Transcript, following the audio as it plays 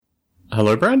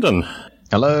Hello, Brandon.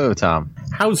 Hello, Tom.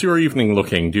 How's your evening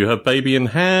looking? Do you have baby in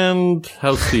hand?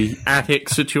 How's the attic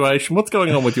situation? What's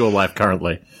going on with your life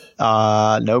currently?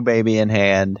 No baby in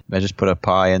hand. I just put a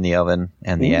pie in the oven,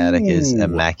 and the attic is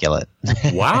immaculate.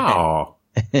 Wow.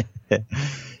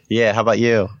 Yeah, how about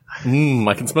you?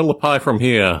 I can smell the pie from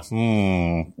here.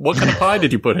 What kind of pie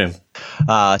did you put in?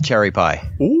 Cherry pie.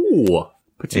 Ooh,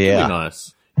 particularly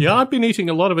nice. Yeah, I've been eating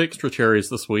a lot of extra cherries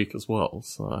this week as well,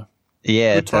 so...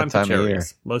 Yeah, good time it's that time for of year.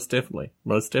 cherries. Most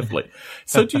definitely.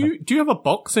 So do you have a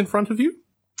box in front of you?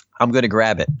 I'm going to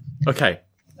grab it. Okay.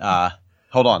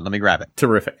 Hold on, let me grab it.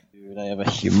 Terrific. Dude, I have a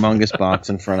humongous box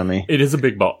in front of me. It is a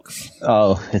big box.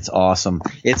 Oh, it's awesome.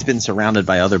 It's been surrounded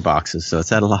by other boxes, so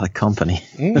it's had a lot of company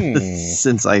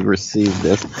since I received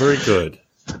this. Very good.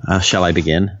 Shall I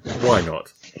begin? Why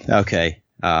not? Okay.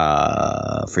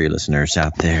 For your listeners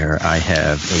out there, I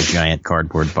have a giant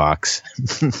cardboard box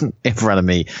in front of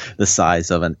me, the size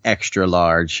of an extra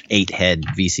large 8-head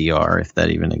VCR, if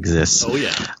that even exists. Oh,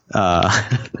 yeah.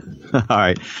 All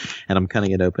right. And I'm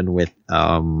cutting it open with,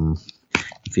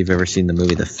 if you've ever seen the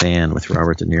movie The Fan with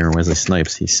Robert De Niro and Wesley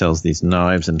Snipes, he sells these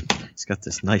knives, and he's got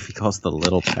this knife he calls the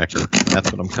Little Pecker.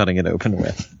 That's what I'm cutting it open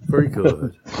with. Very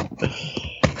good.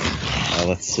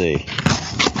 Let's see.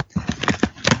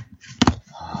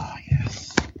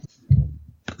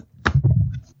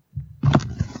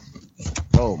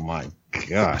 Oh my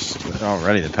gosh.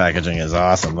 Already the packaging is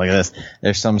awesome. Look at this.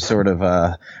 There's some sort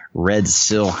of red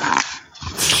silk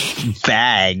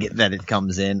bag that it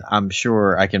comes in. I'm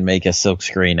sure I can make a silk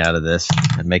screen out of this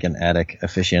and make an attic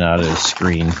aficionados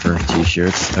screen for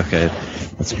t-shirts. Okay,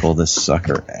 let's pull this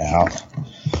sucker out.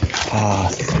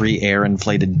 3 air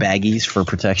inflated baggies for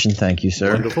protection. Thank you,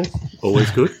 sir. Wonderful. Always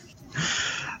good.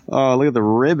 Oh, look at the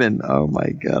ribbon. Oh my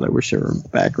god, I wish there were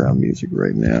background music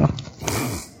right now.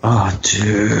 Oh,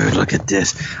 dude, look at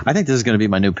this. I think this is going to be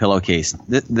my new pillowcase.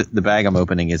 The bag I'm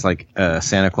opening is like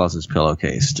Santa Claus's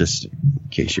pillowcase, just in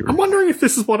case you were... I'm wondering if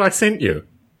this is what I sent you.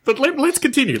 But let's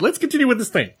continue. Let's continue with this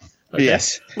thing. Okay?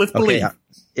 Yes. Let's believe. Okay,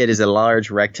 it is a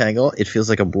large rectangle. It feels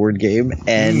like a board game.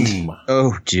 And,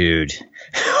 oh, dude.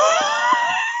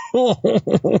 Oh,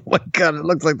 my God. It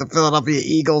looks like the Philadelphia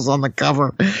Eagles on the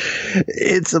cover.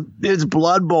 It's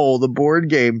Blood Bowl, the board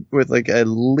game, with like a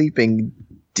leaping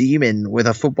demon with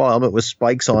a football helmet with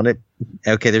spikes on it.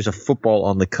 Okay, there's a football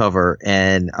on the cover,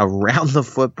 and around the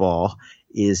football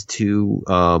is 2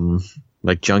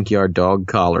 like junkyard dog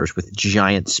collars with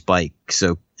giant spikes.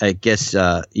 So I guess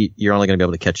you're only going to be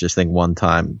able to catch this thing one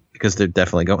time because they're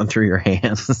definitely going through your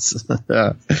hands.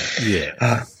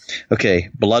 Yeah. Okay,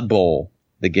 Blood Bowl,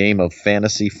 the game of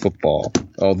fantasy football.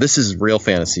 Oh, this is real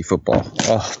fantasy football.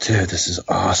 Oh, dude, this is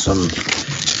awesome.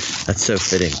 That's so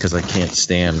fitting because I can't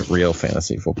stand real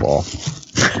fantasy football.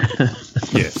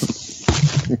 Yes.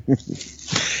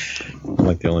 I'm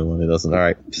like the only one who doesn't. All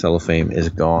right, cellophane is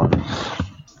gone.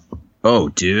 Oh,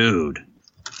 dude.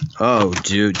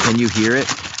 Can you hear it?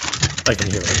 I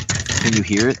can hear it. Can you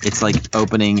hear it? It's like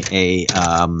opening a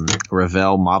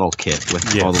Revell model kit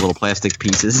with all the little plastic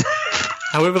pieces.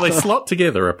 However, they slot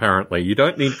together, apparently. You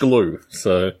don't need glue,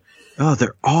 so... Oh,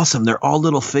 they're awesome. They're all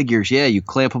little figures. Yeah, you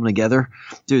clamp them together.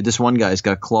 Dude, this one guy's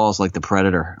got claws like the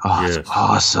Predator. Oh, yes. It's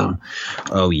awesome.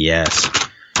 Oh, yes.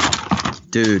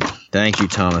 Dude, thank you,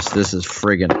 Thomas. This is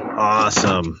friggin'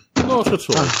 awesome. Not at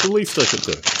all. The least I could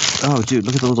do. Oh, dude,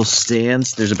 look at the little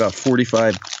stands. There's about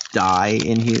 45 die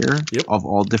in here of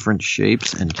all different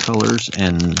shapes and colors.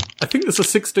 And I think there's a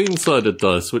 16-sided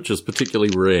dice, which is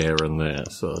particularly rare in there.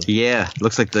 So yeah,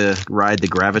 looks like the ride the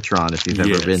Gravitron if you've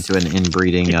ever been to an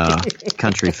inbreeding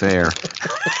country fair.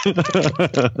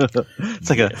 It's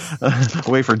like a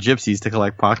way for gypsies to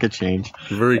collect pocket change.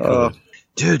 Very good.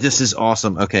 Dude, this is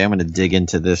awesome. Okay, I'm going to dig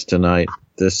into this tonight.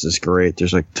 This is great.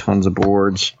 There's like tons of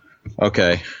boards.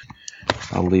 Okay.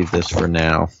 I'll leave this for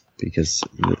now because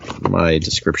my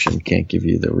description can't give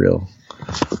you the real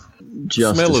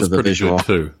justice of the visual.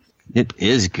 Smell is pretty good too. It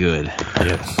is good.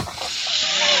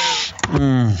 Yes.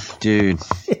 Dude,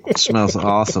 it smells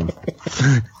awesome.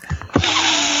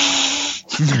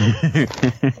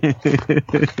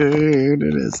 Dude,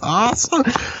 it is awesome.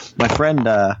 My friend,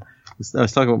 I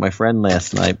was talking with my friend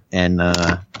last night, and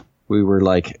we were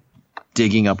like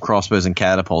digging up crossbows and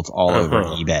catapults all over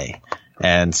eBay.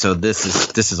 And so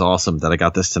this is awesome that I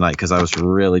got this tonight because I was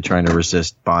really trying to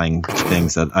resist buying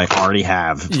things that I already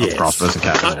have of crossbows and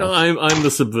catapults. I'm the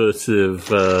subversive,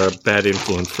 bad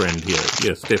influence friend here.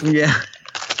 Yes, definitely. Yeah.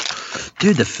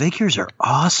 Dude, the figures are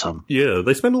awesome. Yeah,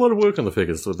 they spend a lot of work on the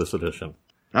figures with this edition.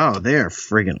 Oh, they're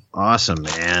friggin' awesome,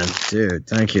 man. Dude,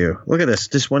 thank you. Look at this.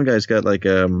 This one guy's got like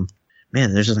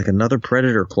Man, there's just like another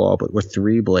predator claw, but with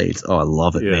 3 blades. Oh, I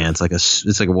love it, man. It's like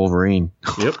a Wolverine.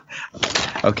 Yep.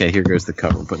 Okay, here goes the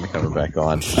cover. I'm putting the cover back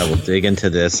on. I will dig into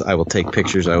this. I will take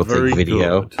pictures. I will take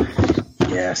video. Good.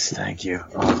 Yes, thank you.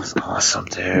 Oh, it's awesome,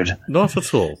 dude. Not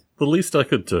at all. The least I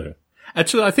could do.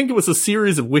 Actually, I think it was a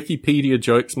series of Wikipedia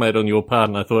jokes made on your part,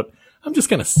 and I thought, I'm just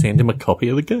going to send him a copy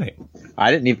of the game.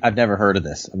 I've never heard of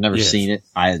this. I've never seen it.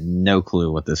 I had no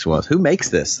clue what this was. Who makes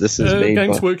this? This is made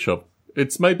Games Workshop.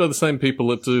 It's made by the same people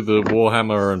that do the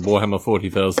Warhammer and Warhammer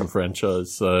 40,000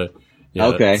 franchise. So, yeah,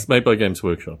 okay. It's made by Games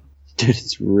Workshop. Dude,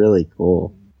 it's really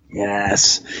cool.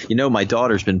 Yes. You know, my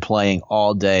daughter's been playing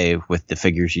all day with the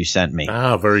figures you sent me.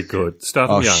 Ah, very good.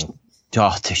 Starting young.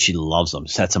 Dude, she loves them.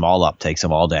 Sets them all up, takes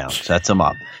them all down, sets them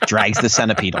up, drags the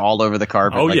centipede all over the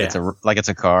carpet like it's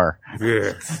a car.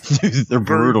 Yes. They're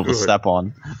brutal to step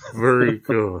on. Very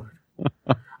good.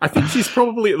 I think she's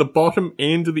probably at the bottom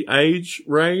end of the age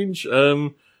range.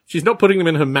 She's not putting them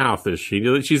in her mouth, is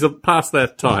she? She's past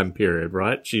that time period,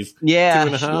 right? She's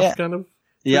 2.5, kind of.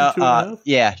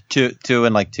 Yeah, 2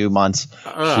 in like 2 months.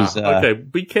 Okay,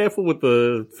 be careful with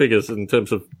the figures in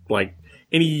terms of like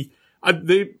any.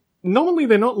 Normally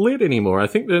they're not lead anymore. I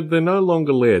think they're no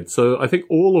longer lead. So I think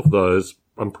all of those,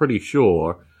 I'm pretty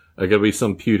sure, are going to be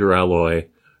some pewter alloy.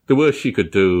 The worst she could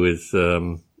do is,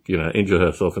 injure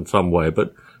herself in some way,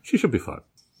 but she should be fine.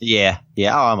 Yeah.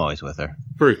 Oh, I'm always with her.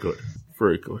 Very good.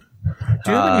 Very good.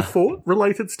 Do you have any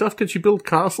fort-related stuff? Can she build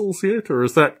castles yet? Or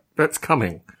is that's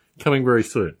coming very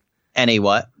soon? Any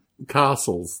what?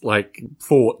 Castles, like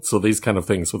forts or these kind of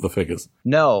things with the figures.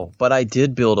 No, but I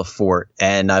did build a fort,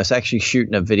 and I was actually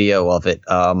shooting a video of it.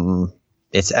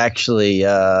 It's actually,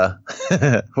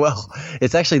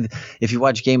 it's actually, if you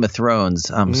watch Game of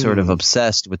Thrones, I'm sort of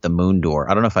obsessed with the Moon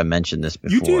Door. I don't know if I mentioned this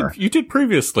before. You did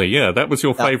previously, yeah. That was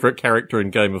your favorite character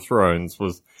in Game of Thrones,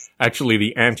 was actually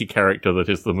the anti-character that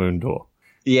is the Moon Door.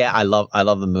 Yeah, I love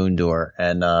the Moon Door,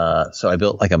 and so I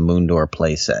built like a Moon Door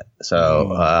playset.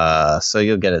 So so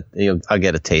you'll get I'll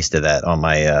get a taste of that on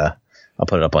my I'll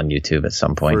put it up on YouTube at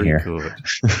some point here. Good.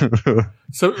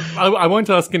 So I won't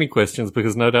ask any questions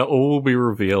because no doubt all will be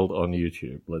revealed on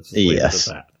YouTube. Let's leave it at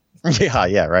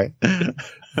that. Yeah, right.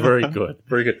 Very good.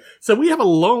 Very good. So we have a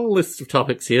long list of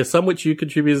topics here, some which you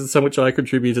contributed, some which I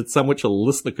contributed, some which a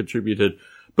listener contributed.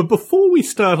 But before we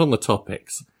start on the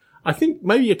topics, I think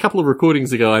maybe a couple of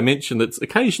recordings ago I mentioned that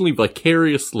occasionally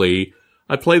vicariously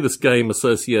I play this game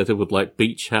associated with like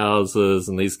beach houses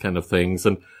and these kind of things.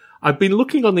 And I've been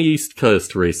looking on the East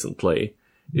Coast recently.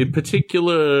 In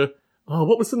particular,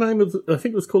 what was the name of I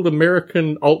think it was called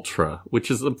American Ultra, which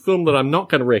is a film that I'm not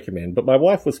going to recommend, but my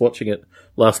wife was watching it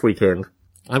last weekend.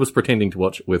 I was pretending to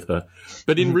watch it with her.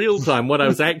 But in real time, what I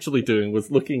was actually doing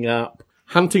was looking up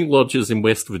hunting lodges in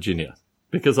West Virginia,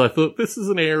 because I thought this is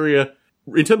an area,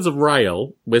 in terms of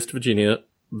rail, West Virginia,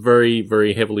 very,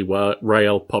 very heavily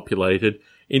rail populated.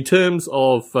 In terms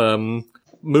of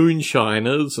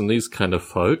moonshiners and these kind of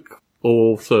folk,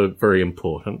 also very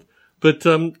important. But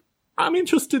I'm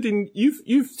interested in,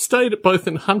 you've stayed at both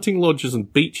in hunting lodges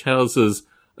and beach houses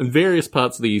in various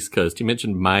parts of the East Coast. You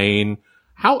mentioned Maine.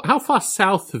 How far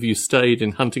south have you stayed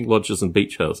in hunting lodges and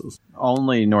beach houses?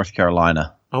 Only North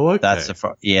Carolina. Oh, okay.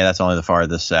 That's only the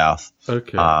farthest south.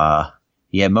 Okay.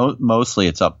 Mostly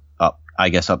it's up, I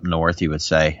guess up north, you would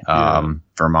say,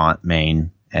 Vermont,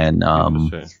 Maine,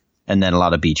 and then a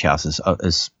lot of beach houses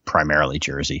is primarily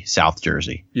Jersey, South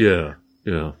Jersey. Yeah.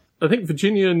 I think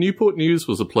Virginia, Newport News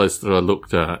was a place that I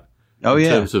looked at. Oh, in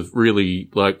terms of really,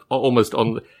 like, almost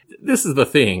on this is the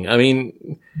thing. I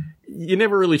mean, you're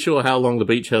never really sure how long the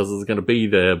beach houses are going to be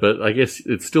there, but I guess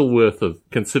it's still worth of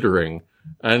considering.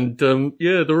 And,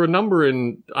 there are a number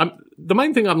the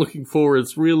main thing I'm looking for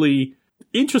is really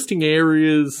interesting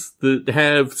areas that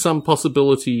have some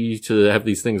possibility to have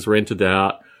these things rented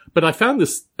out. But I found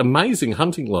this amazing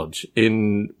hunting lodge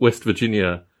in West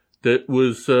Virginia that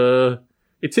was,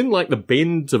 it's in like the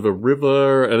bend of a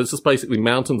river, and it's just basically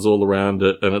mountains all around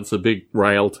it, and it's a big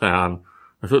rail town.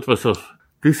 I thought to myself,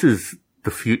 this is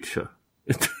the future.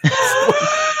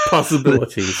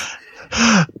 Possibilities.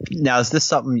 Now, is this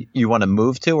something you want to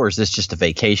move to, or is this just a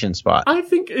vacation spot? I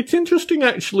think it's interesting,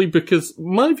 actually, because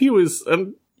my view is,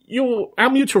 our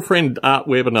mutual friend Art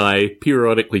Webb and I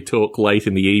periodically talk late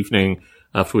in the evening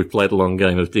after we've played a long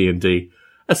game of D&D,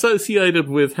 associated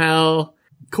with how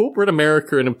corporate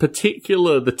America, and in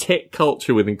particular the tech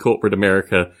culture within corporate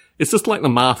America, is just like the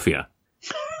mafia.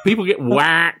 People get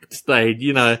whacked.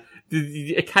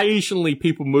 Occasionally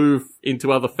people move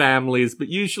into other families, but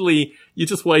usually you're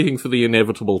just waiting for the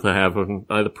inevitable to have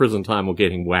either prison time or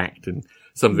getting whacked in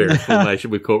some various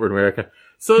formation with corporate America.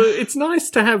 So it's nice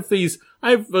to have these.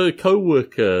 I have a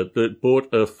coworker that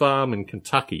bought a farm in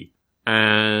Kentucky,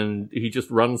 and he just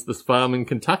runs this farm in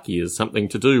Kentucky as something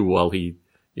to do while he,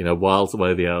 whiles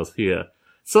away the hours here.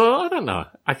 So I don't know.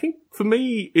 I think for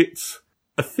me, it's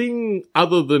a thing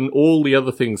other than all the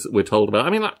other things that we're told about.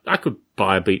 I mean, I could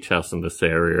buy a beach house in this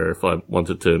area if I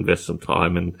wanted to invest some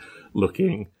time in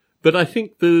looking. But I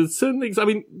think there's certain things. I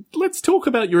mean, let's talk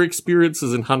about your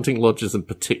experiences in hunting lodges in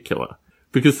particular.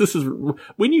 Because this is,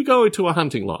 when you go into a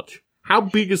hunting lodge, how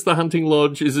big is the hunting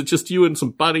lodge? Is it just you and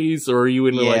some buddies, or are you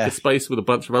in like a space with a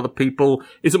bunch of other people?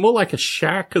 Is it more like a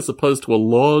shack as opposed to a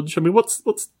lodge? I mean, what's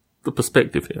the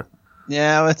perspective here?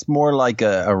 Yeah, it's more like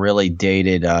a really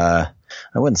dated, I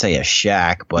wouldn't say a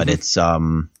shack, but it's,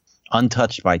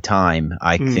 untouched by time,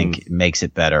 I think makes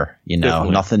it better.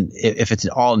 Definitely. Nothing, if it's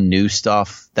all new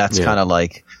stuff, that's kind of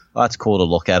like, well, that's cool to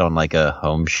look at on like a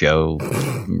home show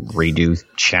redo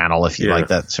channel if you like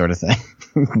that sort of thing.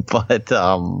 But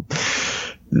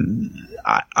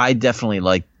I definitely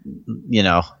like,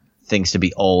 things to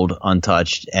be old,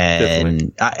 untouched,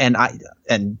 and I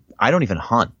don't even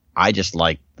hunt. I just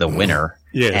like the winter.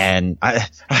 Yes. And I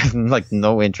have like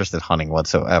no interest in hunting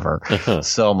whatsoever.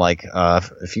 So I'm like,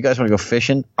 if you guys want to go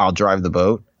fishing, I'll drive the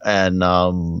boat, and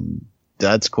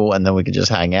that's cool. And then we can just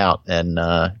hang out and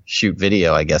shoot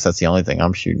video. I guess that's the only thing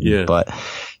I'm shooting. Yeah. But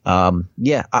a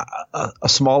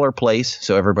smaller place,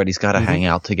 so everybody's got to hang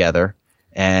out together,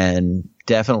 and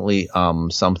definitely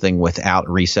something without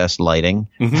recessed lighting.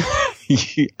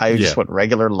 I just want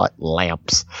regular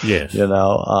lamps. Yes.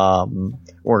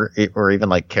 Or even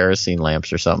like kerosene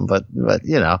lamps or something. But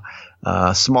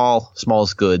small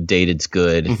is good, dated's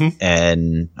good,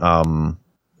 and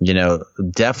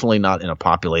definitely not in a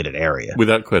populated area.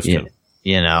 Without question.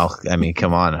 I mean,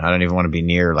 come on. I don't even want to be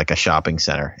near like a shopping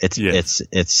center. It's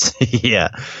yeah.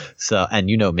 So, and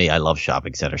me, I love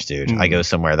shopping centers, dude. I go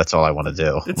somewhere. That's all I want to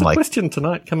do. It's a question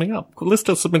tonight coming up.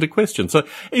 Listener submitted question. So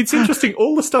it's interesting.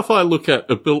 All the stuff I look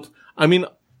at are built. I mean,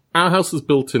 our house was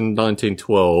built in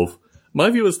 1912. My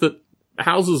view is that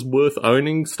houses worth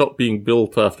owning stopped being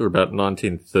built after about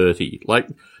 1930. Like,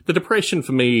 the Depression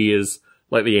for me is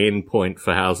like the end point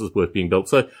for houses worth being built.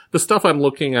 So the stuff I'm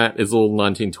looking at is all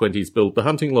 1920s built. The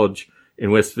hunting lodge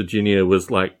in West Virginia was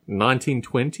like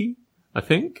 1920, I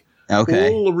think.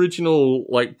 Okay. All original,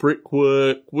 like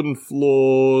brickwork, wooden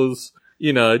floors,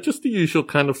 just the usual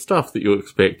kind of stuff that you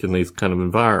expect in these kind of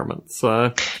environments.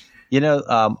 So,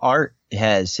 Art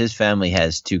his family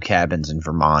has 2 cabins in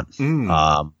Vermont,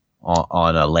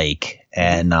 on a lake,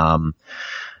 and,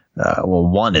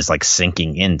 one is like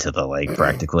sinking into the lake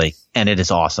practically, and it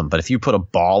is awesome. But if you put a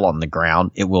ball on the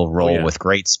ground, it will roll with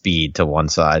great speed to one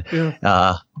side.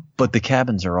 Yeah. But the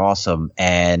cabins are awesome,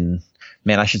 and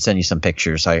man, I should send you some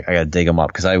pictures. I gotta dig them up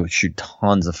because I would shoot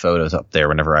tons of photos up there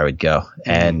whenever I would go,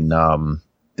 and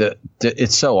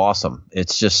it's so awesome.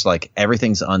 It's just like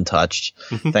everything's untouched,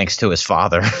 thanks to his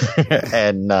father,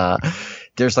 and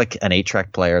there's like an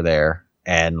 8-track player there.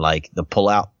 And like the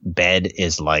pull-out bed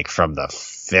is like from the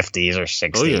 50s or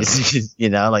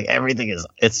 60s, like everything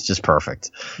it's just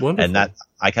perfect. Wonderful. And that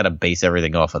I kind of base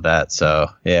everything off of that. So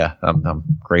yeah, I'm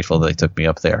grateful they took me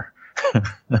up there.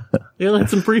 I had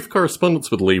some brief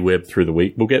correspondence with Lee Webb through the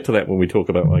week. We'll get to that when we talk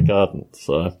about my garden.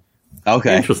 So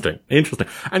okay, interesting.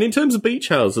 And in terms of beach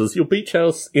houses, your beach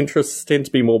house interests tend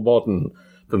to be more modern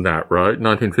than that, right?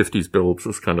 1950s builds,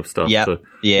 this kind of stuff. Yep. So,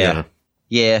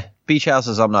 yeah. Beach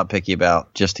houses I'm not picky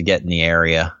about. Just to get in the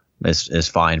area is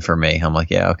fine for me. I'm like,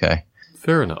 yeah, okay.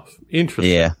 Fair enough.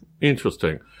 Interesting. Yeah.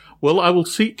 Interesting. Well, I will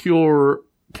seek your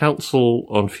counsel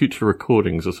on future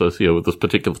recordings associated with this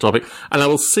particular topic, and I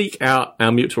will seek out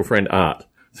our mutual friend Art,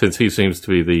 since he seems to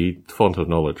be the font of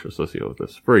knowledge associated with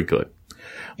this. Very good.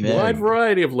 Yeah. Wide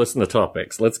variety of listener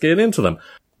topics. Let's get into them.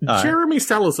 Jeremy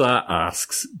Salazar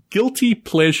asks, guilty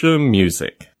pleasure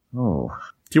music. Oh.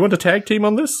 Do you want to tag team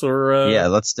on this, or? Yeah,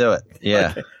 let's do it. Yeah.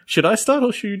 Okay. Should I start,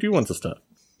 or should you want to start?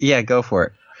 Yeah, go for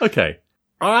it. Okay.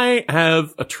 I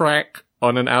have a track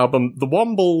on an album. The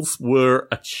Wombles were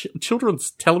a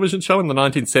children's television show in the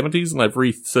 1970s, and they've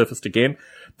resurfaced again.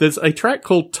 There's a track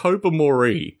called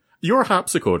Tobermory. You're a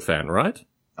harpsichord fan, right?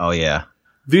 Oh, yeah.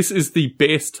 This is the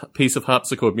best piece of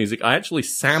harpsichord music. I actually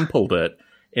sampled it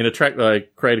in a track that I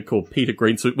created called Peter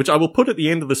Greensuit, which I will put at the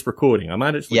end of this recording. I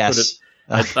might actually put it...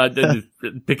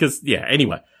 because,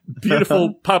 anyway,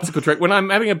 beautiful harpsichord track. When I'm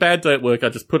having a bad day at work, I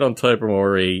just put on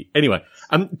Tobermory. Anyway,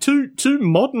 two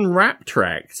modern rap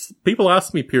tracks. People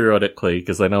ask me periodically,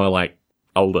 because they know I like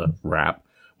older rap,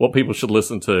 what people should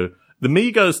listen to. The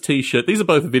Migos t-shirt, these are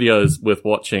both videos worth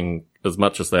watching as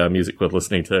much as they are music worth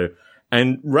listening to.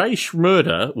 And Ray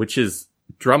Schmurder, which is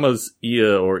drummer's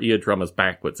ear or ear drummers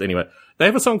backwards. Anyway, They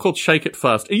have a song called Shake It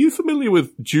Fast. Are you familiar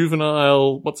with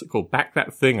Juvenile, what's it called? Back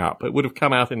That Thing Up. It would have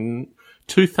come out in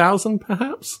 2000,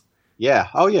 perhaps? Yeah.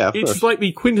 Oh, yeah. It's like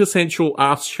the quintessential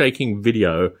ass-shaking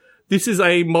video. This is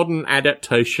a modern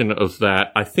adaptation of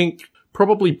that. I think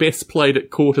probably best played at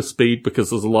quarter speed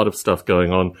because there's a lot of stuff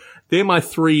going on. They're my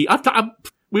three.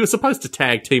 We were supposed to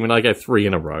tag team and I gave 3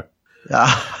 in a row.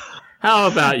 How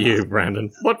about you,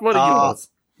 Brandon? What are yours?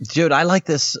 Dude, I like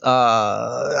this.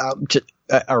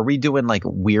 Are we doing like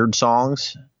weird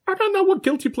songs? I don't know what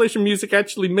guilty pleasure music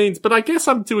actually means, but I guess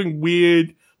I'm doing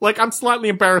weird. Like, I'm slightly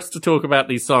embarrassed to talk about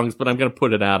these songs, but I'm going to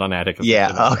put it out on Atticus.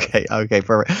 Yeah, okay,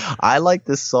 perfect. I like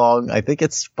this song. I think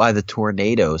it's by the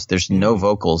Tornadoes. There's no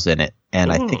vocals in it,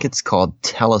 and I think it's called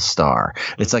Telestar.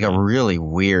 It's like a really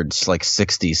weird, like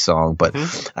 60s song, but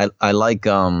I like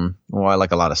I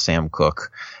like a lot of Sam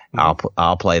Cooke.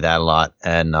 I'll play that a lot,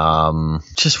 and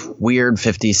just weird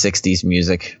 50s, 60s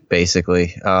music,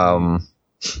 basically.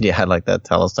 Yeah, I like that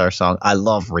Telestar song. I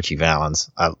love Richie Valens.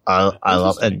 I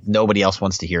love, and nobody else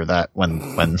wants to hear that when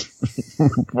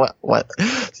what,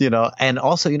 and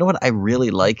also, you know what I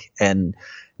really like, and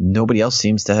nobody else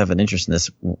seems to have an interest in this.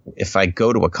 If I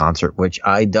go to a concert, which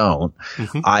I don't,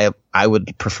 I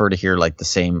would prefer to hear like the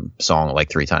same song like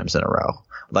 3 times in a row.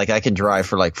 Like I can drive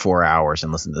for like 4 hours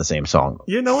and listen to the same song.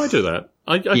 Yeah, no, I do that.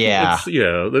 I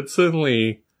think that's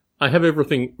certainly, I have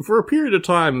everything for a period of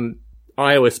time.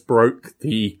 iOS broke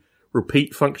the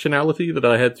repeat functionality that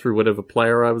I had through whatever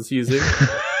player I was using.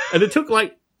 And it took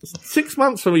like 6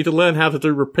 months for me to learn how to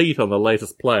do repeat on the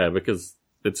latest player because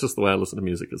it's just the way I listen to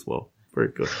music as well. Very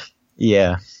good.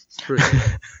 Yeah. Very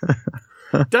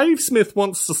good. Dave Smith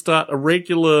wants to start a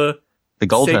regular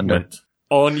segment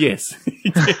on, yes,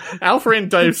 our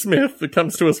friend Dave Smith that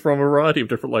comes to us from a variety of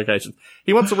different locations.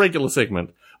 He wants a regular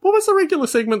segment. What was the regular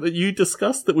segment that you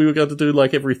discussed that we were going to do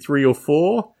like every 3 or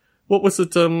 4? What was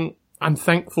it? I'm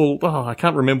thankful. Oh, I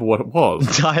can't remember what it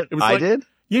was. It was I did?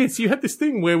 Yes, you had this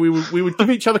thing where we would give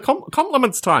each other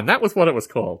compliments time. That was what it was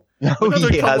called. We're going to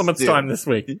do compliments time this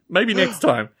week. Maybe next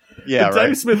time. Yeah, but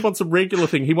Dave Smith wants a regular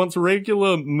thing. He wants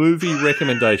regular movie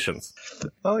recommendations.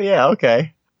 Oh, yeah,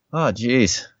 okay. Oh,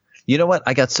 jeez. You know what?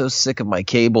 I got so sick of my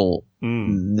cable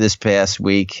this past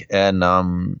week,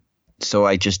 and so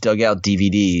I just dug out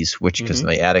DVDs, because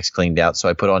my attic's cleaned out. So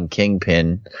I put on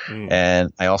Kingpin,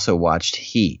 and I also watched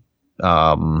Heat.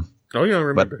 Oh yeah, I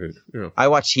remember Heat. Yeah. I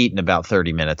watched Heat in about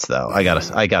 30 minutes, though. I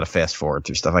gotta fast forward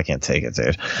through stuff. I can't take it,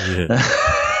 dude.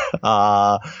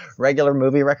 Yeah. Regular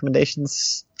movie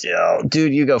recommendations,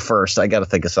 dude. You go first. I gotta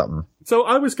think of something. So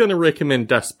I was going to recommend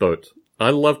Das Boot. I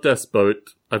love Das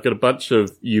Boot. I've got a bunch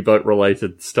of U-boat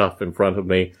related stuff in front of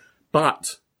me,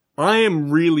 but I am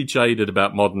really jaded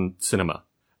about modern cinema.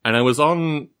 And I was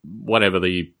on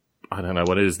the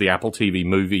Apple TV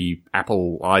movie,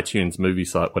 Apple iTunes movie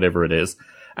site, whatever it is.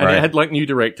 And it had like new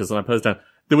directors, and I posted down.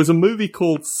 There was a movie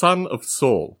called Son of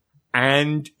Saul,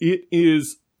 and it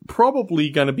is probably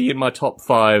going to be in my top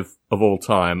 5 of all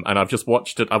time. And I've just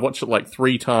watched it. I've watched it like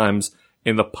 3 times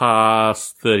in the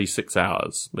past 36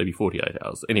 hours, maybe 48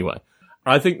 hours. Anyway,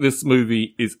 I think this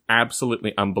movie is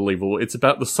absolutely unbelievable. It's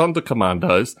about the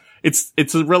Sonderkommandos.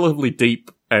 It's a relatively deep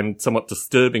and somewhat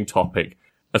disturbing topic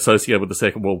associated with the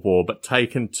Second World War, but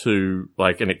taken to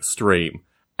like an extreme.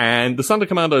 And the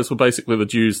Sonderkommandos were basically the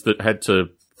Jews that had to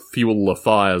fuel the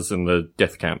fires in the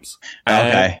death camps.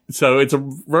 Okay. So it's a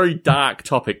very dark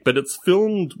topic, but it's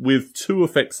filmed with 2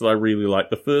 effects that I really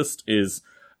like. The first is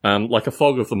like a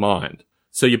fog of the mind.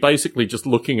 So you're basically just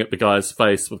looking at the guy's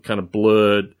face with kind of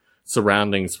blurred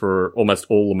surroundings for almost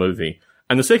all the movie.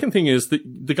 And the second thing is that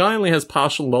the guy only has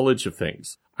partial knowledge of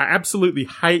things. I absolutely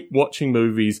hate watching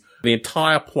movies. The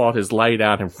entire plot is laid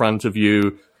out in front of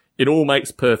you. It all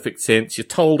makes perfect sense. You're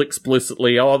told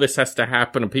explicitly, oh, this has to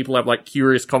happen, and people have like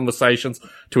curious conversations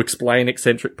to explain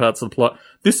eccentric parts of the plot.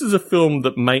 This is a film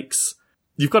that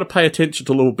you've got to pay attention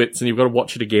to little bits, and you've got to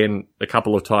watch it again a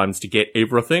couple of times to get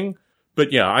everything.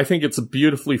 But yeah, I think it's a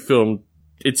beautifully filmed.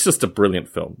 It's just a brilliant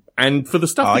film. And for the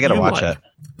stuff I gotta watch it.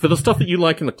 For the stuff that you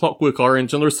like in The Clockwork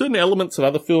Orange, and there are certain elements of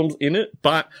other films in it,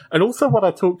 and also what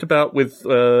I talked about with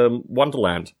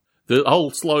Wonderland, the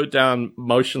whole slowed down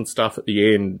motion stuff at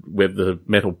the end with the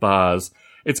metal bars,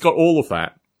 it's got all of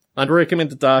that. I'd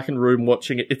recommend a darkened room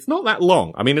watching it. It's not that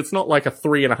long. I mean, it's not like a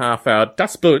 3.5 hour.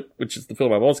 Das Boot, which is the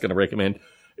film I was going to recommend,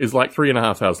 is like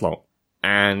 3.5 hours long.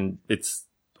 And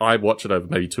I watch it over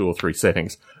maybe 2 or 3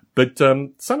 settings. But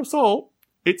Son of Saul,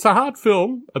 it's a hard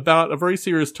film about a very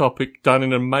serious topic done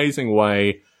in an amazing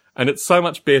way. And it's so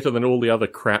much better than all the other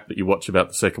crap that you watch about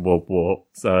the Second World War.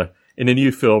 So in a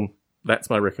new film,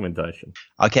 That's my recommendation.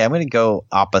 Okay, I'm going to go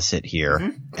opposite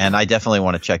here, and I definitely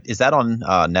want to check. Is that on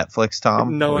Netflix,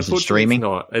 Tom? No, or is it unfortunately streaming?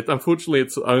 it's not. Unfortunately,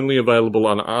 it's only available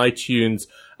on iTunes,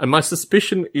 and my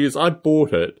suspicion is I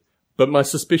bought it, but my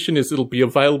suspicion is it'll be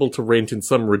available to rent in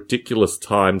some ridiculous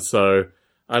time, so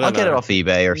I'll get it off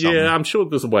eBay or something. Yeah, I'm sure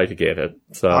there's a way to get it.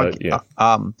 So, yeah.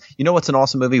 You know what's an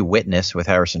awesome movie? Witness with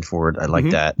Harrison Ford. I like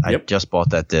that. I just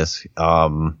bought that disc.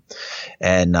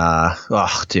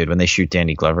 Dude, when they shoot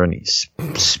Danny Glover and he's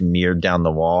smeared down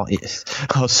the wall.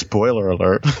 Spoiler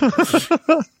alert.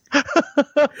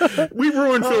 We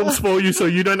ruin films for you so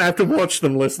you don't have to watch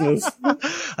them, listeners.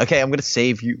 Okay, I'm going to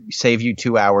save you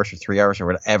 2 hours or 3 hours or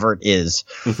whatever it is.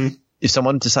 If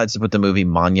someone decides to put the movie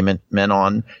Monument Men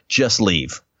on, just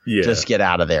leave. Yeah. Just get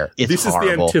out of there. This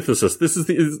horrible. Is the antithesis. This is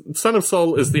the Son of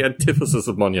Saul is the antithesis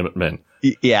of Monument Men.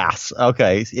 Yes.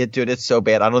 Okay. Dude, it's so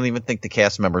bad. I don't even think the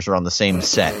cast members are on the same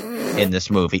set in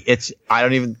this movie. It's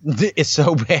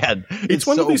so bad. It's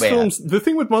one of these films. The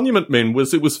thing with Monument Men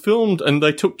was it was filmed and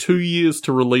they took 2 years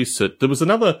to release it. There was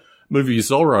another movie,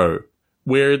 Zorro,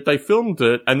 where they filmed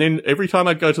it, and then every time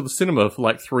I'd go to the cinema for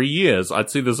like 3 years, I'd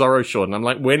see the Zorro short, and I'm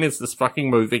like, when is this fucking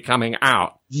movie coming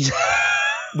out?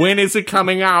 When is it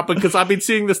coming out? Because I've been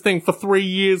seeing this thing for 3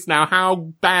 years now. How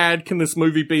bad can this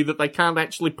movie be that they can't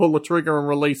actually pull the trigger and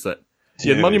release it?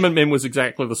 Dude. Yeah, Monument Men was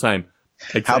exactly the same.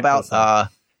 How about,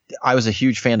 I was a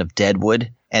huge fan of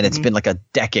Deadwood, and it's been like a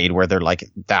decade where they're like,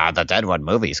 the Deadwood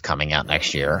movie's coming out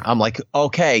next year. I'm like,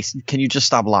 okay, can you just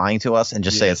stop lying to us and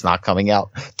just say it's not coming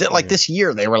out? This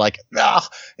year, they were like,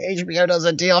 HBO does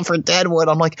a deal for Deadwood.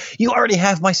 I'm like, you already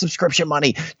have my subscription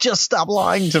money. Just stop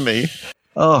lying to me.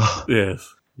 Oh. Yes.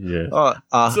 Yeah.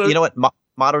 You know what?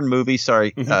 Modern movie,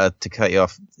 sorry to cut you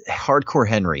off. Hardcore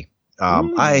Henry.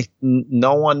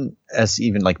 No one has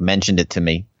even like mentioned it to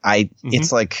me.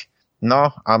 It's like,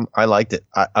 no, I liked it.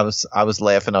 I was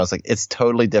laughing. I was like, it's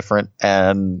totally different.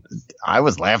 And I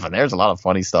was laughing. There's a lot of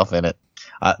funny stuff in it.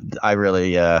 I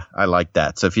really, I like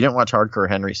that. So if you didn't watch Hardcore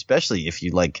Henry, especially if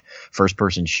you like first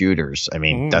person shooters, I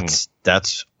mean,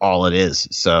 that's all it is.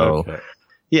 So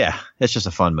yeah, it's just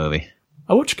a fun movie.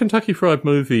 I watched Kentucky Fried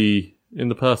Movie in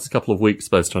the past couple of weeks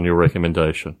based on your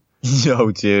recommendation. No,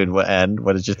 dude. What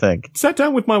did you think? Sat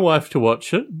down with my wife to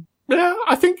watch it. Yeah,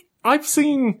 I think I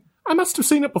must have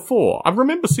seen it before. I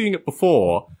remember seeing it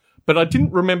before, but I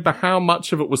didn't remember how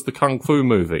much of it was the Kung Fu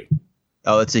movie.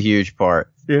 Oh, it's a huge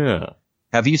part. Yeah.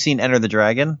 Have you seen Enter the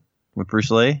Dragon with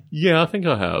Bruce Lee? Yeah, I think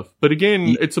I have. But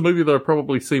again, it's a movie that I've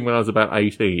probably seen when I was about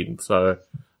 18, so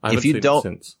I haven't seen it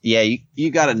since. Yeah, you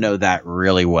got to know that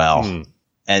really well.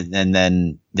 And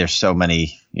then there's so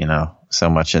many, so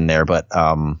much in there. But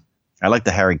I like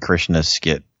the Hare Krishna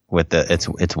skit with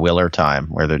it's Willer time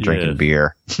where they're drinking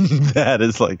beer. That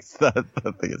is like that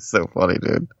thing is so funny,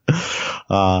 dude.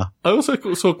 I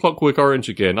also saw Clockwork Orange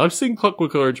again. I've seen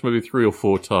Clockwork Orange maybe 3 or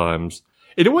 4 times.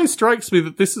 It always strikes me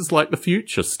that this is like the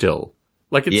future still.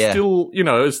 Like it's still,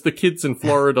 as the kids in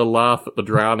Florida laugh at the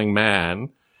drowning man.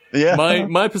 Yeah.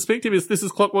 My perspective is this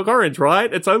is Clockwork Orange,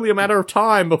 right? It's only a matter of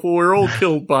time before we're all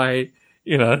killed by,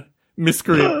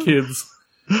 miscreant kids.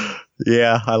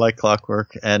 Yeah, I like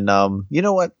Clockwork. And you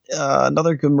know what?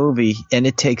 Another good movie, and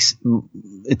it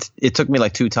took me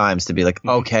like 2 times to be like,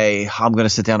 okay, I'm going to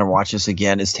sit down and watch this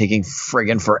again. It's taking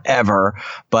friggin' forever,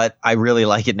 but I really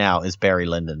like it now, is Barry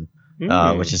Lyndon,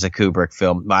 which is a Kubrick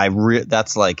film.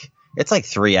 It's like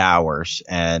 3 hours,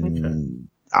 and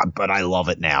but I love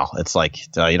it now. It's like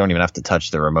you don't even have to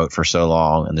touch the remote for so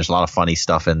long, and there's a lot of funny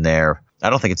stuff in there. I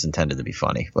don't think it's intended to be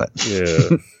funny, but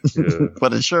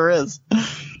but it sure is.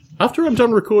 After I'm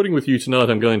done recording with you tonight,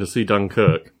 I'm going to see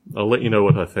Dunkirk. I'll let you know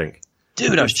what I think.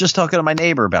 Dude, I was just talking to my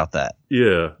neighbor about that.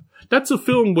 Yeah. That's a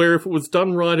film where if it was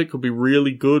done right, it could be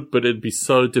really good, but it'd be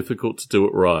so difficult to do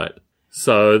it right.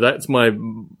 So that's my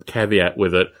caveat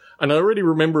with it. And I already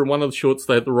remember in one of the shorts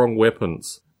they had the wrong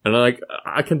weapons. And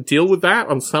I can deal with that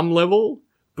on some level,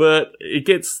 but it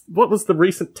gets, what was the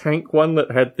recent tank one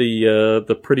that had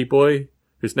the pretty boy,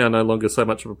 who's now no longer so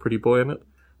much of a pretty boy in it?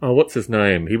 Oh, what's his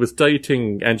name? He was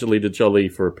dating Angelina Jolie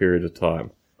for a period of time.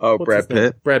 Oh, Brad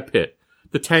Pitt? Brad Pitt.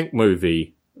 The tank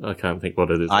movie. I can't think what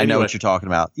it is. I know what you're talking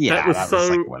about. Yeah, that was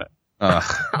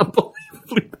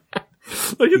unbelievably bad.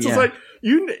 It's just like,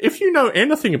 if you know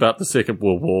anything about the Second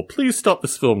World War, please stop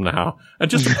this film now and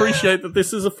just appreciate that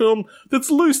this is a film that's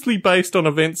loosely based on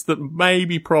events that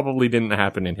probably didn't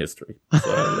happen in history.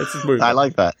 So let's just move on. I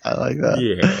like that.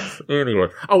 Yes. Anyway.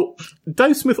 Oh,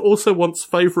 Dave Smith also wants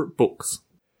favorite books.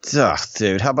 Ugh,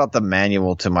 dude, how about the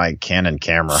manual to my Canon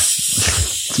camera?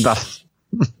 It's about.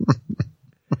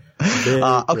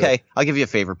 Okay, I'll give you a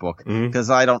favorite book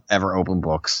because I don't ever open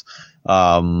books.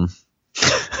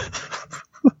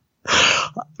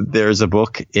 There's a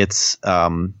book. It's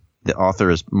the author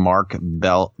is Mark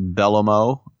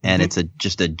Bellomo, and it's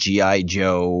just a G.I.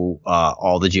 Joe,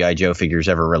 all the G.I. Joe figures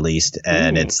ever released,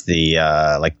 and it's the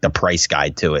like the price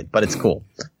guide to it, but it's cool.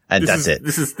 And that's it.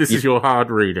 This is your hard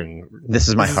reading. This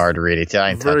is my hard reading.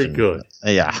 I ain't very touching good.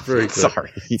 Yeah. Very good.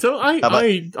 Sorry. So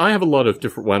I have a lot of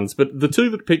different ones, but the two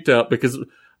that picked out, because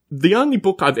the only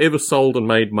book I've ever sold and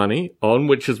made money on,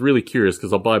 which is really curious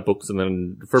because I'll buy books and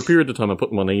then for a period of time I put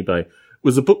them on eBay,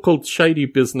 was a book called Shady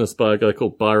Business by a guy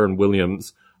called Byron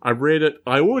Williams. I read it.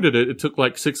 I ordered it. It took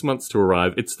like 6 months to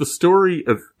arrive. It's the story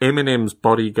of Eminem's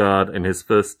bodyguard and his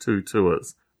first 2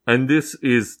 tours. And this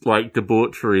is like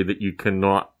debauchery that you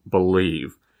cannot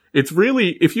believe. It's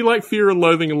really, if you like Fear and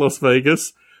Loathing in Las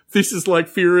Vegas, this is like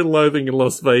Fear and Loathing in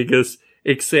Las Vegas,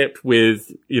 except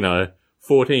with,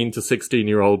 14 to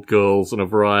 16-year-old girls and a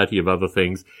variety of other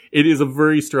things. It is a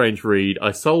very strange read.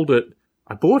 I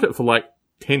bought it for like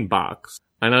 $10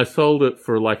 and I sold it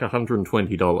for like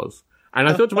 $120. And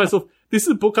I thought to myself, this is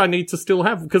a book I need to still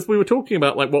have, because we were talking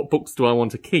about like what books do I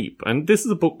want to keep. And this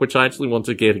is a book which I actually want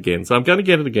to get again. So I'm going to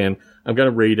get it again. I'm going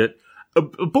to read it. A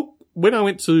book, when I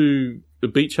went to the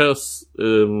beach house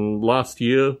last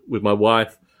year with my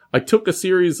wife, I took a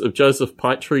series of Joseph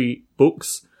Pitre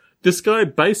books. This guy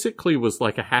basically was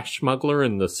like a hash smuggler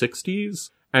in the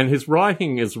 60s, and his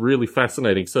writing is really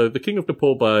fascinating. So The King of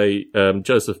Nepal by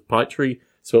Joseph Pitre,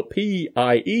 so Pietri.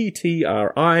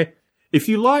 If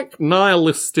you like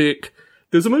nihilistic,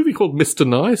 there's a movie called Mr.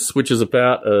 Nice, which is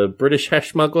about a British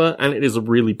hash smuggler, and it is a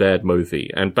really bad movie.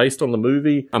 And based on the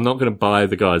movie, I'm not going to buy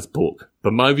the guy's book.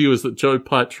 But my view is that Joe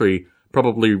Pitre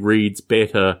probably reads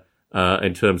better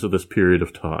in terms of this period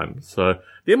of time. So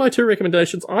they're my 2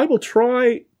 recommendations. I will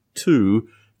try to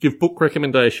give book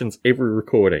recommendations every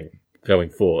recording going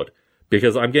forward,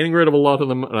 because I'm getting rid of a lot of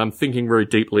them and I'm thinking very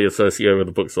deeply associated with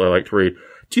the books that I like to read.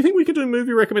 Do you think we could do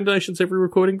movie recommendations every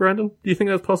recording, Brandon? Do you think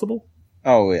that's possible?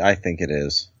 Oh, I think it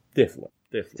is.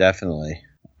 Definitely.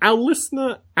 Our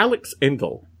listener, Alex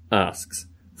Endel, asks,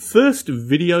 first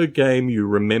video game you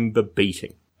remember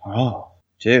beating? Oh,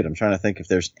 dude, I'm trying to think if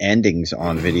there's endings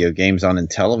on video games on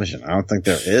television. I don't think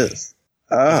there is.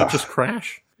 Does it just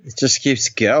crash? It just keeps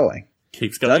going.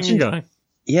 Keeps going and going.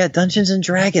 Yeah, Dungeons and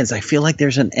Dragons. I feel like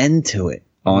there's an end to it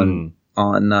on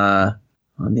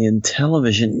the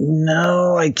television.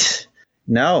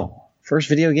 No. First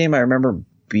video game I remember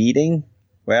beating?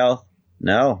 Well,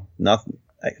 no, nothing.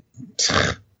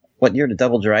 What year did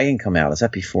Double Dragon come out? Is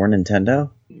that before Nintendo?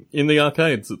 In the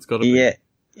arcades, it's got to be. Yeah.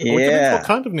 It depends what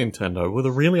kind of Nintendo. Were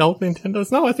the really old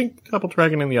Nintendos? No, I think Double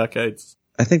Dragon in the arcades.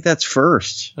 I think that's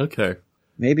first. Okay.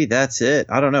 Maybe that's it.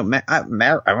 I don't know. I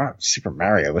want Super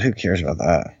Mario, but who cares about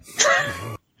that?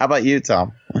 How about you,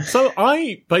 Tom? So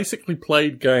I basically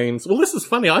played games. Well, this is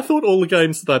funny. I thought all the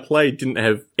games that I played didn't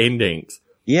have endings.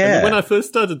 Yeah. And when I first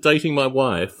started dating my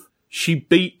wife, she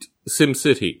beat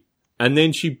SimCity. And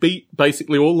then she beat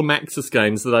basically all the Maxis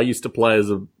games that I used to play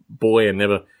as a boy and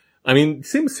never... I mean,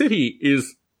 SimCity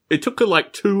it took her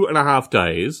like 2.5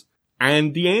 days.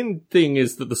 And the end thing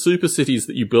is that the super cities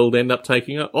that you build end up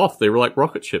taking off. They're like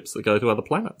rocket ships that go to other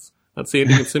planets. That's the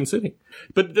ending of SimCity.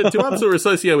 But to answer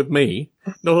associate with me,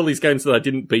 not all these games that I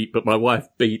didn't beat, but my wife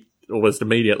beat almost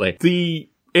immediately. The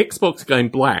Xbox game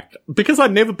Black, because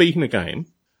I'd never beaten a game,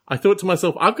 I thought to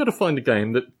myself, I've got to find a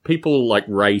game that people like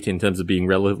rate in terms of being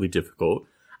relatively difficult,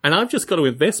 and I've just got to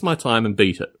invest my time and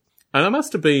beat it. And I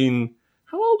must have been,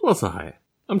 how old was I?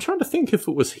 I'm trying to think if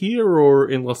it was here or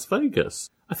in Las Vegas.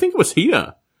 I think it was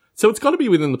here. So it's got to be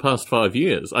within the past 5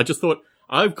 years. I just thought,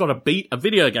 I've got to beat a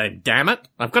video game, damn it.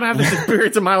 I've got to have this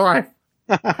experience in my life.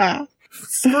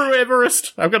 Screw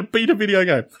Everest. I've got to beat a video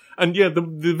game. And yeah, the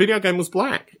video game was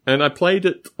Black. And I played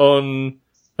it on,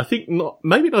 I think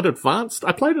maybe not advanced.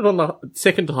 I played it on the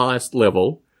second highest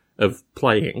level of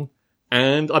playing.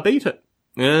 And I beat it.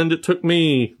 And it took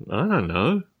me, I don't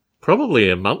know, probably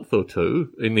a month or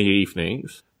 2 in the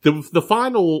evenings. The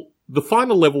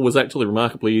final level was actually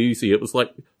remarkably easy. It was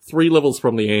like 3 levels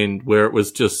from the end where it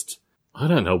was just, I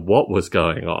don't know what was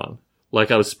going on.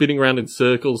 Like I was spinning around in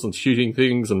circles and shooting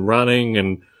things and running,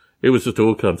 and it was just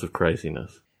all kinds of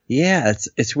craziness. Yeah,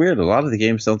 it's weird. A lot of the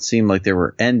games don't seem like there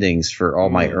were endings for all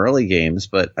my early games,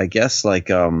 but I guess like,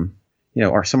 some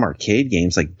arcade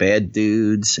games like Bad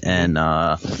Dudes and,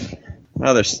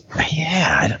 others.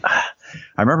 Yeah,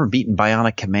 I remember beating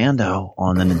Bionic Commando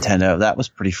on the Nintendo. That was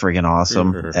pretty friggin'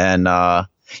 awesome. Sure. And,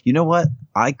 you know what?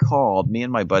 Me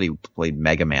and my buddy played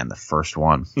Mega Man, the first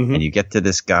one. Mm-hmm. And you get to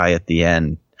this guy at the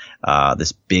end,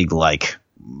 this big, like,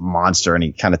 monster, and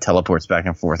he kind of teleports back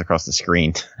and forth across the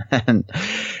screen. And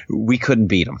we couldn't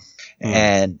beat him.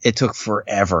 And it took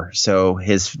forever. So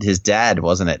his dad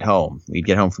wasn't at home. We'd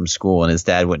get home from school and his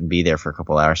dad wouldn't be there for a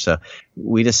couple hours. So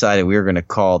we decided we were going to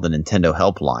call the Nintendo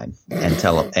helpline and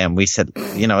tell them. And we said,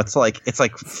 it's like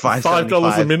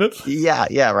 $5 a minute.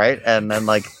 Yeah. Right. And then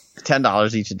like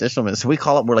 $10 each additional minute. So we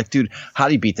call up. We're like, dude, how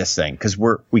do you beat this thing? Cause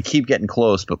we keep getting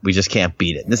close, but we just can't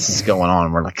beat it. This is going on.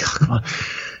 And we're like, oh, come on.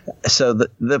 So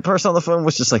the person on the phone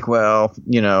was just like, well,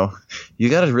 you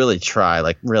got to really try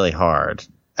like really hard.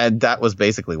 And that was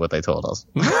basically what they told us.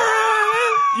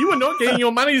 You were not getting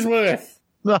your money's worth.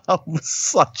 No, it was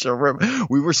such a rip.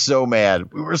 We were so mad.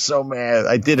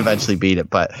 I did eventually beat it,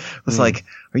 but it was like,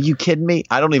 are you kidding me?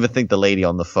 I don't even think the lady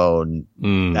on the phone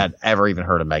had ever even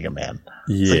heard of Mega Man.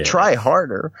 It's like, try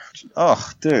harder. Oh,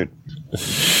 dude.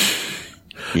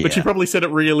 But she probably said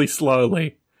it really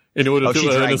slowly in order to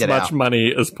earn as much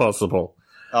money as possible.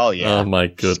 Oh, yeah. Oh, my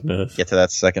goodness. Get to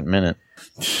that second minute.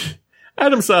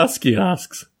 Adam Sarsky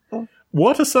asks,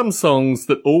 what are some songs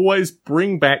that always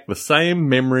bring back the same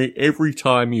memory every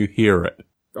time you hear it?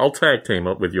 I'll tag team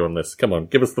up with you on this. Come on,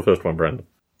 give us the first one, Brandon.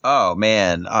 Oh,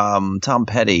 man. Tom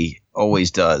Petty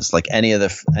always does. Like any of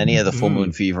the Full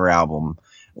Moon Fever album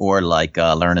or like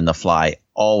Learning to Fly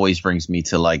always brings me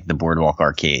to like the Boardwalk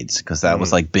arcades because that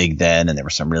was like big then and there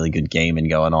was some really good gaming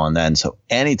going on then. So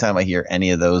anytime I hear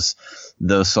any of those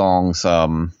songs,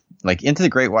 like Into the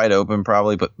Great Wide Open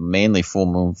probably, but mainly Full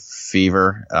Moon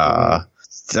Fever.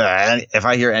 If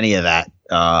I hear any of that,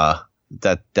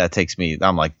 that takes me,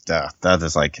 I'm like, that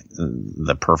is like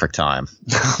the perfect time.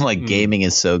 Like gaming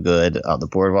is so good. The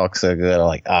Boardwalk's so good. I'm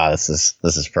like, this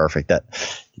is perfect.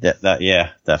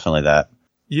 Yeah, definitely that.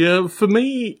 Yeah, for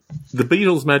me, the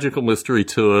Beatles Magical Mystery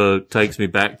Tour takes me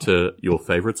back to your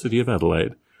favorite city of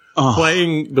Adelaide.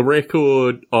 Playing the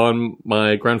record on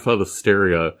my grandfather's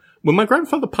stereo. When my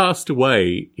grandfather passed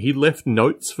away, he left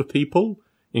notes for people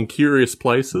in curious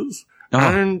places.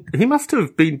 And he must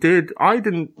have been dead. I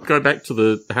didn't go back to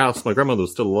the house. My grandmother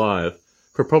was still alive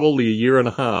for probably a year and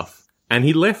a half. And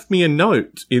he left me a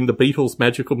note in the Beatles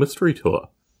Magical Mystery Tour.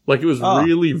 Like, it was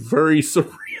really very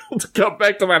surreal to come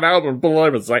back to that album and pull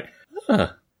over. It's like,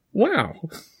 wow.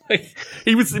 Like,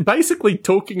 he was basically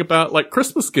talking about, like,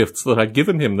 Christmas gifts that I'd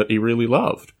given him that he really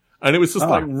loved. And it was just,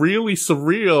 like, really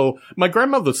surreal. My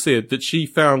grandmother said that she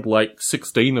found, like,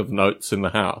 16 of the notes in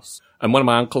the house. And one of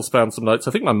my uncles found some notes.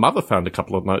 I think my mother found a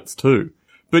couple of notes, too.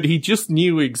 But he just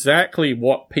knew exactly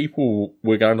what people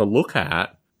were going to look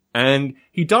at. And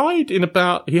he died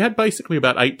he had basically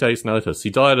about 8 days' notice. He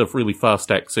died of really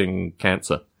fast-acting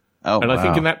cancer. And I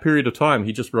think in that period of time,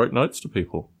 he just wrote notes to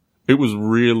people. It was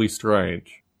really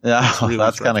strange. Yeah, really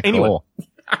that's kind of cool.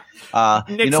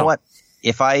 You know what?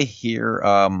 If I hear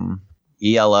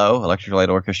ELO, Electric Light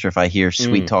Orchestra, if I hear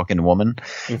Sweet Talking Woman,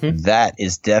 that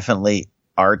is definitely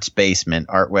Art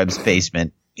Webb's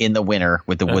basement in the winter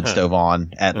with the wood stove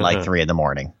on at like 3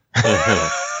 a.m.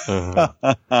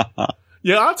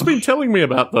 Yeah, Art's been telling me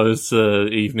about those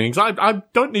evenings. I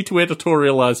don't need to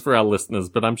editorialize for our listeners,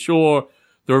 but I'm sure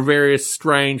there are various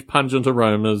strange pungent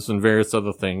aromas and various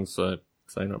other things, so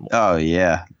say no more. Oh,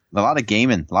 yeah. A lot of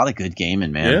gaming. A lot of good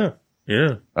gaming, man.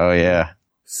 Yeah. Oh, yeah.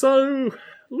 So,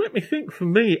 let me think for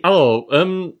me.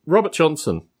 Robert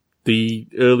Johnson, the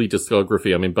early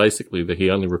discography, I mean, basically, he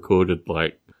only recorded,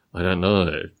 like, I don't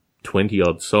know,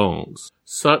 20-odd songs.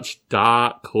 Such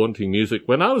dark, haunting music.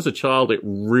 When I was a child, it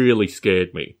really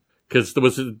scared me. Because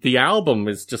the album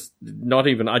is just not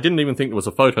even, I didn't even think there was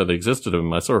a photo that existed of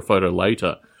him. I saw a photo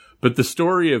later. But the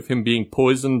story of him being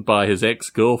poisoned by his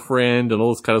ex-girlfriend and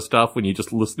all this kind of stuff when you're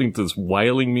just listening to this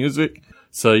wailing music.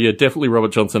 So yeah, definitely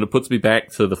Robert Johnson. It puts me back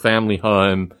to the family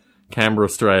home, Canberra,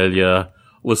 Australia,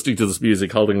 listening to this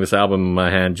music, holding this album in my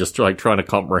hand, just like trying to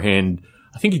comprehend.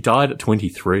 I think he died at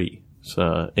 23.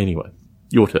 So anyway,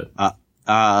 your turn.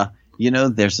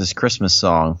 There's this Christmas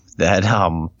song that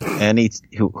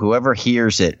whoever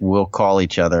hears it will call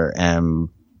each other and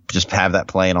just have that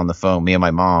playing on the phone, me and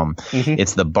my mom.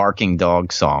 It's the Barking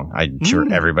Dog song. I'm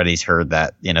sure everybody's heard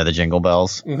that, the Jingle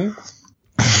Bells.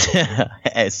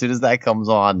 As soon as that comes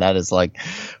on, that is like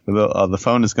the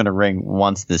phone is going to ring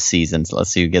once this season. So let's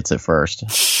see who gets it first.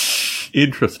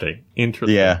 Interesting.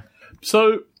 Yeah.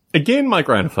 So again, my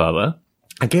grandfather,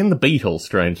 again, the Beatles,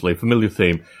 strangely, familiar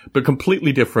theme, but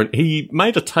completely different. He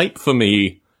made a tape for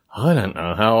me. I don't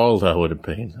know how old I would have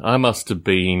been. I must have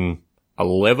been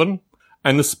 11.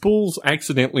 And the spools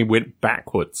accidentally went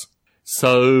backwards.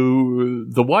 So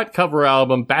the white cover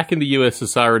album back in the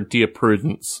USSR and Dear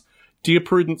Prudence. Dear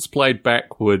Prudence played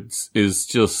backwards is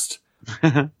just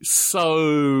so,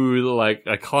 like,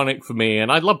 iconic for me.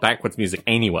 And I love backwards music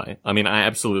anyway. I mean, I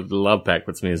absolutely love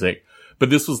backwards music. but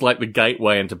this was like the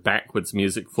gateway into backwards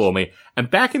music for me.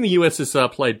 And back in the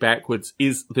USSR played backwards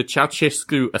is the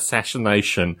Ceausescu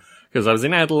assassination. Because I was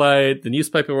in Adelaide, the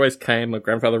newspaper always came, my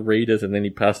grandfather read it, and then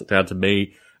he'd pass it down to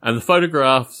me. And the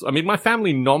photographs, I mean, my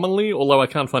family nominally, although I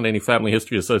can't find any family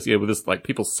history associated with this, like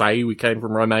people say we came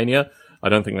from Romania. I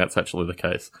don't think that's actually the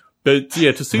case. But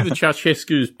yeah, to see the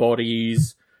Ceausescu's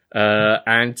bodies,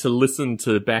 and to listen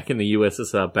to back in the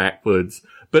USSR backwards.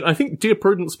 But I think Dear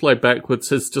Prudence played backwards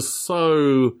is just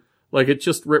so, like, it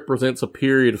just represents a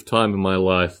period of time in my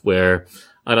life where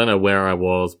I don't know where I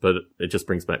was, but it just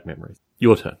brings back memories.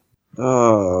 Your turn.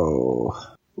 Oh,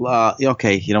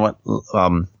 okay. You know what?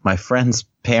 My friend's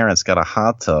parents got a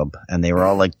hot tub, and they were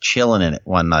all like chilling in it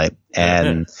one night,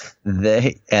 and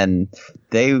they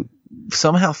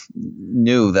somehow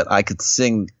knew that I could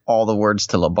sing all the words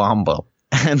to La Bamba.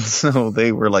 And so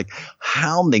they were like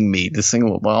hounding me to sing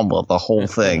La Bamba, the whole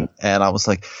thing. And I was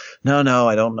like, no,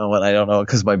 I don't know it,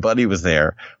 because my buddy was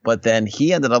there. But then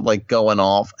he ended up like going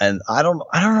off, and I don't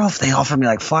know if they offered me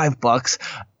like $5.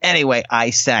 Anyway, I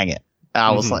sang it.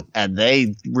 I was like, and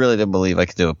they really didn't believe I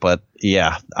could do it. But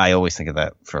yeah, I always think of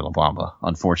that for La Bamba,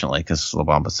 unfortunately, because La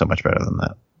Bamba is so much better than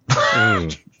that.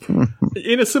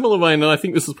 In a similar way, and I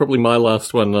think this is probably my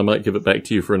last one, and I might give it back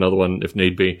to you for another one if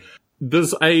need be.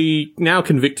 There's a now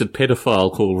convicted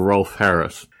pedophile called Rolf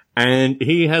Harris, and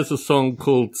he has a song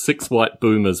called Six White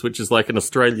Boomers, which is like an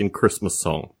Australian Christmas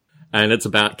song. And it's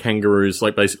about kangaroos,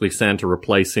 like basically Santa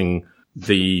replacing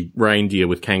the reindeer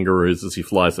with kangaroos as he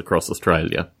flies across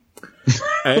Australia.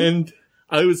 And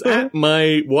I was at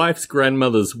my wife's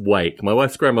grandmother's wake. My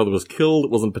wife's grandmother was killed.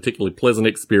 It wasn't a particularly pleasant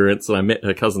experience, and I met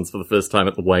her cousins for the first time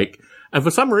at the wake. And for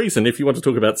some reason, if you want to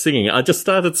talk about singing, I just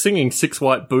started singing Six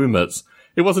White Boomers.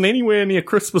 It wasn't anywhere near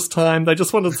Christmas time. They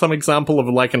just wanted some example of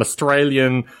like an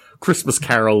Australian Christmas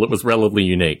carol that was relatively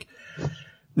unique.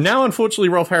 Now, unfortunately,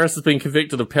 Rolf Harris has been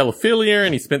convicted of pedophilia,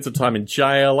 and he spent some time in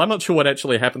jail. I'm not sure what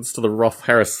actually happens to the Rolf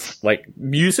Harris, like,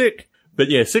 music. But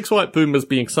yeah, Six White Boomers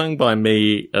being sung by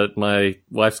me at my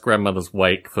wife's grandmother's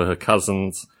wake for her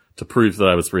cousins to prove that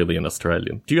I was really an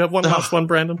Australian. Do you have one last one,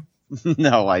 Brandon?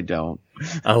 No, I don't.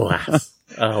 Alas.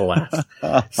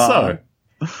 So,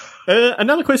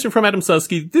 another question from Adam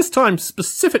Susky, this time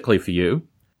specifically for you.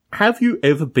 Have you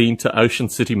ever been to Ocean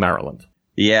City, Maryland?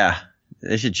 Yeah,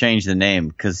 they should change the name,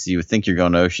 because you think you're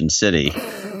going to Ocean City,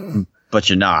 but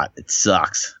you're not. It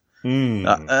sucks.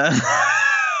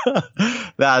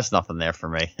 There's nothing there for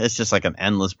me. It's just like an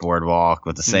endless boardwalk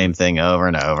with the same thing over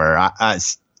and over.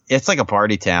 It's like a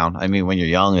party town. I mean, when you're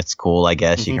young, it's cool, I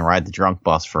guess. You can ride the drunk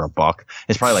bus for $1.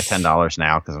 It's probably like $10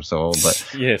 now because I'm so old.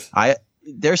 But yes,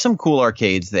 there's some cool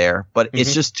arcades there, but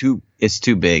it's just too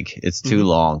big. It's too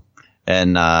long.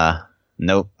 And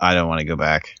nope, I don't want to go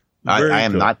back.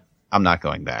 I'm not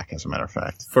going back, as a matter of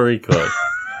fact. Very good.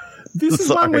 This is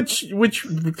one which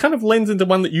kind of lends into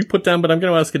one that you put down, but I'm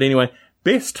going to ask it anyway.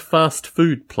 Best fast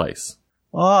food place?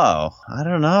 Oh, I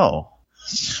don't know.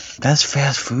 Best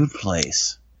fast food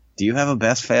place. Do you have a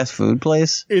best fast food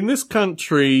place? In this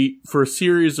country, for a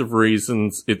series of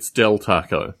reasons, it's Del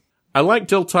Taco. I like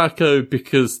Del Taco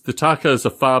because the tacos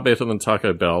are far better than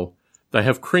Taco Bell. They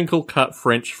have crinkle-cut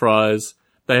French fries.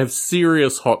 They have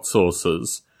serious hot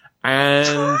sauces.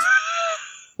 And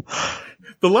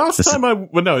the last time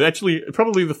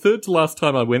probably the third to last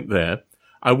time I went there,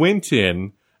 I went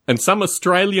in, and some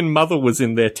Australian mother was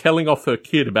in there telling off her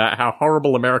kid about how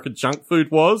horrible American junk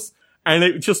food was. And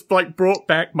it just like brought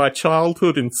back my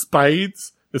childhood in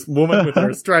spades. This woman with her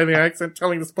Australian accent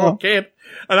telling this poor kid.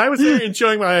 And I was there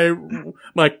enjoying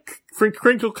my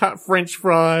crinkle cut French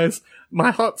fries,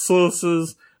 my hot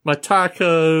sauces, my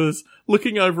tacos,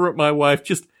 looking over at my wife,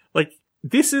 just like,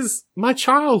 this is my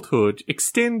childhood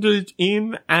extended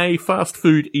in a fast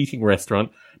food eating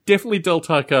restaurant. Definitely Del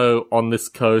Taco on this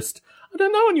coast. I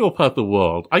don't know in your part of the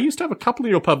world. I used to have a couple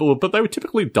in your part of the world, but they were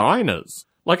typically diners.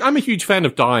 Like, I'm a huge fan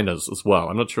of diners as well.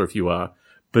 I'm not sure if you are.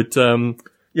 But,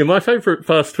 yeah, my favorite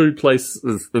fast food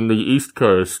places in the East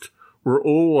Coast were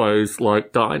always,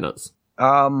 like, diners.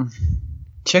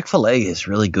 Chick-fil-A is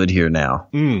really good here now.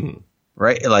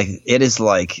 Right? Like, it is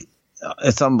like,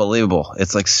 it's unbelievable.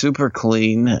 It's, like, super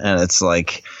clean, and it's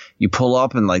like, you pull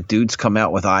up and, like, dudes come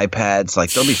out with iPads.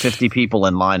 Like, there'll be 50 people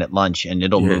in line at lunch, and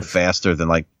it'll move faster than,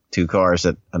 like, 2 cars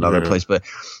at another place. But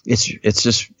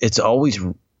it's always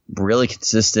really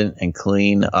consistent and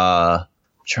clean.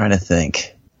 Trying to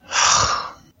think.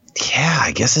 Yeah,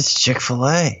 I guess it's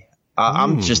Chick-fil-A.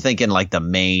 I'm just thinking like the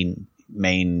main,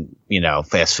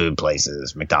 fast food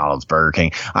places, McDonald's, Burger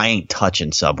King. I ain't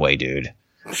touching Subway, dude.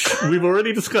 We've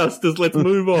already discussed this. Let's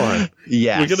move on.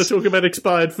 Yes. We're going to talk about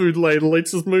expired food later.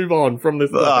 Let's just move on from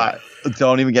this.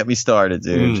 Don't even get me started,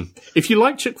 dude. If you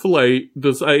like Chick-fil-A,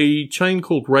 there's a chain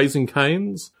called Raising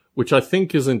Cane's, which I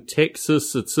think is in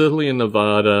Texas. It's certainly in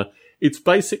Nevada. It's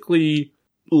basically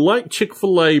like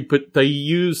Chick-fil-A, but they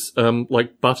use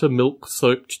like buttermilk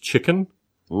soaked chicken.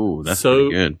 Ooh, that's pretty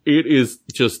good. It is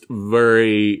just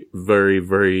very, very,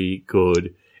 very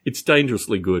good. It's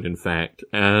dangerously good, in fact.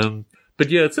 But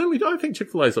yeah, it's certainly, I think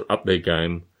Chick-fil-A's up their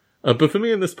game. But for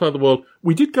me in this part of the world,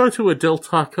 we did go to a Del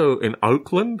Taco in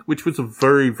Oakland, which was a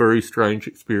very, very strange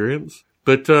experience.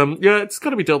 But yeah, it's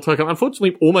got to be Del Taco.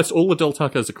 Unfortunately, almost all the Del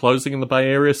Tacos are closing in the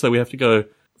Bay Area, so we have to go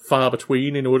far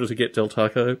between in order to get Del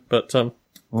Taco. But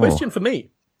question for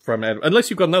me. From Adam.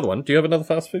 Unless you've got another one. Do you have another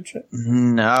fast food chat?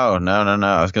 No.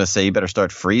 I was going to say you better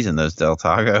start freezing those Del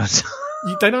Tacos.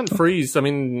 They don't freeze. I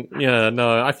mean, yeah,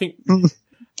 no. I think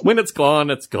when it's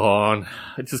gone, it's gone.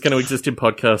 It's just going to exist in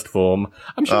podcast form.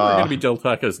 I'm sure there are going to be Del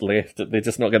Tacos left. They're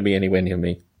just not going to be anywhere near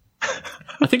me.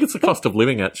 I think it's the cost of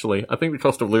living, actually. I think the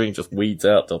cost of living just weeds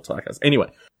out Del Tacos.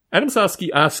 Anyway, Adam Sarsky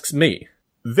asks me,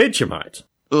 Vegemite.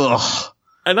 Ugh.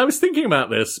 And I was thinking about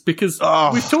this because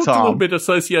we've talked a little bit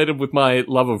associated with my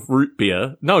love of root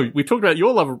beer. No, we talked about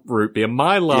your love of root beer,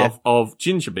 my love of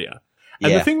ginger beer.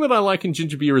 And the thing that I like in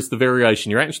ginger beer is the variation.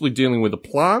 You're actually dealing with a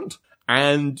plant,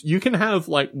 and you can have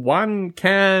like one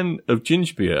can of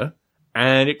ginger beer,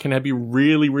 and it can be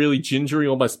really, really gingery,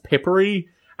 almost peppery.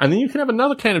 And then you can have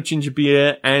another can of ginger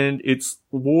beer, and it's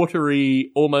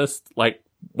watery, almost like,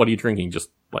 what are you drinking?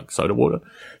 Just like soda water.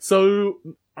 So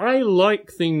I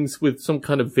like things with some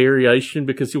kind of variation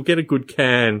because you'll get a good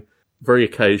can very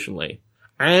occasionally.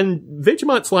 And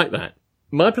Vegemite's like that.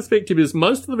 My perspective is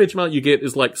most of the Vegemite you get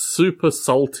is like super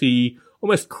salty,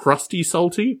 almost crusty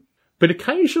salty. But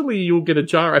occasionally you'll get a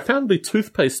jar. I found the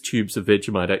toothpaste tubes of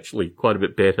Vegemite actually quite a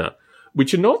bit better,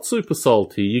 which are not super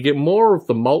salty. You get more of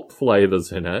the malt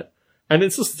flavors in it, and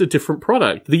it's just a different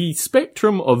product. The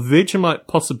spectrum of Vegemite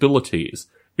possibilities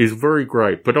is very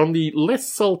great, but on the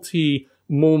less salty,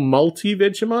 more malty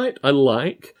Vegemite, I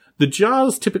like. The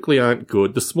jars typically aren't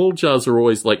good. The small jars are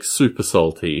always like super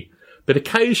salty. But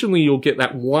occasionally you'll get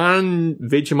that one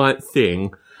Vegemite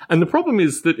thing. And the problem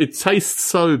is that it tastes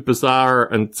so bizarre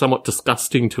and somewhat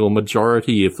disgusting to a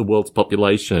majority of the world's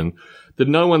population that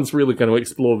no one's really going to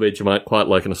explore Vegemite quite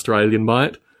like an Australian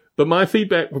might. But my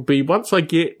feedback would be once I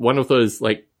get one of those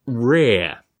like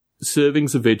rare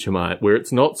servings of Vegemite where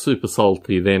it's not super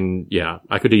salty, then yeah,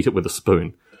 I could eat it with a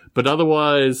spoon. But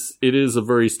otherwise, it is a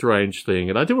very strange thing,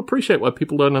 and I do appreciate why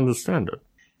people don't understand it.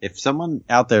 If someone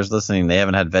out there is listening, they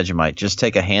haven't had Vegemite, just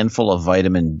take a handful of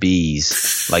vitamin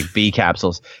Bs, like B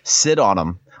capsules, sit on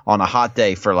them on a hot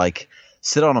day for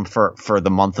the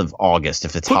month of August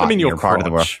if it's hot in your part of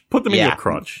the world. Put them in your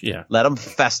crotch, yeah. Let them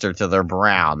fester till they're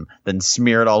brown, then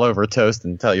smear it all over toast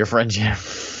and tell your friends you have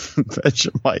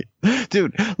Vegemite.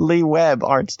 Dude, Lee Webb,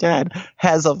 Art's dad,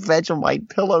 has a Vegemite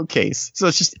pillowcase. So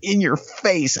it's just in your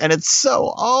face, and it's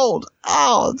so old.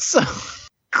 Oh, it's so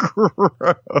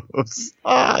gross.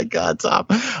 Oh, God, Tom.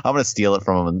 I'm going to steal it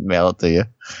from him and mail it to you.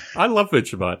 I love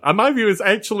Vegemite. My view is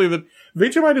actually that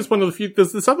Vegemite is one of the few...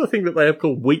 There's this other thing that they have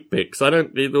called Wheat Bix.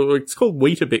 It's called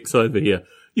Weetabix over here.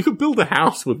 You could build a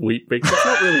house with Wheat Bix. It's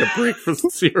not really a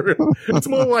breakfast cereal. It's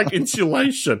more like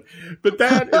insulation. But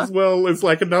that, as well, is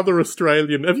like another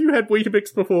Australian. Have you had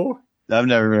Weetabix before? I've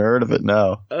never even heard of it,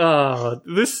 no.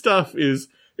 This stuff is...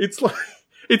 It's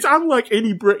unlike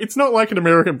any... It's not like an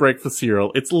American breakfast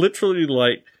cereal. It's literally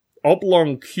like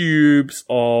oblong cubes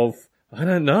of... I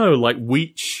don't know, like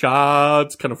wheat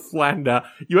shards, kind of flattened out.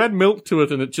 You add milk to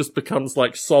it and it just becomes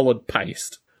like solid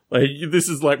paste. Like, this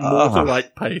is like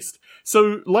mortar-like paste.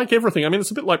 So, like everything, I mean, it's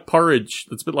a bit like porridge.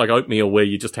 It's a bit like oatmeal where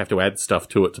you just have to add stuff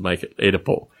to it to make it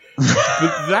edible.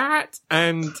 But that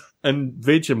and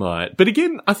Vegemite. But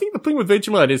again, I think the thing with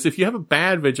Vegemite is if you have a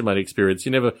bad Vegemite experience,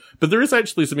 but there is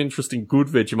actually some interesting good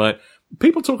Vegemite.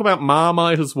 People talk about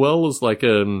Marmite as well as like,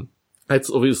 it's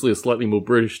obviously a slightly more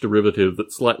British derivative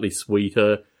that's slightly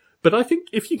sweeter. But I think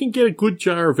if you can get a good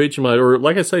jar of Vegemite, or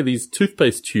like I say, these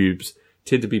toothpaste tubes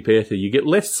tend to be better. You get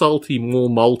less salty, more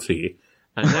malty.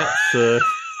 And that's,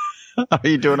 Are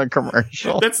you doing a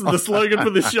commercial? That's the slogan for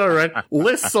the show, right?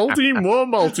 Less salty, more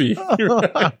malty.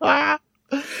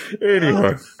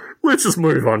 Anyway, let's just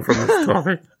move on from this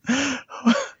topic.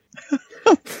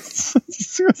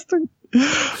 Disgusting.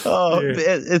 I've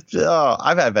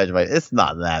had Vegemite. It's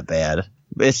not that bad.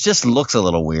 It just looks a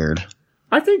little weird.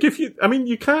 I think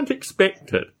you can't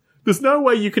expect it. There's no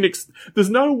way there's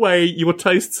no way your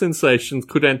taste sensations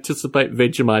could anticipate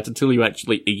Vegemite until you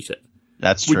actually eat it.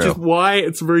 That's true. Which is why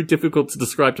it's very difficult to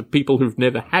describe to people who've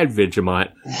never had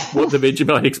Vegemite what the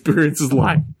Vegemite experience is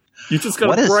like. You just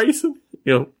got to brace them.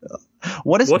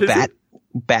 What is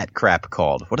bat crap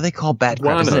called? What do they call bat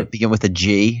crap? Doesn't it begin with a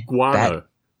G? Guano.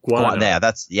 Guano. Yeah,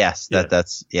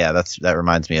 that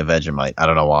reminds me of Vegemite. I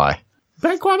don't know why.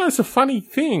 Bat guano is a funny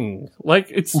thing. Like,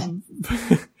 it's...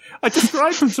 I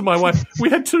described them to my wife. We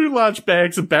had 2 large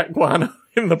bags of bat guano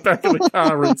in the back of the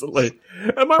car recently.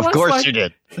 And my wife's like, you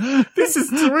did. This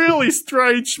is really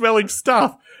strange smelling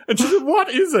stuff. And she said, what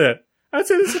is it? I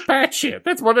said, it's bat shit.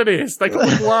 That's what it is. They call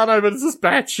it guano, but it's just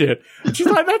bat shit. And she's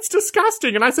like, that's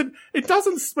disgusting. And I said, it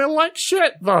doesn't smell like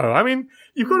shit, though. I mean,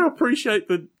 you've got to appreciate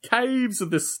the caves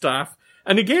of this stuff.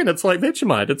 And again, it's like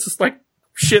Vegemite. It's just like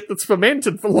shit that's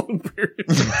fermented for long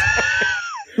periods of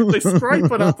time. They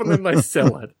scrape it up and then they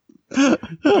sell it.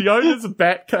 The owners of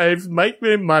bat caves make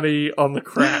their money on the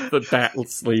crap that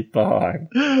bats leave behind.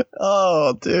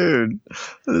 Oh, dude.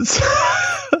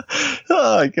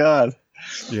 Oh, God.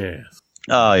 Yes.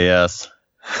 Oh, yes.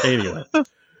 Anyway,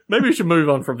 maybe we should move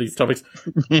on from these topics.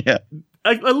 Yeah.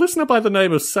 A listener by the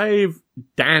name of Save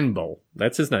Danble.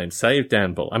 That's his name, Save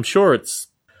Danble. I'm sure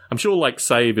like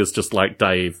Save is just like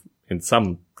Dave in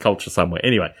some culture somewhere.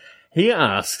 Anyway, he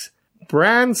asks,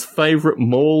 Bran's favourite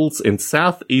malls in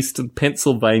southeastern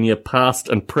Pennsylvania, past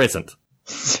and present.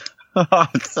 I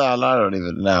don't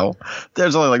even know.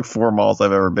 There's only like 4 malls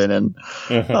I've ever been in.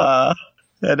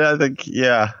 And I think,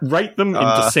 yeah. Rate them in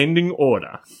descending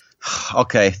order.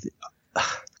 Okay.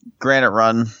 Granite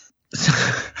Run.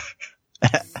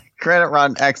 Granite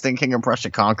Run, Exton, King of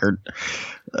Prussia, Concord.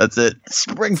 That's it.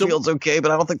 Springfield's okay, but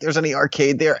I don't think there's any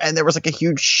arcade there. And there was like a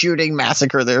huge shooting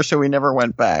massacre there, so we never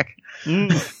went back.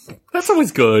 That's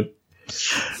always good.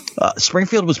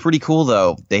 Springfield was pretty cool,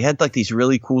 though. They had like these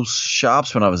really cool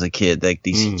shops when I was a kid. Like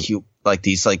these cute, like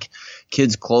these like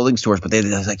kids' clothing stores, but they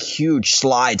had like huge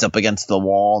slides up against the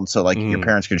wall, and so like your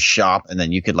parents could shop, and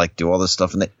then you could like do all this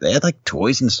stuff. And they had like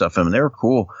toys and stuff in them. They were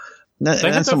cool. They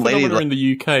had that phenomena in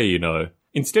the UK, you know.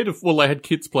 Instead of, they had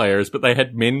kids play areas, but they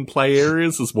had men play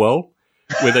areas as well,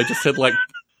 where they just had like,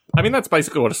 I mean, that's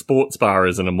basically what a sports bar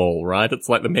is in a mall, right? It's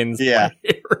like the men's play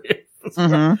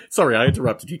area. Sorry, I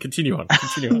interrupted you. Continue on.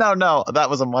 No, that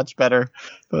was a much better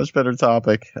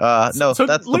topic. So that's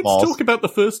the malls. Let's talk about the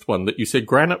first one that you said,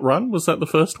 Granite Run. Was that the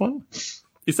first one?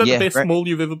 Is that the best mall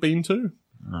you've ever been to?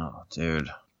 Oh, dude.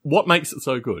 What makes it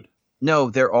so good?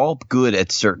 No, they're all good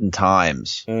at certain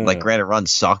times. Like Granite Run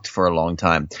sucked for a long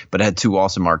time, but it had 2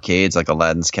 awesome arcades like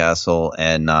Aladdin's Castle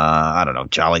and I don't know,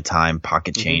 Jolly Time,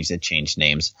 Pocket Change. They changed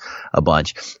names a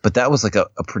bunch, but that was like a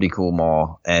pretty cool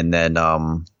mall. And then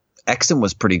Exton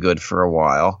was pretty good for a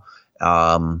while.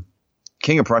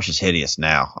 King of Prussia's hideous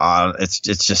now. It's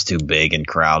just too big and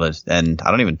crowded, and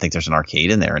I don't even think there's an arcade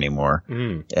in there anymore.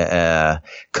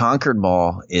 Concord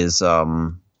Mall is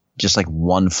just like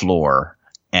 1 floor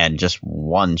and just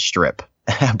 1 strip,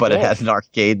 but it had an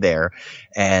arcade there.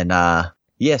 And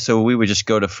so we would just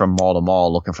go from mall to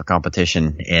mall looking for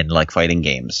competition in like fighting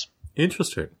games.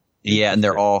 Interesting. Yeah, and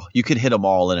they're all, you could hit them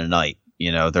all in a night.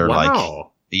 You know, they're like,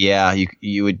 yeah,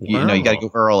 you would, you know, you got to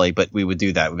go early, but we would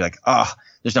do that. We'd be like,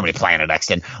 there's nobody playing at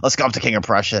Exton. Let's go up to King of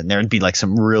Prussia. And there'd be like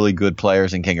some really good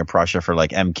players in King of Prussia for like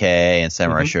MK and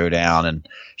Samurai Showdown and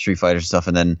Street Fighter stuff.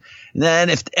 And then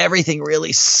if everything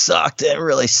really sucked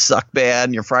bad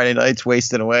and your Friday night's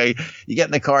wasting away, you get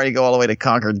in the car and you go all the way to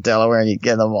Concord, Delaware, and you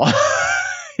get them all.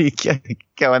 You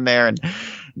go in there and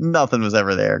nothing was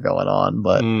ever there going on.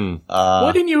 But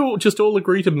why didn't you just all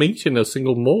agree to meet in a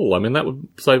single mall? I mean, that would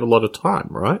save a lot of time,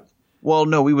 right? Well,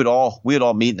 no, we'd all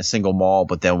meet in a single mall,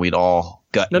 but then we'd all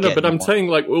but I'm saying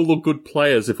like all the good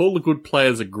players, if all the good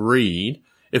players agreed,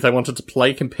 if they wanted to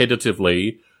play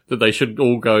competitively, that they should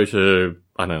all go to,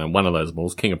 I don't know, one of those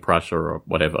malls, King of Prussia or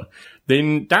whatever,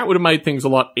 then that would have made things a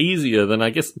lot easier than I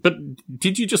guess. But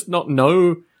did you just not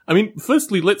know? I mean,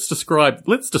 firstly, let's describe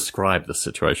the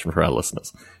situation for our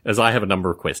listeners, as I have a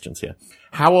number of questions here.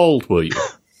 How old were you?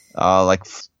 Like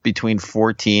between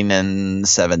 14 and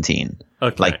 17.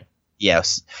 Okay. Like,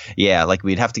 yes. Yeah, like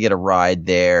we'd have to get a ride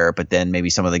there, but then maybe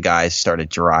some of the guys started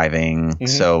driving.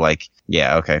 So like,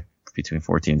 yeah, okay. Between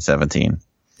 14 and 17.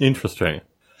 Interesting.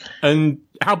 And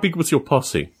how big was your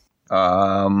posse?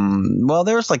 Well,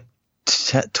 there was like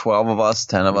 12 of us,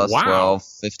 10 of us, 12,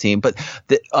 15. But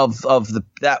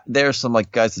there's some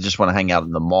like guys that just want to hang out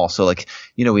in the mall. So like,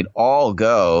 you know, we'd all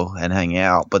go and hang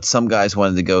out, but some guys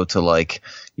wanted to go to like,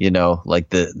 you know, like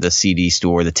the CD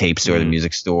store, the tape store, the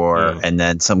music store. And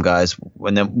then some guys,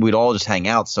 and then we'd all just hang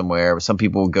out somewhere. Some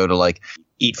people would go to like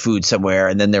eat food somewhere.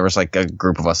 And then there was like a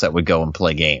group of us that would go and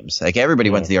play games. Like everybody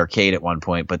went to the arcade at one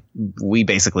point, but we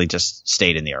basically just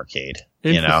stayed in the arcade,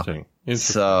 you know?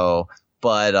 So,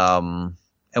 but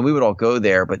and we would all go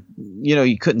there, but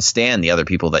you couldn't stand the other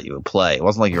people that you would play. It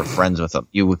wasn't like you were friends with them.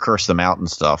 You would curse them out and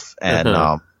stuff. And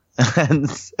and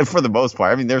for the most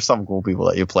part, I mean, there's some cool people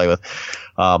that you play with.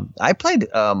 I played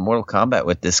Mortal Kombat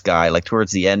with this guy like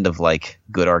towards the end of like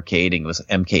good arcading. It was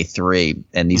MK3,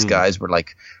 and these guys were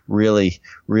like really,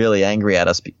 really angry at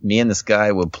us. Me and this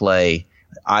guy would play.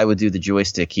 I would do the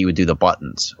joystick, he would do the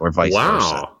buttons, or vice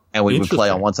versa. And we would play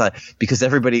on one side because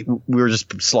we were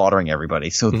just slaughtering everybody.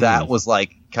 So that was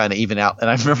like kind of even out. And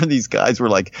I remember these guys were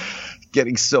like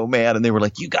getting so mad, and they were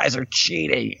like, "You guys are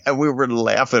cheating," and we were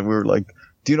laughing. We were like,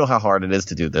 "Do you know how hard it is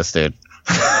to do this, dude?"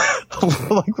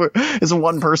 It's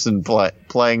one person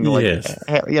playing, like,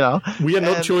 We are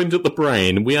not joined at the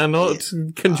brain. We are not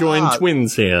conjoined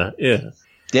twins here. Yeah.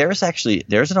 There's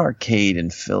an arcade in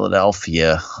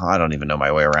Philadelphia. I don't even know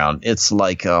my way around. It's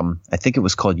like, I think it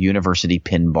was called University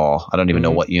Pinball. I don't even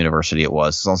know what university it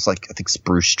was. It was like, I think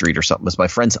Spruce Street or something. It was my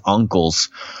friend's uncle's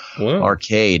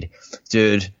arcade.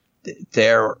 Dude,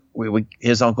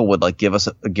 his uncle would like give us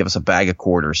a bag of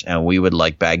quarters, and we would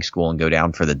like bag school and go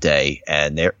down for the day.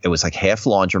 And it was like half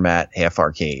laundromat, half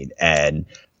arcade. And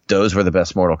those were the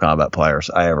best Mortal Kombat players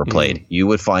I ever played. You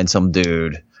would find some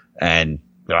dude and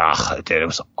dude, it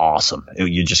was awesome.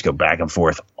 You just go back and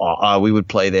forth. We would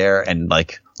play there and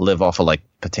like live off of like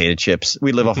potato chips.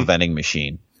 We live off a vending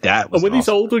machine. That was were these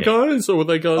older guys, or were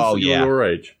they guys your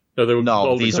age? No, they were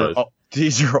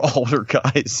these are older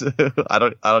guys. I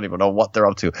don't even know what they're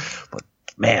up to, but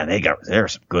man,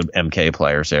 there's some good MK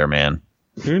players there, man.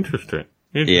 Interesting.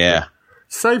 Yeah.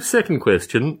 Save second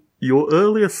question. Your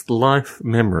earliest life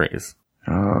memories.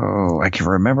 Oh, I can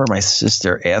remember my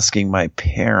sister asking my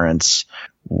parents,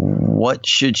 what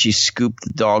should she scoop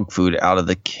the dog food out of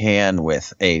the can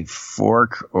with, a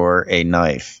fork or a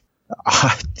knife?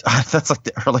 That's like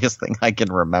the earliest thing I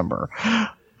can remember.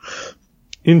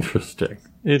 Interesting.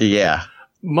 Yeah.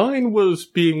 Mine was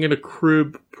being in a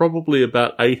crib probably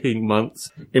about 18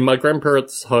 months in my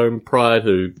grandparents' home prior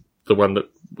to the one that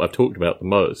I've talked about the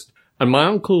most. And my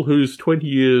uncle, who's 20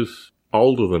 years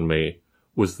older than me,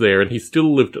 was there, and he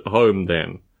still lived at home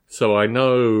then. So I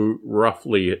know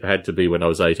roughly it had to be when I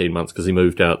was 18 months because he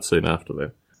moved out soon after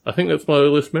then. I think that's my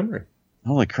earliest memory.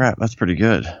 Holy crap, that's pretty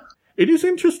good. It is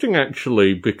interesting,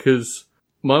 actually, because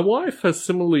my wife has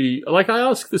similarly... Like, I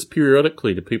ask this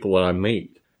periodically to people that I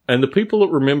meet, and the people that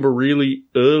remember really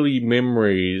early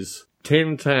memories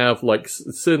tend to have, like,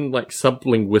 certain, like,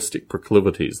 sublinguistic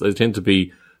proclivities. They tend to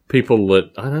be people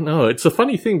that... I don't know. It's a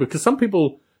funny thing, because some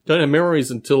people don't have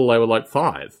memories until they were, like,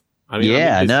 5. I mean,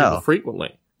 I know.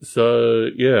 Frequently. So,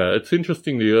 yeah, it's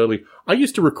interesting the early... I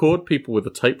used to record people with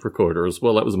a tape recorder as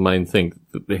well. That was the main thing,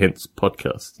 hence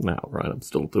podcasts now, right? I'm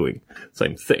still doing the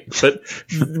same thing. But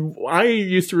I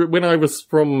used to, when I was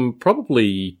from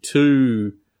probably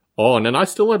 2 on, and I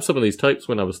still have some of these tapes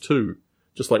when I was 2,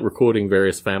 just like recording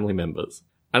various family members.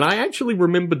 And I actually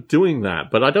remember doing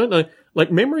that, but I don't know,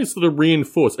 like memories that are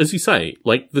reinforced, as you say,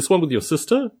 like this one with your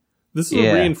sister, this is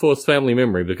a reinforced family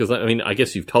memory because, I mean, I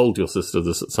guess you've told your sister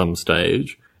this at some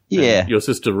stage. Yeah. Your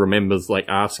sister remembers, like,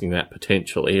 asking that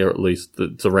potentially, or at least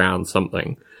it's around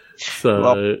something.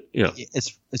 So,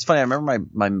 It's funny. I remember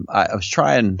I was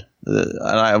trying, and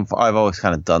I've always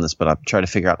kind of done this, but I'm trying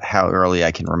to figure out how early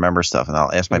I can remember stuff. And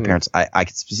I'll ask my parents, I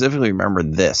can specifically remember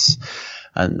this.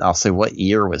 And I'll say, what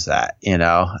year was that?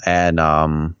 And,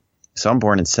 so I'm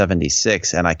born in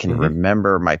 76, and I can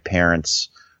remember my parents,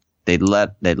 they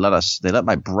let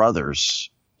my brothers,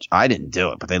 I didn't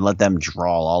do it, but they let them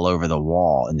draw all over the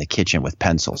wall in the kitchen with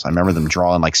pencils. I remember them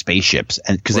drawing like spaceships,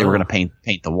 and because they were going to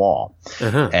paint the wall.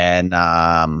 And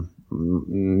I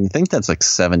think that's like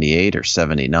 78 or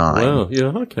 79. Wow, yeah,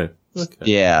 okay.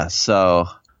 Yeah, so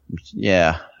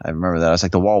yeah, I remember that. I was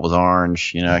like, the wall was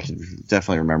orange. I can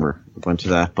definitely remember a bunch of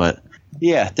that. But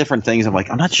yeah, different things. I'm like,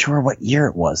 I'm not sure what year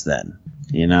it was then.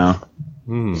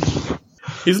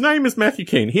 His name is Matthew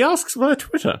Keane. He asks via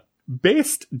Twitter,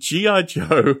 best G.I.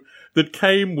 Joe that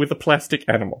came with a plastic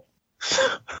animal.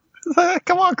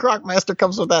 Come on, Crocmaster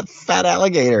comes with that fat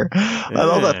alligator. I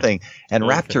love that thing. And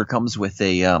Raptor comes with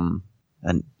an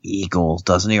eagle,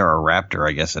 doesn't he? Or a raptor,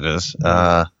 I guess it is.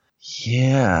 Yeah,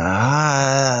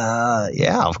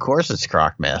 of course it's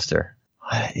Crocmaster.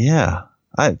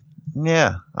 I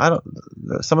don't.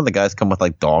 Some of the guys come with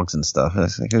like dogs and stuff.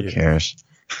 It's like, who cares?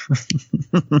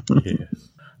 Yes.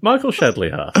 Michael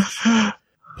Shadley asks,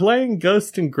 playing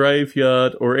Ghost in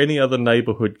Graveyard or any other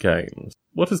neighborhood games.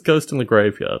 What is Ghost in the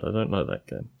Graveyard? I don't know that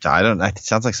game. It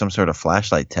sounds like some sort of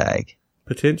flashlight tag.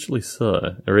 Potentially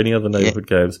so. Or any other neighborhood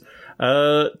games.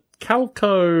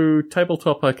 Calico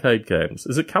tabletop arcade games.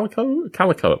 Is it Calico?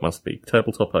 Calico it must be.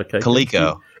 Tabletop arcade Coleco.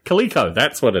 games. Coleco,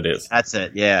 that's what it is. That's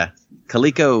it, yeah.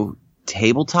 Coleco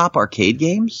tabletop arcade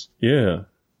games? Yeah.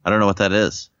 I don't know what that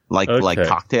is. Like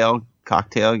cocktail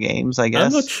games, I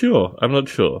guess? I'm not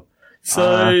sure.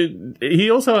 So, he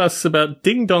also asks about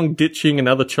ding-dong ditching and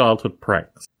other childhood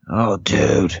pranks. Oh,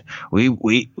 dude.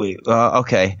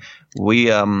 Okay.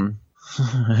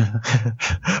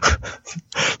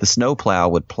 The snowplow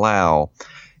would plow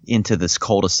into this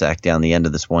cul-de-sac down the end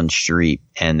of this one street,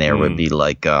 and there would be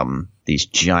like these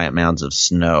giant mounds of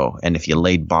snow. And if you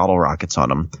laid bottle rockets on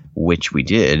them, which we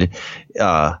did,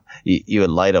 you would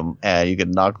light them, and you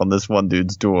could knock on this one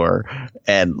dude's door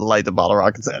and light the bottle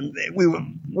rockets, and we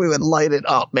would light it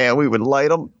up, man. We would light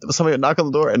them. Somebody would knock on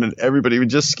the door, and then everybody would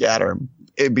just scatter.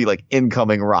 It'd be like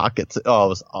incoming rockets. Oh, it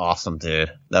was awesome,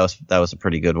 dude. That was a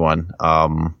pretty good one.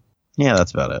 Yeah,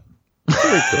 that's about it.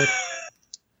 Very good.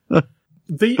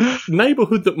 The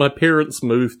neighborhood that my parents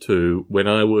moved to when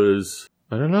I was,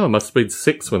 I don't know, I must have been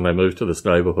 6 when they moved to this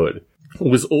neighborhood,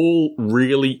 was all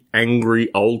really angry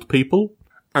old people.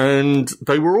 And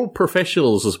they were all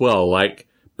professionals as well. Like,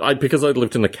 because I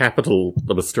lived in the capital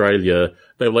of Australia,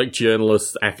 they were like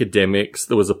journalists, academics,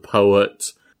 there was a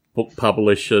poet, book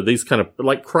publisher, these kind of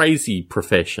like crazy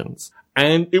professions.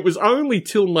 And it was only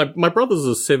till my brothers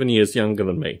are 7 years younger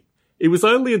than me. It was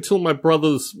only until my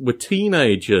brothers were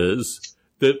teenagers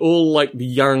that all like the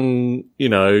young,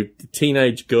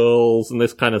 teenage girls and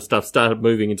this kind of stuff started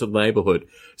moving into the neighborhood.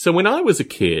 So when I was a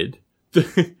kid,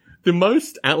 the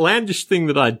most outlandish thing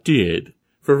that I did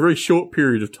for a very short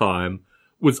period of time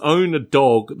was own a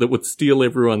dog that would steal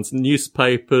everyone's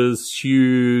newspapers,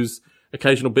 shoes,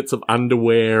 occasional bits of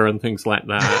underwear and things like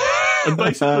that. And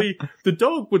basically, the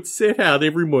dog would set out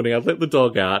every morning. I'd let the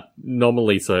dog out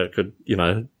nominally so it could,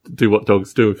 do what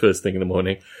dogs do first thing in the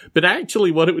morning. But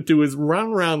actually what it would do is run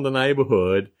around the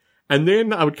neighborhood, and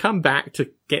then I would come back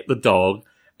to get the dog,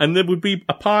 and there would be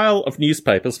a pile of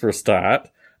newspapers for a start,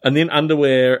 and then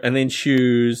underwear, and then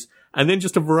shoes, and then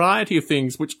just a variety of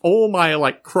things, which all my,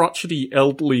 like, crotchety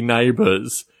elderly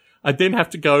neighbors, I'd then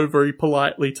have to go very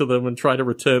politely to them and try to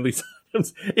return these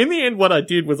items. In the end, what I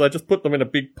did was I just put them in a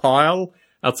big pile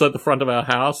outside the front of our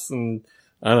house, and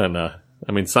I don't know.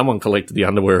 I mean, someone collected the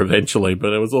underwear eventually,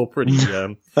 but it was all pretty,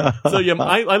 so yeah,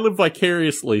 I live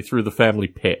vicariously through the family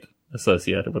pet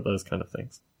associated with those kind of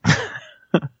things.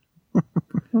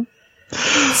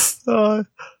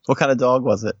 What kind of dog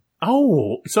was it?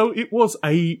 Oh, so it was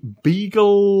a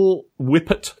Beagle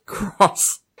Whippet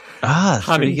cross. That's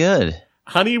pretty good.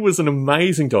 Honey was an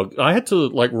amazing dog. I had to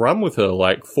run with her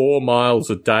 4 miles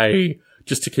a day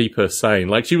just to keep her sane.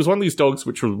 Like, she was one of these dogs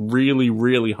which were really,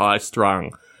 really high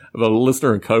strung. A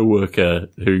listener and co-worker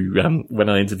who, when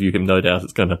I interview him, no doubt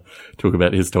is going to talk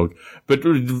about his dog. But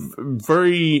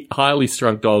very highly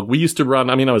strung dog. We used to run,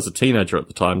 I was a teenager at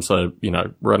the time, so,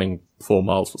 running 4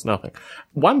 miles was nothing.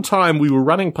 One time we were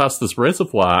running past this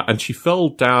reservoir and she fell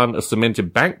down a cement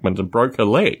embankment and broke her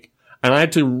leg. And I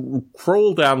had to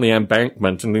crawl down the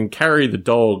embankment and then carry the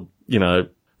dog,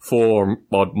 4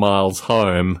 odd miles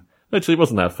home. Actually, it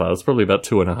wasn't that far. It was probably about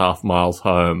 2.5 miles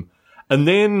home. And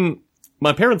then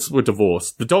my parents were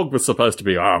divorced. The dog was supposed to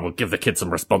be, we'll give the kid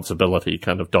some responsibility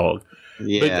kind of dog.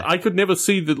 Yeah. But I could never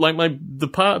see that, the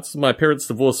parts of my parents'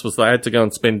 divorce was that I had to go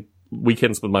and spend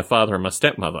weekends with my father and my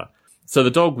stepmother. So the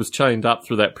dog was chained up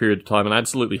through that period of time and I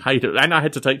absolutely hated it. And I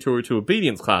had to take her to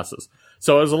obedience classes.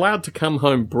 So I was allowed to come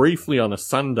home briefly on a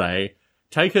Sunday,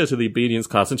 take her to the obedience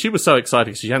class, and she was so excited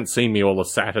because she hadn't seen me all of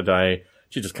Saturday.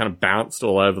 She just kind of bounced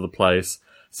all over the place.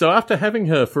 So after having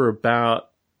her for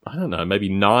about, I don't know, maybe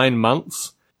 9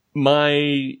 months,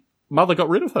 my mother got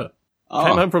rid of her.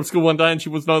 Came home from school one day and she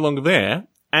was no longer there.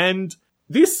 And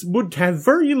this would have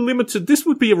this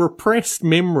would be a repressed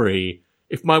memory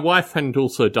if my wife hadn't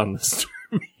also done this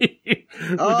to me.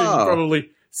 Within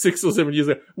probably 6 or 7 years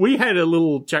ago. We had a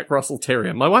little Jack Russell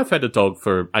Terrier. My wife had a dog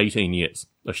for 18 years,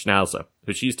 a Schnauzer,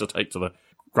 who she used to take to the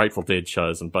Grateful Dead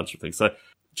shows and a bunch of things. So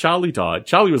Charlie died.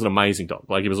 Charlie was an amazing dog.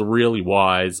 He was a really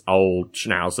wise old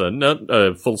Schnauzer, not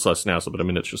a full-size Schnauzer, but a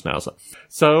miniature Schnauzer.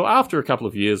 So after a couple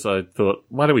of years, I thought,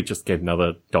 why don't we just get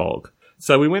another dog?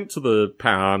 So we went to the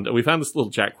pound and we found this little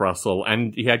Jack Russell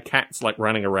and he had cats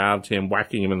running around him,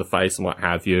 whacking him in the face and what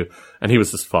have you. And he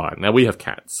was just fine. Now we have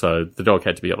cats, so the dog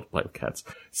had to be able to play with cats.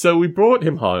 So we brought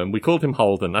him home. We called him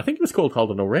Holden. I think he was called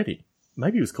Holden already.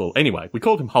 Maybe he was called, anyway, we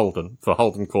called him Holden for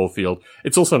Holden Caulfield.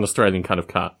 It's also an Australian kind of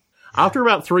car. After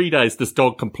about 3 days, this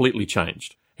dog completely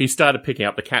changed. He started picking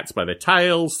up the cats by their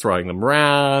tails, throwing them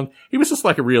around. He was just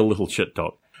like a real little shit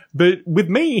dog. But with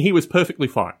me, he was perfectly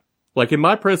fine. In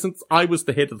my presence, I was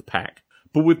the head of the pack.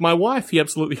 But with my wife, he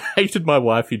absolutely hated my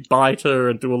wife. He'd bite her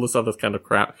and do all this other kind of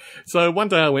crap. So one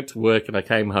day I went to work and I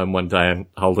came home one day and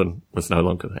Holden was no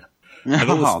longer there. And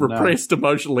all this repressed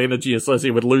emotional energy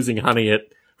associated with losing Honey at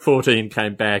 14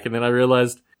 came back. And then I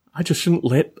realized I just shouldn't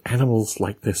let animals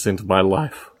like this into my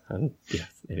life. And yeah,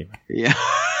 anyway. Yeah.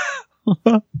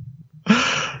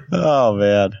 Oh,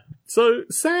 man. So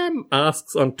Sam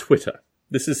asks on Twitter.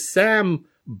 This is Sam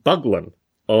Buglin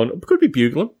could be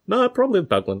Buglin. No, probably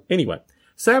Buglin. Anyway,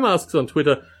 Sam asks on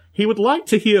Twitter, he would like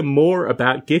to hear more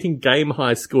about getting game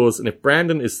high scores and if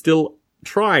Brandon is still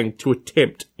trying to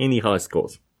attempt any high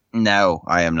scores. No,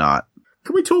 I am not.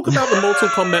 Can we talk about the Mortal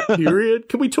Kombat period?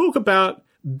 Can we talk about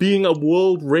being a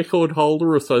world record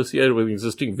holder associated with an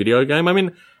existing video game? I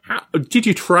mean, did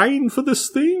you train for this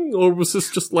thing or was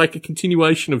this just like a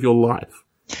continuation of your life?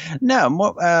 No,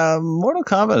 Mortal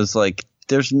Kombat is like,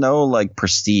 there's no like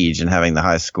prestige in having the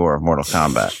high score of Mortal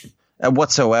Kombat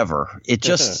whatsoever. They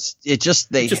have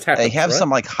right? Some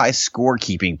like high score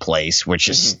keeping place, which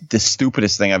is the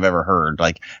stupidest thing I've ever heard.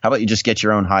 Like, how about you just get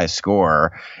your own high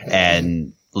score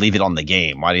and leave it on the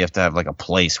game? Why do you have to have like a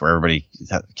place where everybody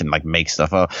can like make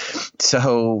stuff up?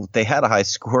 So they had a high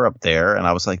score up there and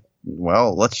I was like,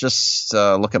 well, let's just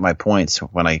look at my points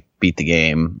when I beat the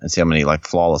game and see how many like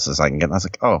flawlesses I can get. And I was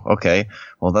like, oh, okay,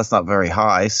 well that's not very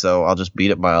high, so I'll just beat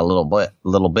it by a little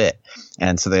bit.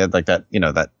 And so they had like that,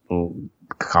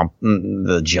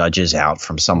 the judges out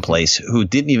from someplace who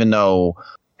didn't even know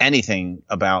anything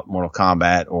about Mortal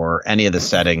Kombat or any of the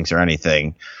settings or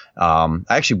anything. I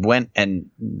actually went and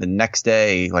the next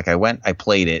day, like I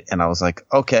played it and I was like,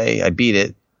 okay, I beat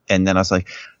it. And then I was like,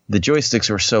 the joysticks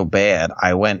were so bad,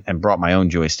 I went and brought my own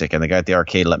joystick, and the guy at the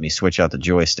arcade let me switch out the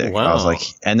joystick. Wow. I was like,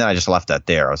 and then I just left that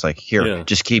there. I was like, here,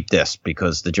 just keep this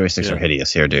because the joysticks are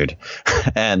hideous here, dude.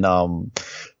 And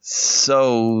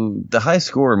so the high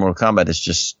score in Mortal Kombat is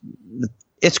just,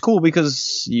 it's cool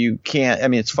because you can't, I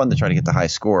mean, it's fun to try to get the high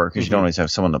score because you don't always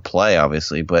have someone to play,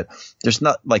 obviously, but there's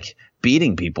not like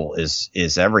beating people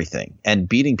is everything. And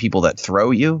beating people that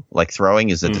throw you, like throwing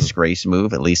is a disgrace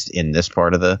move, at least in this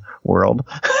part of the world.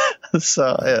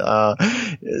 So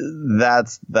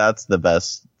that's the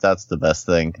best. That's the best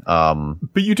thing.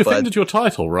 But you defended your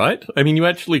title, right? I mean, you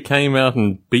actually came out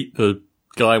and beat the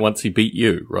guy once he beat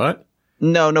you, right?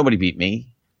 No, nobody beat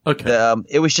me. Okay.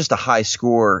 It was just a high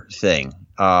score thing.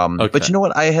 But you know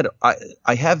what?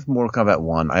 I have Mortal Kombat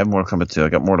 1. I have Mortal Kombat 2. I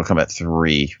got Mortal Kombat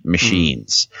 3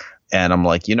 machines. And I'm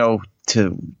like,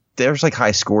 there's like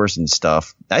high scores and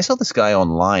stuff. I saw this guy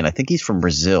online. I think he's from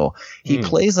Brazil. He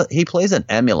plays an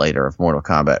emulator of Mortal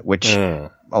Kombat, which a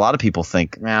lot of people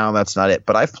think, no, that's not it.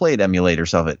 But I've played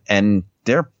emulators of it, and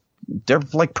they're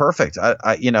like perfect.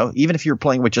 Even if you're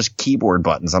playing with just keyboard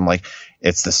buttons, I'm like,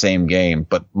 it's the same game.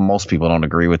 But most people don't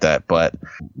agree with that. But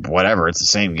whatever, it's the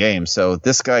same game. So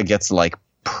this guy gets like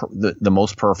the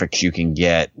most perfect you can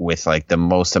get with like the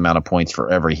most amount of points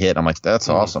for every hit. I'm like, that's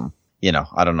awesome.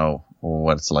 I don't know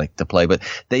what it's like to play, but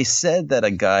they said that a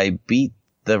guy beat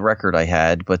the record I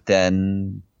had, but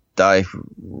then I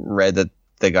read that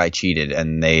the guy cheated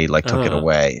and they like took it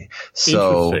away.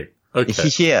 So okay.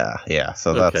 Yeah.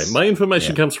 So that's my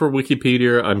information comes from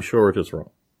Wikipedia. I'm sure it is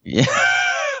wrong. Yeah.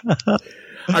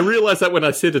 I realized that when I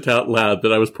said it out loud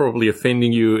that I was probably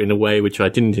offending you in a way which I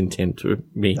didn't intend to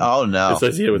mean. Oh, no.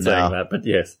 Associated with saying that, but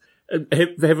yes.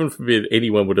 Heaven forbid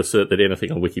anyone would assert that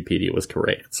anything on Wikipedia was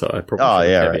correct, so I probably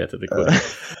should have caveated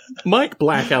it. Mike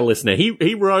Black, our listener,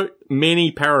 he wrote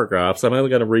many paragraphs. I'm only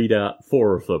going to read out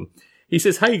 4 of them. He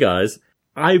says, "Hey guys,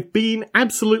 I've been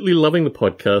absolutely loving the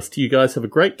podcast. You guys have a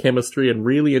great chemistry and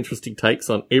really interesting takes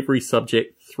on every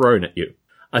subject thrown at you.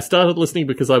 I started listening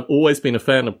because I've always been a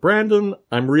fan of Brandon.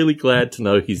 I'm really glad to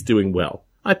know he's doing well.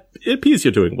 It appears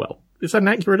you're doing well. Is that an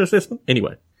accurate assessment?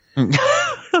 Anyway."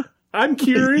 I'm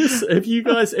curious, have you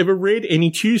guys ever read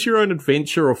any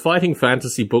choose-your-own-adventure or fighting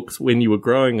fantasy books when you were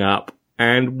growing up,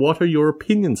 and what are your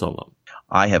opinions on them?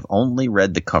 I have only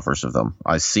read the covers of them.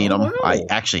 I've seen them. Wow. I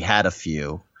actually had a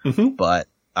few, but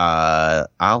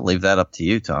I'll leave that up to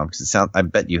you, Tom, because I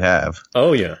bet you have.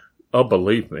 Oh, yeah. Oh,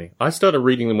 believe me. I started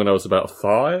reading them when I was about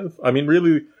 5. I mean,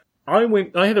 really,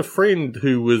 I had a friend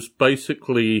who was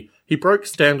basically, he broke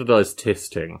standardized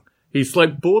testing. He's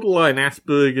like borderline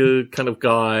Asperger kind of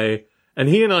guy. And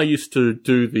he and I used to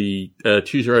do the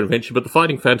Choose Your Own Adventure, but the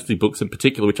fighting fantasy books in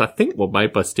particular, which I think were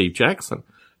made by Steve Jackson,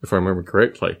 if I remember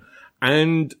correctly.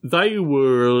 And they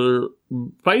were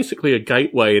basically a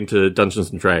gateway into Dungeons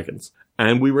and Dragons.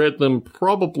 And we read them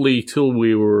probably till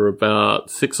we were about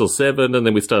 6 or 7, and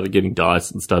then we started getting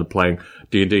dice and started playing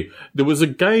D&D. There was a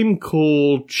game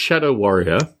called Shadow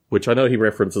Warrior, which I know he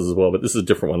references as well, but this is a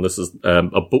different one. This is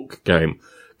a book game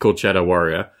called Shadow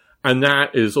Warrior. And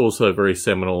that is also very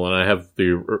seminal, and I have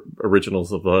the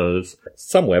originals of those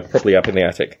somewhere, probably up in the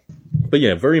attic. But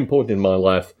yeah, very important in my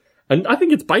life. And I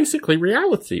think it's basically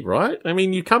reality, right? I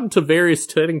mean, you come to various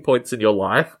turning points in your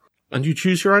life, and you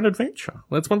choose your own adventure.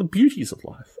 That's one of the beauties of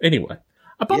life. Anyway,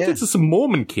 I bumped into some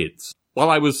Mormon kids while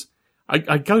I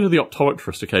go to the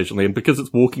optometrist occasionally, and because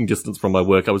it's walking distance from my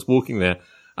work, I was walking there.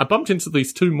 I bumped into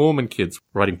these 2 Mormon kids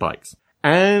riding bikes,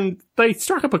 and they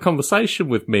struck up a conversation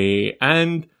with me,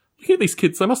 and look at these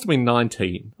kids, they must have been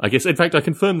 19, I guess. In fact, I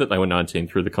confirmed that they were 19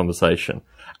 through the conversation.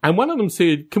 And one of them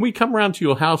said, can we come around to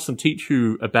your house and teach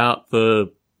you about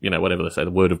the, whatever they say,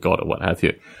 the word of God or what have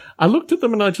you? I looked at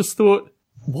them and I just thought,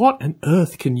 what on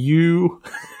earth can you,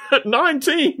 at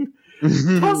 19,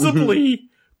 possibly.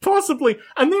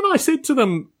 And then I said to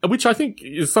them, which I think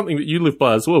is something that you live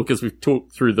by as well, because we've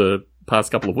talked through the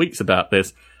past couple of weeks about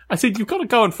this. I said, you've got to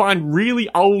go and find really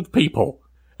old people.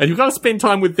 And you've got to spend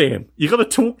time with them. You've got to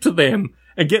talk to them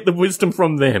and get the wisdom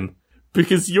from them.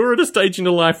 Because you're at a stage in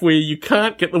your life where you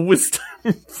can't get the wisdom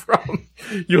from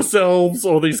yourselves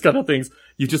or these kind of things.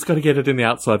 You've just got to get it in the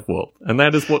outside world. And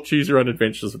that is what Choose Your Own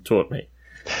Adventures have taught me.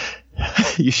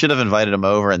 You should have invited them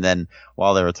over, and then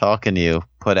while they were talking to you,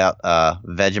 put out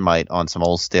Vegemite on some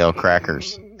old stale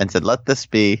crackers and said, let this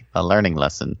be a learning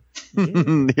lesson.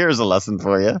 Yeah. Here's a lesson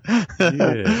for you.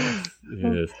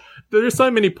 Yes. There are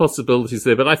so many possibilities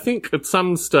there, but I think at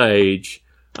some stage,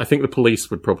 I think the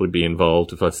police would probably be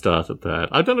involved if I started that.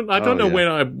 I don't know when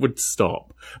I would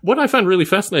stop. What I found really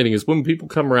fascinating is when people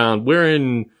come around, we're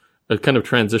in a kind of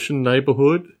transition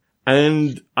neighborhood,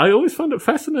 and I always find it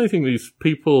fascinating, these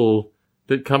people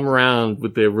that come around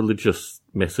with their religious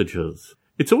messages.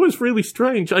 It's always really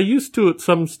strange. I used to, at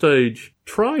some stage,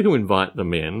 try to invite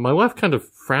them in. My wife kind of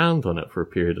frowned on it for a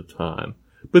period of time.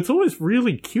 But it's always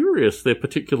really curious, their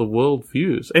particular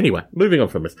worldviews. Anyway, moving on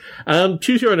from this.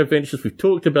 Choose Your Own Adventures, we've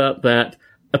talked about that.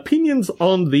 Opinions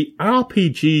on the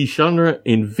RPG genre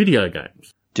in video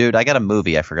games. Dude, I got a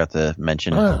movie I forgot to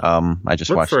mention. I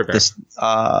just watched this.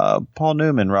 Paul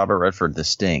Newman, Robert Redford, The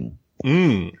Sting.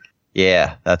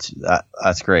 Yeah, that's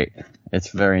great. It's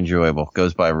very enjoyable.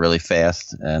 Goes by really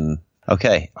fast. And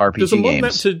okay, RPG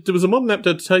games. There was a modern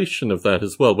adaptation of that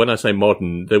as well. When I say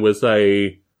modern, there was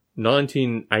a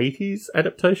 1980s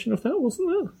adaptation of that, wasn't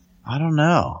there? I don't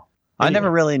know. Anyway. I never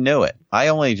really knew it. I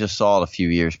only just saw it a few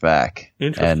years back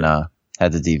and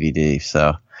had the DVD.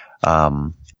 So,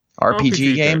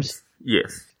 RPG games?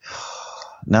 Yes.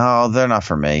 No, they're not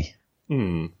for me.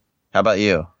 How about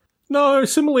you? No,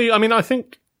 similarly, I mean, I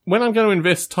think when I'm going to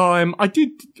invest time,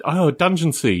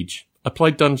 Dungeon Siege. I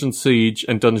played Dungeon Siege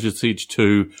and Dungeon Siege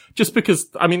 2 just because,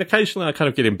 I mean, occasionally I kind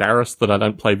of get embarrassed that I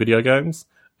don't play video games.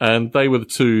 And they were the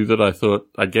 2 that I thought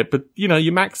I'd get. But,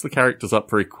 you max the characters up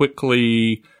very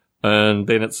quickly, and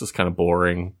then it's just kind of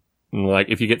boring. And like,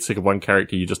 if you get sick of one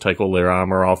character, you just take all their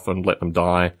armor off and let them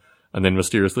die, and then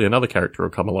mysteriously another character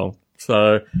will come along.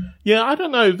 So, yeah, I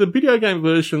don't know. The video game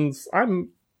versions,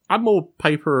 I'm more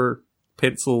paper,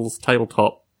 pencils,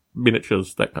 tabletop,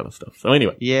 miniatures, that kind of stuff. So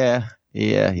anyway. Yeah.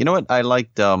 You know what? I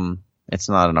liked, it's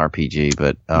not an RPG,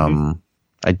 but,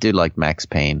 I did like Max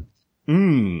Payne.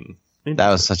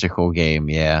 That was such a cool game,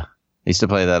 yeah. I used to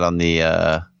play that on the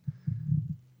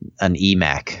an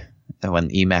eMac. When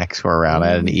eMacs were around, I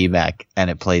had an eMac,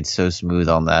 and it played so smooth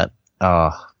on that.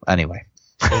 Anyway.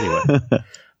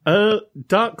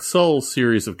 Dark Souls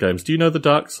series of games. Do you know the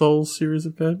Dark Souls series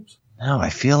of games? No, I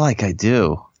feel like I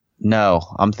do. No,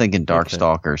 I'm thinking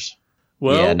Darkstalkers.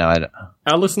 Well, yeah, no, I don't.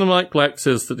 Our listener Mike Black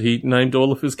says that he named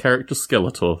all of his characters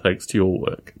Skeletor thanks to your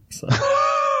work. So.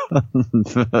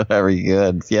 Very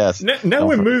good. Yes. Now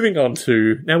we're moving on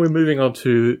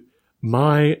to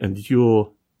my and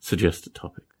your suggested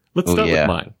topic. Let's start with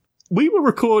mine. We were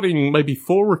recording maybe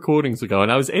 4 recordings ago,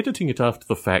 and I was editing it after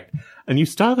the fact, and you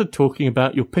started talking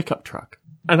about your pickup truck.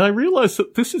 And I realized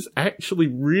that this is actually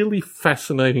really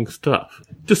fascinating stuff.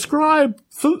 Describe,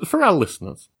 for our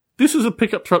listeners, this is a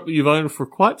pickup truck that you've owned for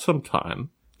quite some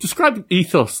time. Describe the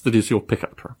ethos that is your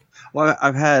pickup truck. Well,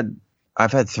 I've had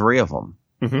 3 of them.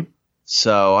 Mm-hmm.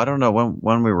 So I don't know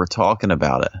when we were talking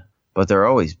about it, but they're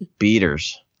always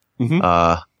beaters.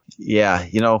 Mm-hmm. Yeah,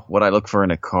 what I look for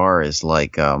in a car is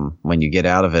like when you get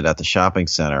out of it at the shopping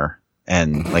center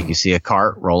and like you see a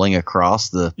cart rolling across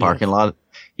the parking lot,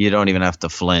 you don't even have to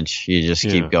flinch. You just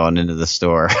keep going into the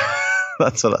store.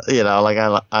 That's what like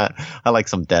I like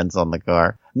some dents on the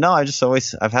car. No,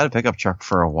 I've had a pickup truck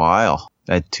for a while.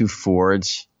 I had 2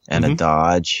 Fords and a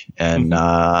Dodge, and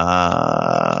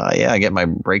I get my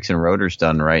brakes and rotors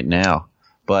done right now.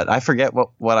 But I forget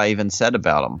what I even said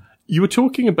about them. You were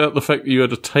talking about the fact that you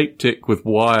had a tape deck with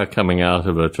wire coming out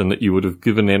of it, and that you would have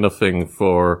given anything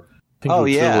for I think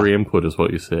auxiliary input is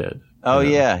what you said. Oh,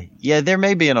 yeah. Yeah, there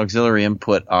may be an auxiliary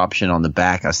input option on the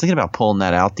back. I was thinking about pulling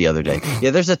that out the other day. Yeah,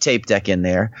 there's a tape deck in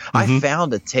there. I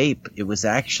found a tape. It was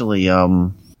actually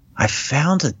I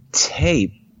found a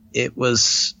tape. It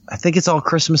was – I think it's all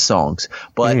Christmas songs,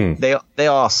 but they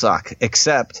all suck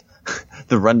except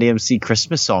the Run DMC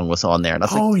Christmas song was on there. And I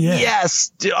was like,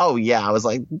 yes. Oh, yeah. I was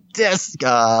like, this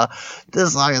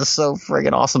song is so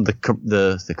friggin' awesome.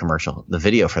 The commercial, the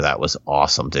video for that was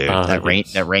awesome, dude. That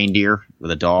reindeer with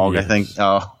a dog, I think.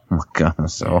 Oh, my God.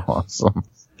 It's so awesome.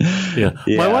 Yeah.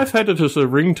 My wife had it as a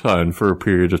ringtone for a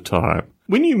period of time.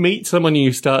 When you meet someone and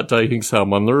you start dating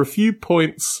someone, there are a few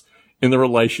points in the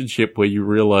relationship where you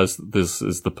realize that this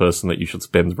is the person that you should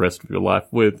spend the rest of your life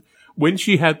with. When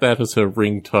she had that as her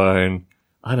ringtone,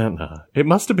 I don't know. It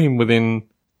must have been within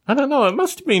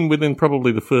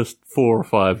probably the first 4 or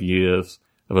 5 years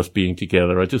of us being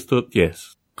together. I just thought,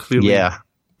 yes, clearly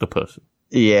the person.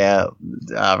 Yeah.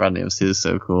 Run DMC is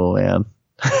so cool, man.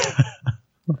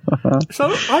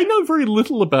 So I know very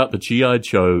little about the G.I.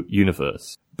 Joe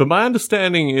universe, but my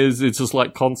understanding is it's just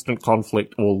like constant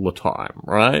conflict all the time,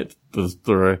 right?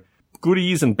 There are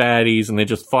goodies and baddies, and they're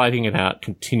just fighting it out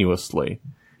continuously.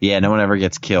 Yeah, no one ever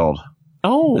gets killed.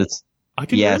 Oh, I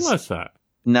didn't realize that.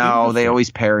 No, they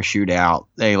always parachute out.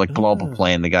 They blow up a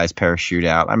plane, the guys parachute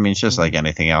out. I mean, it's just like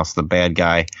anything else. The bad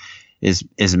guy is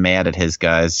mad at his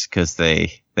guys because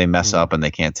they mess up and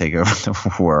they can't take over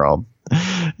the world.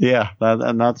 Yeah,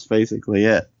 and that's basically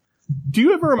it. Do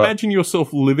you ever imagine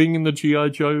yourself living in the G.I.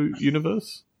 Joe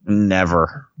universe?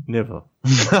 Never.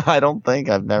 I don't think.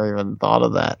 I've never even thought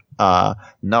of that.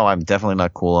 No, I'm definitely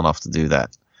not cool enough to do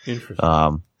that.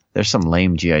 Interesting. There's some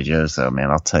lame G.I. Joes, though,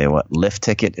 man. I'll tell you what. Lift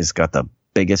Ticket has got the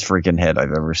biggest freaking head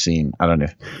I've ever seen. I don't know.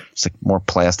 It's like more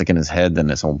plastic in his head than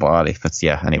his whole body. But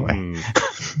yeah, anyway.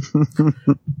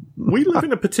 We live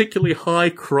in a particularly high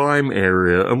crime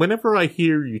area, and whenever I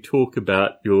hear you talk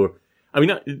about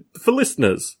for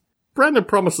listeners, Brandon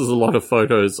promises a lot of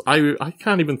photos. I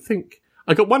can't even think.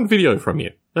 I got one video from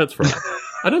you. That's right.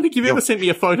 I don't think you've ever sent me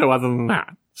a photo other than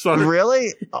that. So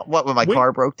really? What, when my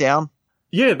car broke down?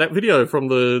 Yeah, that video from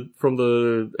the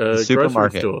supermarket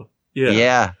grocery store.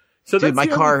 Yeah. So dude, my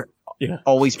car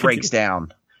always breaks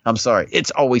down. I'm sorry.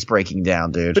 It's always breaking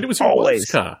down, dude. But it was your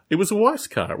wife's car. It was a wife's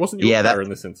car. It wasn't your car in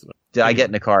this incident. Did I get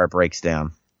in a car, it breaks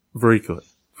down. Very good.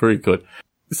 Very good.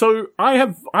 So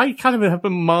I kind of have a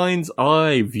mind's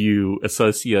eye view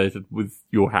associated with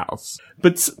your house.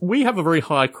 But we have a very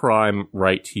high crime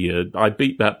rate here. I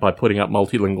beat that by putting up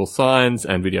multilingual signs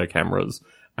and video cameras.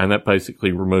 And that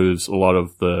basically removes a lot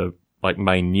of the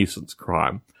main nuisance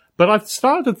crime. But I've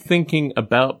started thinking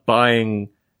about buying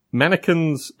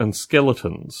mannequins and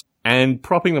skeletons and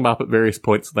propping them up at various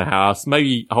points of the house,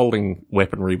 maybe holding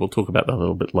weaponry. We'll talk about that a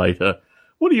little bit later.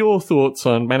 What are your thoughts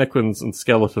on mannequins and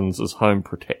skeletons as home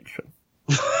protection?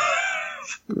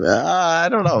 I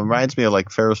don't know. It reminds me of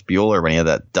Ferris Bueller when he had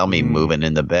that dummy moving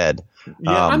in the bed.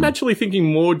 Yeah, I'm actually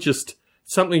thinking more just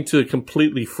something to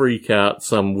completely freak out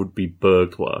some would-be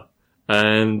burglar.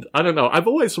 And I don't know. I've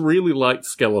always really liked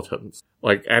skeletons,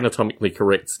 anatomically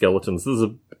correct skeletons. There's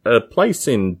a place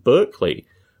in Berkeley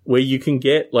where you can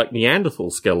get Neanderthal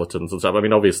skeletons and stuff. I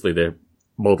mean, obviously they're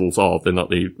models of, they're not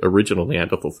the original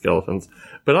Neanderthal skeletons.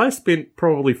 But I spent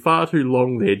probably far too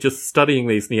long there just studying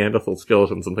these Neanderthal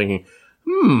skeletons and thinking,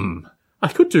 I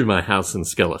could do my house in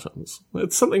skeletons.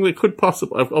 It's something that could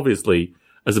possibly, obviously,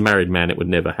 as a married man, it would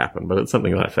never happen, but it's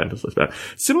something that I fantasize about.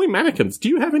 Similarly, mannequins. Do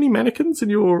you have any mannequins in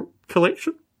your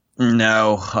collection?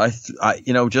 No,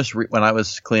 when I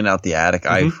was cleaning out the attic,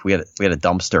 we had a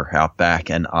dumpster out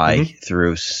back, and I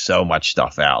threw so much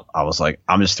stuff out. I was like,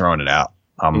 I'm just throwing it out.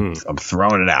 I'm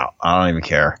throwing it out. I don't even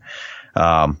care.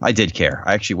 I did care.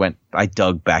 I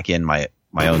dug back in my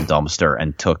own dumpster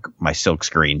and took my silk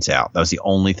screens out. That was the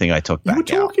only thing I took back out.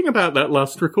 You were talking about that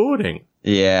last recording.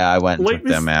 Yeah, I went and took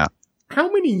them out. How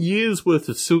many years worth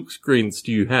of silk screens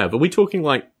do you have? Are we talking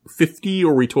 50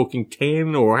 or are we talking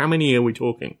 10 or how many are we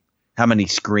talking? How many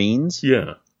screens?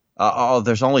 Yeah.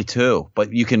 There's only 2,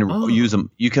 but you can use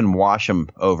them. You can wash them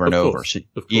over and over. So,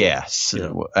 of course. Yes.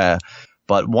 Yeah.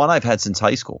 But one I've had since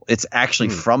high school. It's actually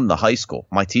from the high school.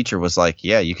 My teacher was like,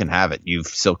 yeah, you can have it. You've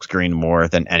silk screened more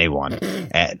than anyone.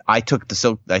 And I took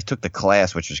the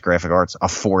class, which was graphic arts, a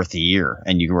 4th year,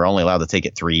 and you were only allowed to take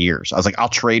it 3 years. I was like, I'll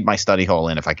trade my study hall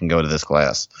in if I can go to this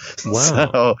class. Wow.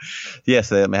 So, yes,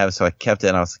 they let me have it. So I kept it,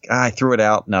 and I was like, I threw it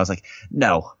out, and I was like,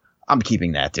 no, I'm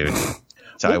keeping that, dude.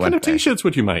 So what kind of t-shirts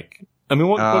would you make? I mean,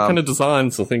 what kind of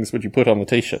designs or things would you put on the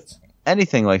t-shirts?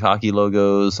 Anything like hockey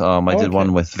logos. I did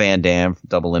one with Van Damme,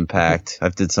 Double Impact. I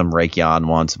did some Raytheon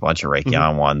ones, a bunch of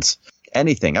Raytheon ones.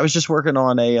 anything. I was just working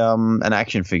on an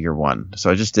action figure one, so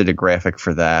I just did a graphic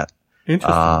for that.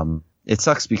 Interesting. It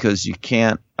sucks because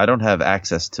I don't have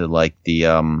access to like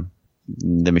the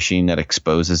machine that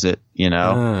exposes it,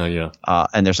 Yeah.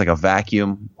 and there's like a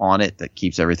vacuum on it that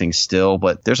keeps everything still.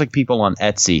 But there's like people on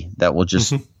Etsy that will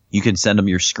just, you can send them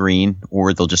your screen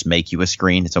or they'll just make you a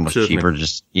screen. It's almost cheaper to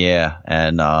just,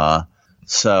 And,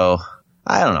 so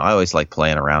I don't know. I always like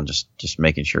playing around, just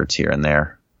making sure it's here and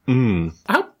there.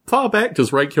 How far back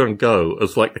does Raikyon go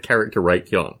as like the character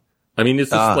Raikyon? I mean, is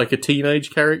this like a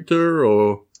teenage character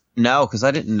or? No, because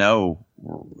I didn't know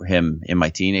him in my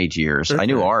teenage years. Okay. I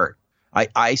knew Art.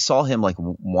 I saw him like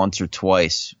once or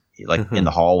twice, like in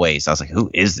the hallways. I was like, "Who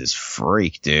is this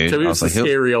freak, dude?" So he was a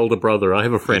scary older brother. I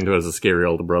have a friend who has a scary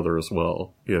older brother as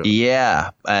well. Yeah.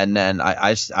 Yeah, and then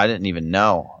I didn't even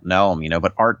know him,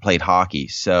 but Art played hockey,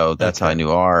 so that's how I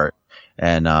knew Art.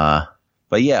 And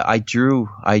but yeah, I drew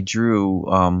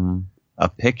a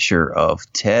picture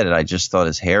of Ted, and I just thought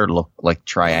his hair looked like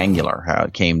triangular, how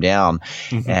it came down,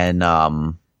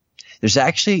 and there's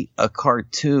actually a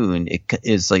cartoon. It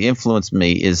is like influenced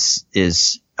me is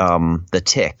The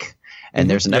Tick, and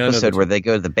there's an episode where they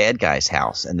go to the bad guy's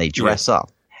house and they dress up,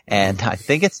 and I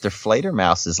think it's their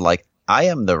Fledermaus is like, I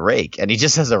am the rake, and he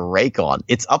just has a rake on.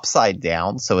 It's upside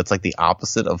down, so it's like the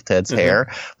opposite of Ted's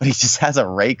hair, but he just has a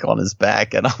rake on his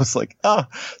back, and I was like, oh,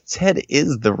 Ted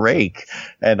is the rake,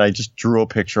 and I just drew a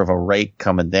picture of a rake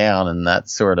coming down, and that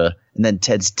sort of, and then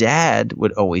Ted's dad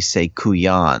would always say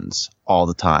Quintillions all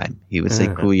the time. He would say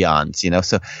Quintillions,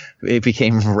 so it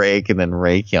became rake and then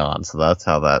Raikyon, so that's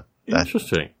how that.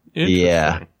 Interesting.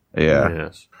 Yeah.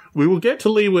 Yes. We will get to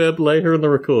Lee Webb later in the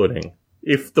recording.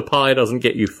 If the pie doesn't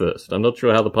get you first. I'm not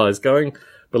sure how the pie's going,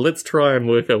 but let's try and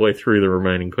work our way through the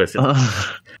remaining questions.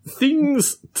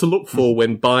 Things to look for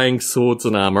when buying swords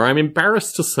and armor. I'm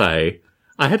embarrassed to say,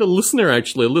 I had a listener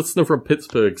from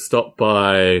Pittsburgh stop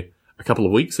by a couple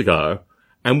of weeks ago,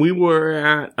 and we were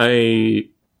at a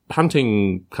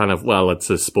hunting kind of, it's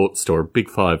a sports store,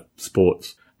 Big Five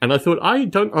Sports. And I thought, I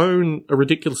don't own a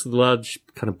ridiculously large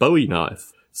kind of Bowie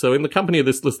knife. So in the company of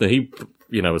this listener, he,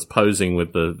 was posing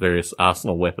with the various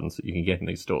arsenal weapons that you can get in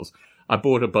these stores. I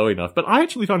bought a Bowie knife, but I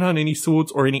actually don't own any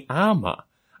swords or any armor.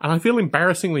 And I feel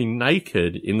embarrassingly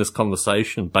naked in this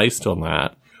conversation based on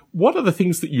that. What are the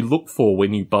things that you look for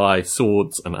when you buy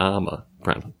swords and armor,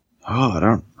 Brandon? I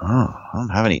don't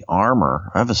have any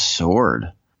armor. I have a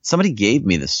sword. Somebody gave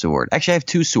me the sword. Actually, I have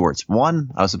two swords.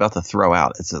 One I was about to throw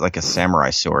out. It's like a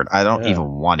samurai sword. I don't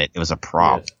even want it. It was a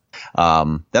prop. Yes.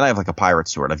 Then I have like a pirate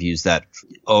sword. I've used that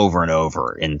over and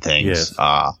over in things. Yes.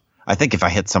 I think if I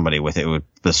hit somebody with it,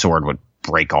 the sword would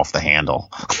break off the handle.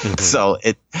 So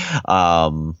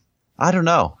I don't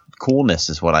know. Coolness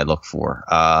is what I look for.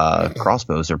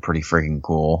 Crossbows are pretty freaking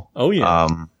cool. Oh yeah.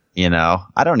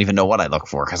 I don't even know what I look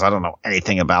for because I don't know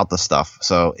anything about the stuff.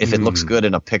 So if it looks good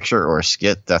in a picture or a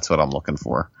skit, that's what I'm looking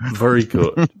for. Very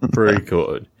good. Very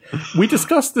good. We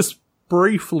discussed this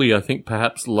briefly, I think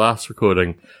perhaps last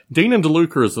recording. Dean and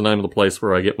DeLuca is the name of the place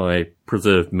where I get my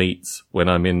preserved meats when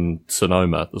I'm in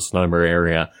Sonoma, the Sonoma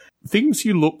area. Things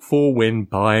you look for when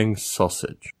buying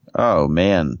sausage. Oh,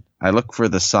 man. I look for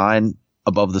the sign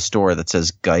above the store that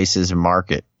says Geiss's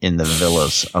Market in the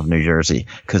Villas of New Jersey,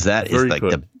 because that is like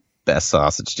the best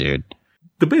sausage, dude.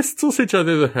 The best sausage I've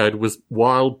ever had was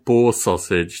wild boar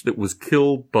sausage that was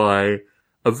killed by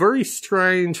a very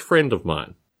strange friend of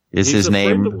mine. Is his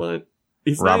name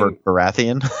Robert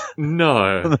Baratheon?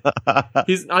 No.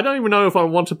 I don't even know if I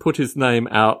want to put his name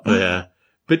out there,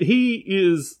 but he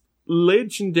is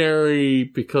legendary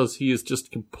because he is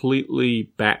just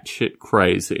completely batshit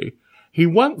crazy. He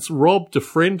once robbed a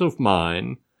friend of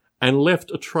mine and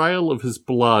left a trail of his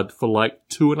blood for like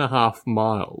 2.5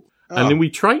 miles. Oh. And then we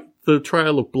traced the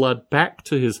trail of blood back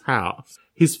to his house.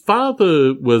 His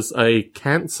father was a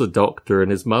cancer doctor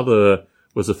and his mother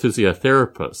was a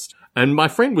physiotherapist. And my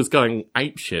friend was going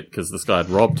apeshit because this guy had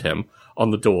robbed him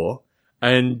on the door.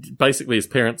 And basically his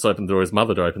parents opened the door, his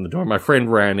mother opened the door. My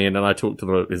friend ran in and I talked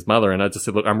to his mother and I just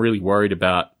said, look, I'm really worried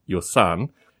about your son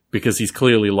because he's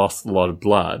clearly lost a lot of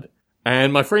blood.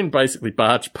 And my friend basically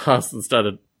barged past and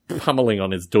started pummeling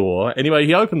on his door. Anyway,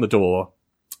 he opened the door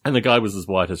and the guy was as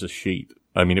white as a sheet.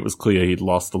 I mean, it was clear he'd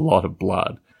lost a lot of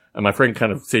blood. And my friend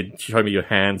kind of said, show me your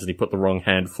hands. And he put the wrong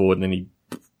hand forward and then he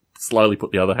slowly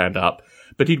put the other hand up.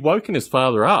 But he'd woken his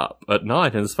father up at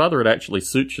night and his father had actually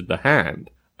sutured the hand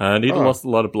and he'd lost a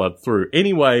lot of blood through.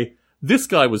 Anyway, this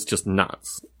guy was just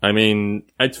nuts. I mean,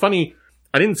 it's funny.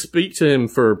 I didn't speak to him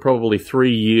for probably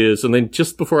 3 years. And then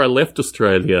just before I left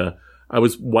Australia,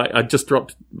 I just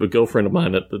dropped a girlfriend of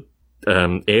mine at the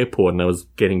airport and I was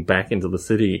getting back into the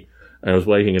city. I was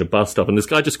waiting at a bus stop, and this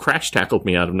guy just crash tackled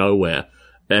me out of nowhere.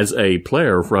 As a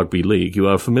player of rugby league, you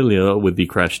are familiar with the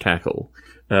crash tackle.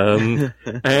 And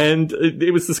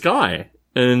it was this guy.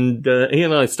 And he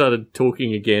and I started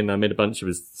talking again. I met a bunch of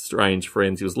his strange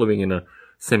friends. He was living in a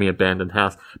semi-abandoned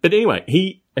house. But anyway,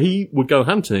 he would go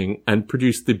hunting and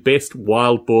produce the best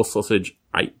wild boar sausage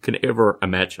I can ever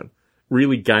imagine.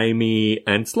 Really gamey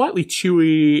and slightly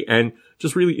chewy and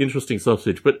just really interesting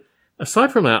sausage. But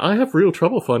aside from that, I have real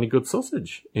trouble finding good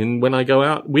sausage. And when I go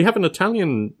out, we have an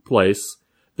Italian place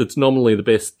that's nominally the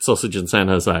best sausage in San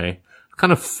Jose.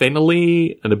 Kind of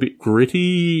fennelly and a bit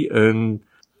gritty and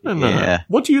I don't know. Yeah.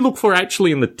 What do you look for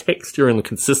actually in the texture and the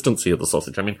consistency of the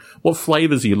sausage? I mean, what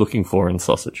flavors are you looking for in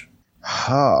sausage?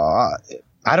 I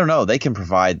don't know. They can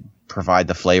provide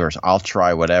the flavors. I'll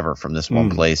try whatever from this one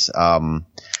place.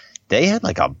 They had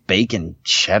like a bacon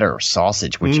cheddar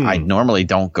sausage, which I normally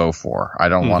don't go for. I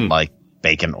don't want like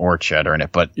bacon or cheddar in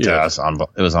it, but it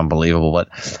was unbelievable. But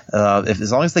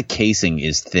as long as the casing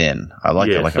is thin, I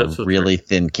like it like a really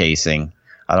thin casing.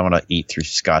 I don't want to eat through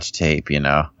Scotch tape, you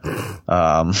know.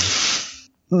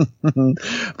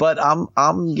 But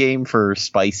I'm game for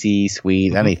spicy,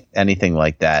 sweet, anything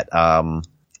like that.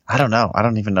 I don't know. I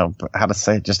don't even know how to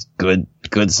say it. Just good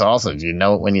sausage. You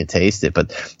know it when you taste it. But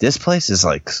this place is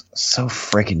like so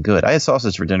freaking good. I had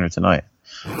sausage for dinner tonight.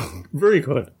 Very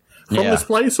good. From this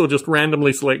place or just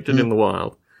randomly selected in the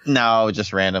wild? No,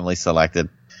 just randomly selected.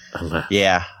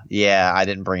 Yeah. I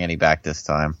didn't bring any back this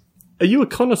time. Are you a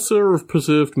connoisseur of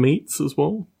preserved meats as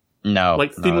well? No.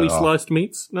 Like thinly sliced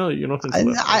meats? No, you're not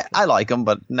into that. I like them,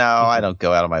 but no, I don't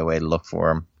go out of my way to look for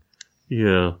them.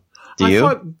 Yeah. Do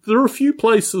you? There are a few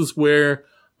places where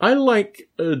I like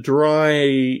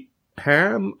dry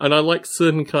ham and I like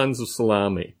certain kinds of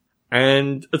salami.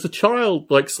 And as a child,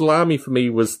 like salami for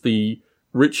me was the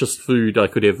richest food I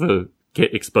could ever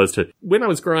get exposed to. When I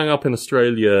was growing up in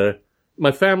Australia,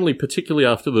 my family, particularly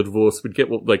after the divorce, would get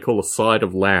what they call a side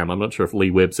of lamb. I'm not sure if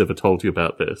Lee Webb's ever told you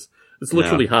about this. It's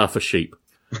literally half a sheep.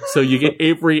 So you get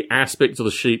every aspect of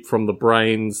the sheep from the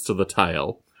brains to the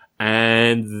tail.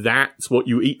 And that's what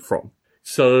you eat from.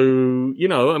 So, you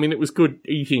know, I mean, it was good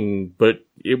eating, but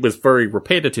it was very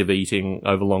repetitive eating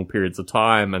over long periods of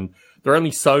time. And there are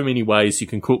only so many ways you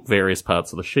can cook various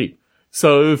parts of the sheep.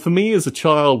 So for me as a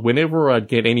child, whenever I'd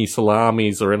get any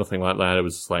salamis or anything like that, it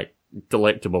was like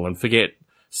delectable. And forget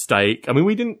steak. I mean,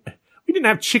 we didn't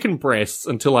have chicken breasts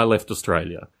until I left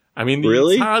Australia. I mean,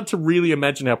 really? It's hard to really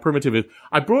imagine how primitive it is.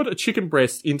 I brought a chicken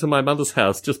breast into my mother's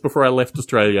house just before I left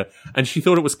Australia, and she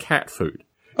thought it was cat food.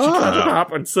 She cut it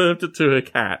up and served it to her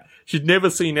cat. She'd never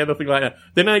seen anything like that.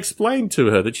 Then I explained to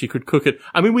her that she could cook it.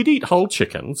 I mean, we'd eat whole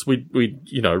chickens. We'd,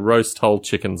 you know, roast whole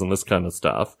chickens and this kind of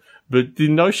stuff. But the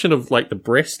notion of, like, the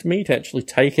breast meat actually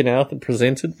taken out and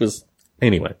presented was...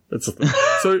 Anyway, that's the thing.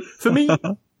 So, for me,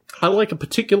 I like a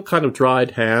particular kind of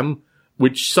dried ham,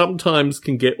 which sometimes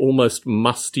can get almost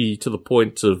musty to the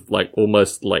point of, like,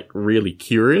 almost, like, really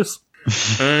curious.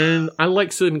 And I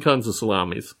like certain kinds of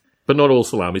salamis, but not all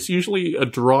salamis. Usually a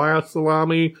drier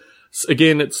salami.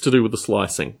 Again, it's to do with the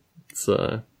slicing. It's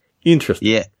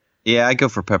interesting. Yeah, I go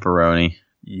for pepperoni.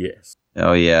 Yes.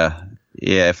 Oh, yeah.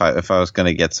 Yeah, if I was going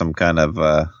to get some kind of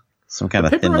thinly sliced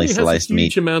meat. Pepperoni has a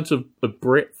huge amount of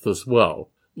breadth as well.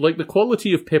 Like, the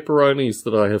quality of pepperonis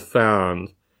that I have found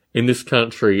in this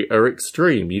country are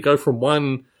extreme. You go from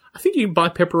one... I think you can buy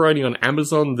pepperoni on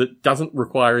Amazon that doesn't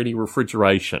require any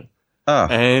refrigeration. Oh.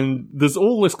 And there's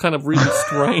all this kind of really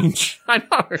strange... I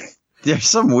know. There's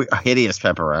some hideous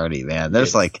pepperoni, man.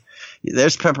 There's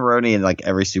there's pepperoni in like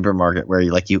every supermarket where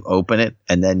you open it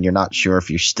and then you're not sure if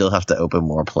you still have to open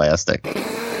more plastic.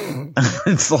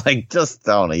 It's like, just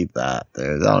don't eat that,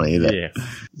 dude. Don't eat it.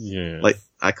 Yeah. Like,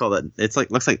 I call that, it's like,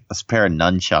 looks like a pair of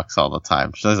nunchucks all the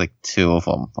time. There's like two of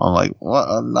them. I'm like, what?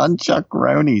 Nunchuck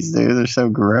bronies, dude. They're so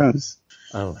gross.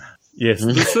 Oh, yes.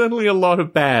 There's certainly a lot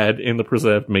of bad in the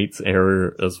preserved meats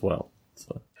area as well.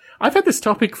 So, I've had this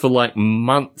topic for like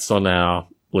months on our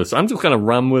list. I'm just going to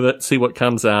run with it, see what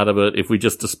comes out of it. If we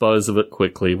just dispose of it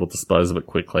quickly, we'll dispose of it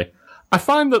quickly. I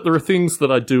find that there are things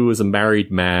that I do as a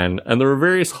married man, and there are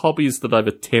various hobbies that I've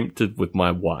attempted with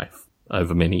my wife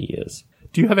over many years.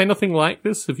 Do you have anything like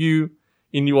this? Have you,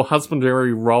 in your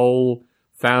husbandry role,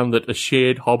 found that a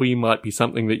shared hobby might be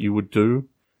something that you would do?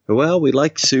 Well, we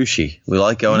like sushi. We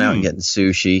like going out and getting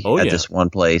sushi at this one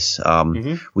place.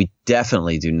 We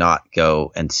definitely do not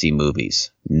go and see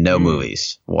movies. No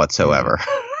movies whatsoever.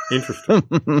 Interesting.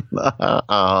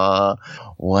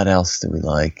 What else do we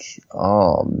like?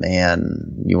 Oh,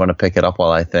 man. You want to pick it up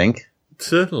while I think?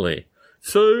 Certainly.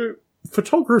 So,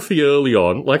 photography early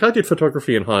on, like I did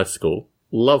photography in high school,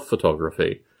 love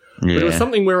photography. But it was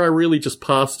something where I really just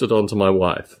passed it on to my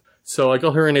wife. So I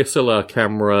got her an SLR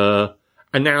camera,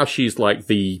 and now she's like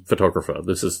the photographer.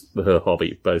 This is her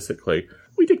hobby, basically.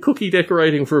 We did cookie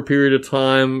decorating for a period of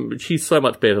time. She's so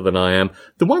much better than I am.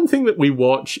 The one thing that we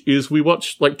watch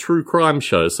like true crime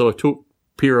shows. So I talk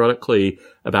periodically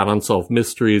about unsolved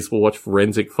mysteries. We'll watch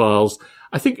forensic files.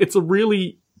 I think it's a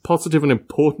really positive and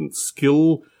important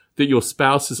skill that your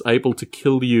spouse is able to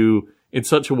kill you in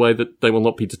such a way that they will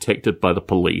not be detected by the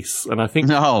police. And I think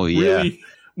really,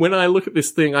 when I look at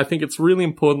this thing, I think it's really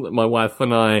important that my wife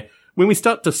and I, when we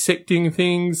start dissecting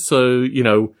things, so, you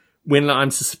know, when I'm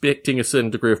suspecting a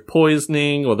certain degree of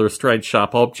poisoning or there are strange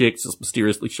sharp objects that's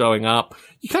mysteriously showing up,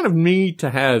 you kind of need to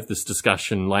have this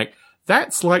discussion like,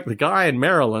 that's like the guy in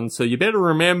Maryland, so you better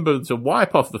remember to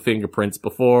wipe off the fingerprints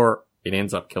before it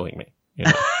ends up killing me. You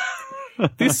know?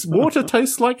 This water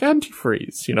tastes like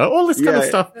antifreeze, you know, all this kind of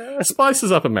stuff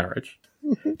spices up a marriage.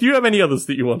 Do you have any others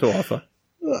that you want to offer?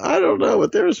 I don't know,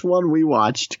 but there's one we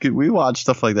watched. We watched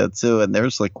stuff like that too, and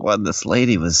there's like one, this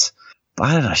lady was,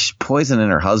 I don't know, she's poisoning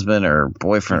her husband or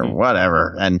boyfriend or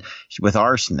whatever, and with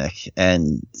arsenic.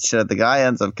 And so the guy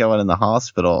ends up going in the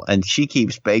hospital, and she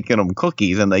keeps baking him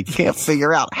cookies, and they can't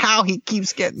figure out how he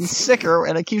keeps getting sicker,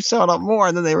 and it keeps showing up more.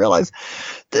 And then they realize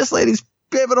this lady's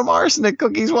giving him arsenic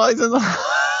cookies while he's in the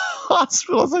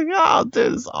hospital. It's like, oh,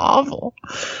 dude, it's awful.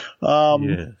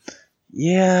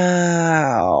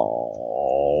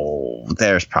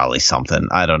 There's probably something.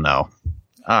 I don't know.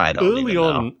 I don't even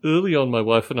know. Early on, my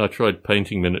wife and I tried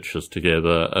painting miniatures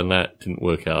together, and that didn't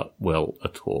work out well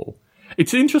at all.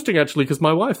 It's interesting, actually, because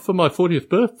my wife, for my 40th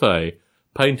birthday,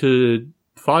 painted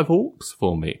 5 orcs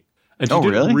for me. And she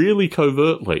did it really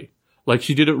covertly. Like,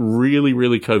 she did it really,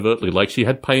 really covertly. Like, she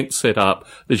had paint set up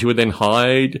that she would then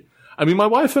hide. I mean, my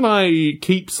wife and I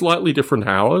keep slightly different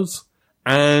hours.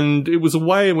 And it was a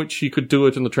way in which she could do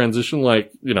it in the transition,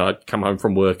 like, you know, I'd come home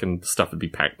from work and stuff would be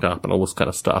packed up and all this kind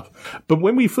of stuff. But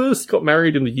when we first got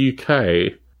married in the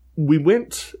UK, we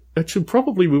went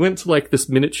to like this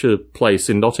miniature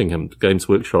place in Nottingham, Games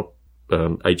Workshop,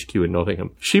 HQ in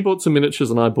Nottingham. She bought some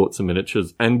miniatures and I bought some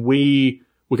miniatures, and we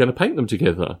were going to paint them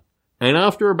together. And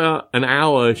after about an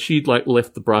hour, she'd like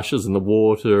left the brushes in the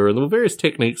water, and there were various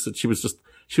techniques that she was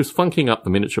funking up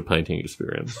the miniature painting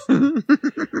experience.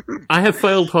 I have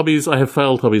failed hobbies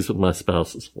with my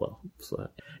spouse as well. So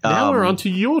now we're on to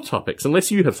your topics,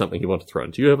 unless you have something you want to throw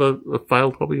in. Do you have a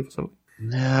failed hobby or something?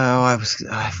 No,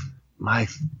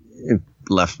 it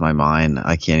left my mind.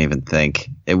 I can't even think.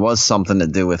 It was something to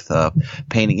do with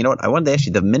painting. You know what? I wanted to ask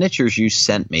you, the miniatures you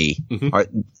sent me,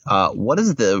 what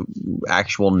is the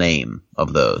actual name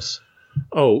of those?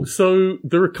 Oh, so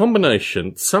they're a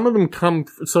combination. Some of them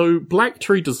so Black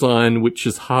Tree Design, which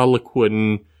is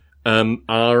Harlequin,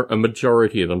 are a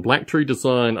majority of them. Black Tree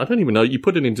Design, I don't even know, you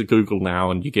put it into Google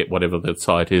now and you get whatever their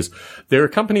site is. They're a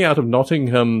company out of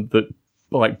Nottingham that,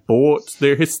 like,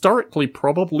 they're historically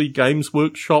probably Games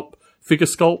Workshop figure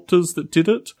sculptors that did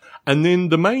it. And then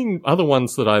the main other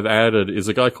ones that I've added is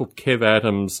a guy called Kev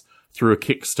Adams through a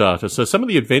Kickstarter. So some of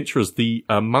the adventurers, the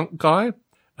monk guy,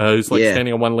 who's like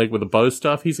standing on one leg with a bow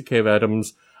staff, he's a Kev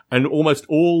Adams. And almost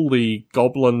all the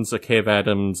goblins are Kev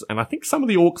Adams. And I think some of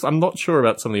the orcs, I'm not sure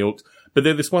about some of the orcs, but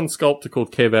there's this one sculptor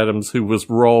called Kev Adams who was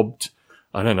robbed,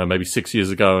 I don't know, maybe 6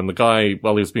 years ago. And the guy,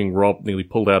 while he was being robbed, nearly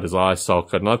pulled out his eye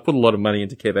socket. And I put a lot of money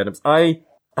into Kev Adams. I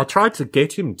tried to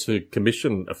get him to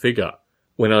commission a figure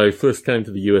when I first came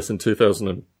to the US in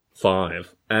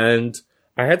 2005. And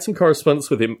I had some correspondence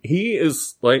with him. He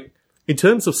is like, in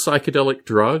terms of psychedelic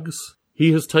drugs,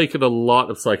 he has taken a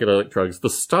lot of psychedelic drugs. The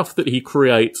stuff that he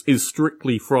creates is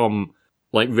strictly from,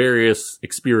 like, various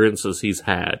experiences he's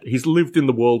had. He's lived in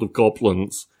the world of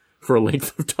goblins for a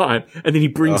length of time, and then he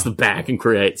brings them back and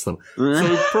creates them.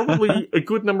 So probably a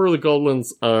good number of the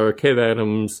goblins are Kev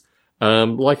Adams.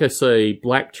 Like I say,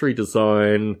 Black Tree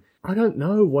Design. I don't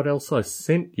know what else I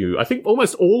sent you. I think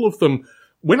almost all of them.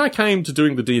 When I came to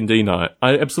doing the D&D night,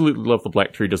 I absolutely love the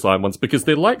Black Tree Design ones because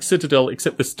they're like Citadel,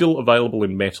 except they're still available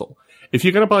in metal. If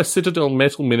you're going to buy Citadel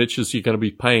metal miniatures, you're going to be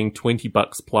paying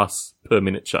 $20 plus per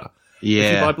miniature. Yeah.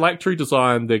 If you buy Black Tree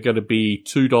Design, they're going to be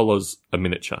 $2 a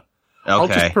miniature. Okay. I'll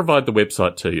just provide the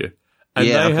website to you. And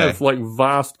they have like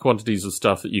vast quantities of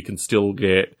stuff that you can still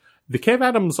get. The Kev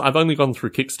Adams, I've only gone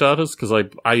through Kickstarters because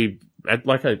I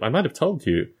might have told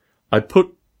you, I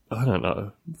put, I don't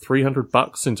know,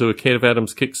 $300 into a Kev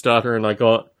Adams Kickstarter and I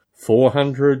got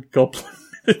 400 goblin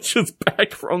miniatures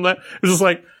back from that. It was just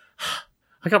like,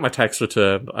 I got my tax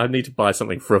return. I need to buy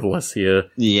something frivolous here.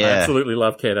 Yeah. I absolutely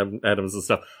love Kev Adams and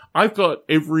stuff. I've got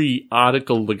every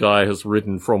article the guy has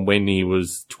written from when he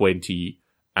was 20.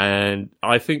 And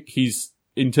I think he's,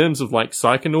 in terms of like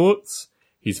Psychonauts,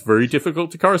 He's very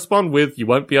difficult to correspond with. You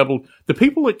won't be able... The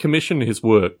people that commission his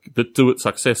work, that do it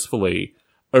successfully,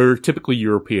 are typically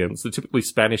Europeans. They're typically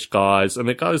Spanish guys, and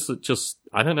they're guys that just...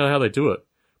 I don't know how they do it,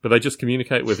 but they just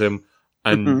communicate with him,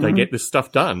 and they get this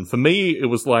stuff done. For me, it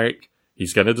was like,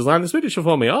 he's going to design this miniature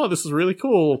for me. Oh, this is really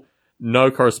cool. No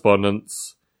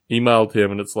correspondence. Emailed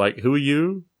him, and it's like, who are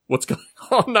you? What's going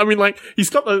on? I mean, like, he's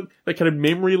got that kind of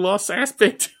memory loss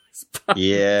aspect to his part.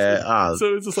 Yeah.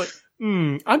 So it's just like,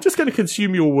 I'm just going to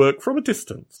consume your work from a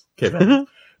distance, Kevin.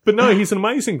 But no, he's an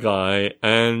amazing guy,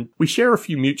 and we share a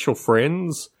few mutual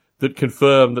friends that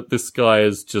confirm that this guy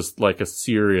is just like a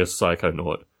serious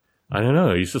psychonaut. I don't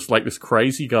know, he's just like this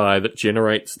crazy guy that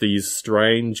generates these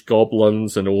strange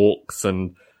goblins and orcs,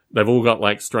 and they've all got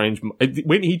like strange...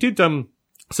 When he did,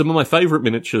 some of my favourite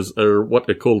miniatures are what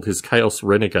are called his Chaos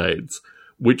Renegades,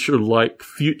 which are like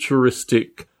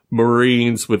futuristic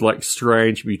Marines with like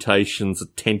strange mutations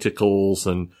and tentacles,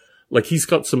 and like he's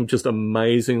got some just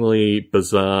amazingly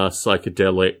bizarre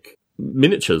psychedelic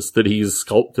miniatures that he's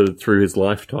sculpted through his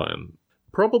lifetime.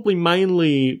 Probably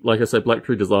mainly, like I say, Black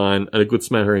Tree Design and a good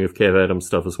smattering of Kev Adams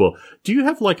stuff as well. Do you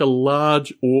have like a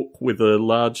large orc with a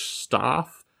large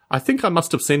staff? I think I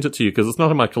must have sent it to you because it's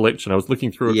not in my collection. I was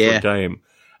looking through it for a game.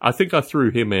 I think I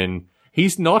threw him in.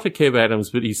 He's not a Kev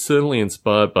Adams, but he's certainly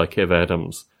inspired by Kev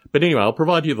Adams. But anyway, I'll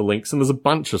provide you the links, and there's a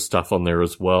bunch of stuff on there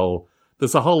as well.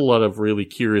 There's a whole lot of really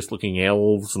curious-looking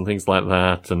elves and things like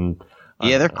that. And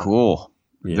yeah, they're cool.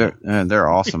 Yeah. They're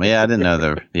awesome. Yeah, I didn't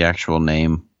know the actual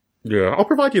name. Yeah, I'll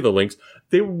provide you the links.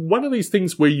 They're one of these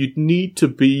things where you'd need to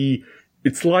be...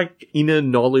 It's like inner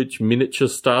knowledge miniature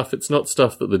stuff. It's not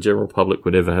stuff that the general public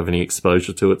would ever have any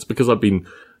exposure to. It's because I've been,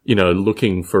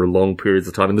 looking for long periods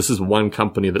of time. And this is one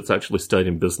company that's actually stayed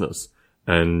in business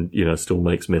and, still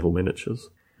makes metal miniatures.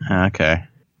 Okay.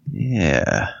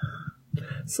 Yeah.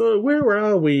 So where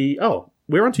are we? Oh,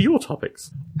 we're onto your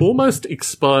topics. Almost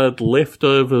expired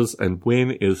leftovers, and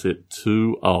when is it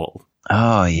too old?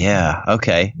 Oh, yeah.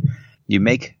 Okay. You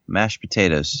make mashed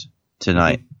potatoes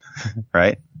tonight,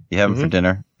 right? You have them for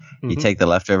dinner. You take the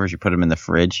leftovers, you put them in the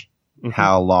fridge.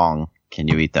 How long can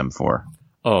you eat them for?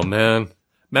 Oh, man.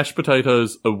 Mashed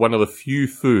potatoes are one of the few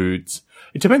foods.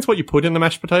 It depends what you put in the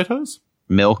mashed potatoes.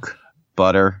 Milk,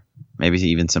 butter, maybe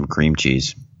even some cream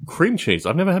cheese. Cream cheese?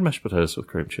 I've never had mashed potatoes with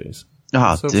cream cheese.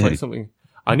 Oh, sounds dude. like something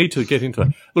I need to get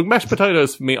into. Look, mashed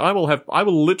potatoes for me, I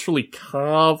will literally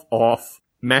carve off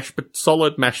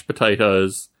solid mashed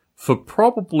potatoes for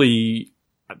probably...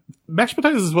 Mashed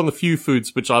potatoes is one of the few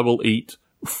foods which I will eat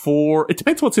for... It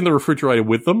depends what's in the refrigerator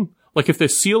with them. Like, if they're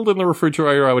sealed in the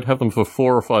refrigerator, I would have them for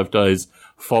 4 or 5 days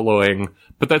following.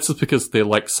 But that's just because they're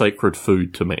like sacred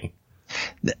food to me.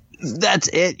 That's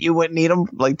it? You wouldn't eat them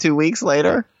like 2 weeks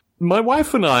later? My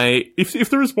wife and I, if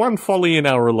there is one folly in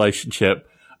our relationship,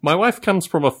 my wife comes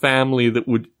from a family that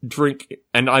would drink,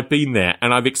 and I've been there,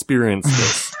 and I've experienced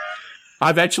this.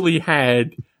 I've actually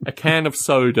had a can of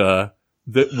soda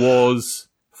that was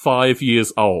 5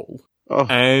 years old. Oh.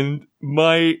 And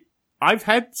I've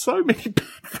had so many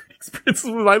bad experiences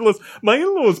with my in-laws. My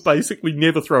in-laws basically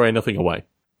never throw anything away.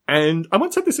 And I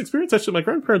once had this experience actually at my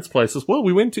grandparents' place as well.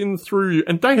 We went in through,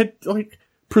 and they had like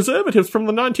preservatives from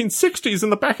the 1960s in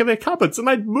the back of their cupboards, and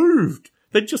they'd moved.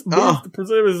 They'd just moved the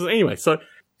preservatives anyway. So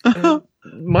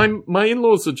my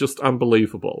in-laws are just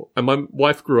unbelievable. And my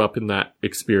wife grew up in that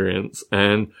experience.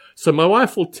 And so my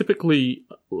wife will typically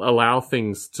allow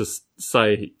things to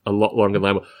stay a lot longer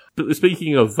than that. But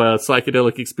speaking of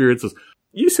psychedelic experiences,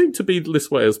 you seem to be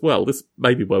this way as well. This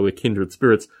may be why we're kindred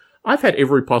spirits. I've had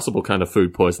every possible kind of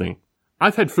food poisoning.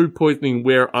 I've had food poisoning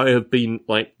where I have been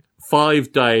like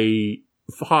 5-day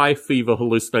high fever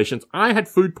hallucinations. I had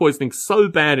food poisoning so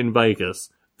bad in Vegas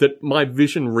that my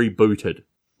vision rebooted.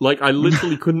 Like, I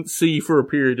literally couldn't see for a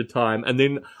period of time, and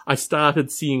then I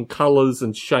started seeing colours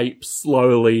and shapes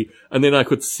slowly, and then I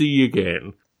could see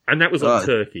again. And that was on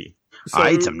turkey. So, I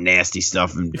ate some nasty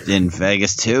stuff in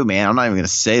Vegas too, man. I'm not even going to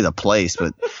say the place,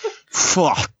 but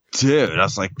dude, I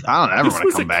was like, I don't ever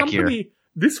want to come back here.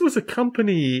 This was a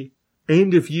company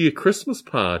end-of-year Christmas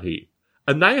party,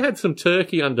 and they had some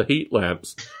turkey under heat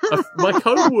lamps. My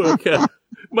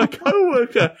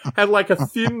coworker had like a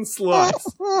thin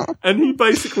slice, and he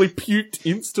basically puked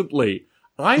instantly.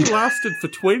 I lasted for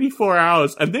 24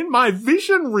 hours, and then my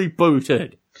vision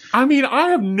rebooted. I mean, I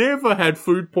have never had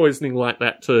food poisoning like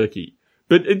that turkey.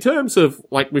 But in terms of,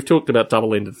 like, we've talked about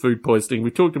double-ended food poisoning,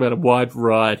 we've talked about a wide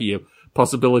variety of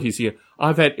possibilities here.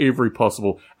 I've had every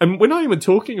possible. And we're not even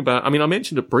talking about, I mean, I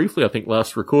mentioned it briefly, I think,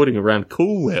 last recording around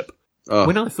Cool Whip.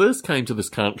 When I first came to this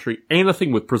country,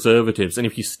 anything with preservatives, and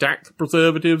if you stacked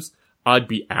preservatives, I'd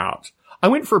be out. I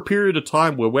went for a period of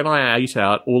time where when I ate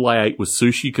out, all I ate was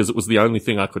sushi because it was the only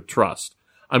thing I could trust.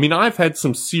 I mean, I've had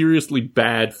some seriously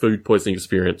bad food poisoning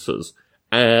experiences,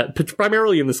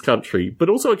 primarily in this country, but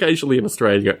also occasionally in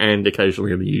Australia and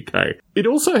occasionally in the UK. It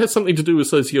also has something to do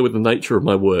associated with the nature of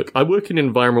my work. I work in an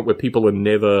environment where people are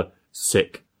never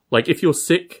sick. Like, if you're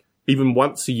sick even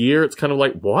once a year, it's kind of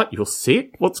like, what? You're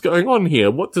sick? What's going on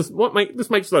here? This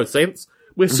makes no sense.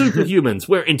 We're superhumans.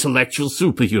 We're intellectual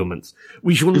superhumans.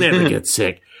 We shall never get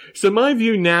sick. So my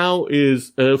view now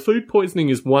is, food poisoning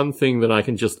is one thing that I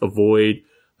can just avoid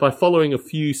by following a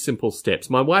few simple steps.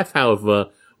 My wife, however,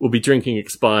 will be drinking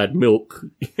expired milk,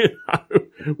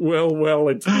 well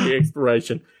into the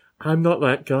expiration. I'm not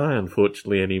that guy,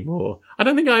 unfortunately, anymore. I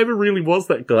don't think I ever really was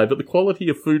that guy, but the quality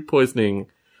of food poisoning...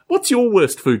 What's your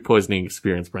worst food poisoning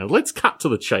experience, Bran? Let's cut to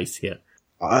the chase here.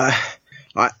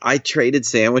 I traded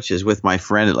sandwiches with my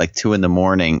friend at like 2 a.m.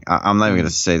 I'm not even going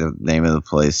to say the name of the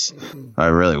place. I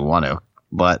really want to.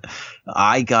 But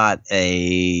I got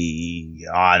a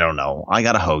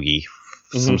hoagie,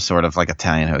 some sort of like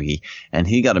Italian hoagie, and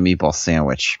he got a meatball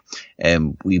sandwich,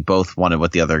 and we both wanted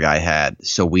what the other guy had,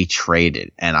 so we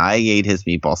traded, and I ate his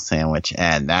meatball sandwich,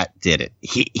 and that did it.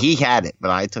 He had it,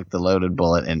 but I took the loaded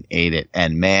bullet and ate it,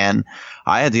 and man,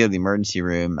 I had to go to the emergency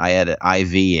room. I had an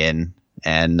IV in,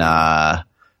 and it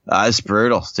was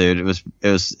brutal, dude.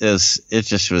 I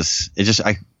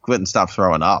couldn't stop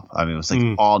throwing up. I mean, it was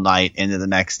like all night into the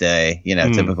next day,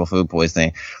 typical food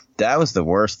poisoning. That was the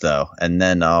worst though. And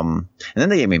then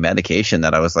they gave me medication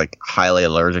that I was like highly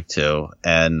allergic to.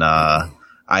 And,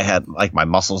 I had like my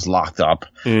muscles locked up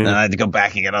and I had to go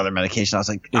back and get other medication. I was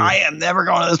like, I am never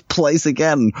going to this place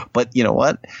again. But you know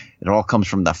what? It all comes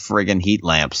from the friggin' heat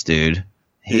lamps, dude.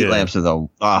 Heat lamps are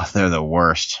they're the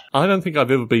worst. I don't think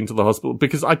I've ever been to the hospital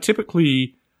because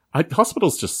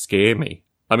hospitals just scare me.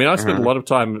 I mean, I spent a lot of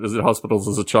time in hospitals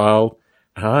as a child,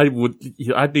 and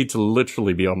I'd need to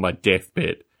literally be on my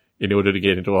deathbed in order to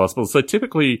get into a hospital. So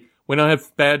typically, when I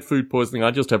have bad food poisoning,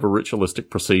 I just have a ritualistic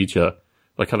procedure.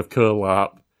 I kind of curl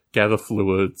up, gather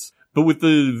fluids. But with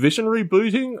the vision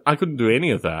rebooting, I couldn't do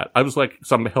any of that. I was like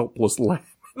some helpless lamb.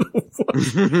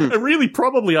 And really,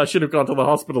 probably I should have gone to the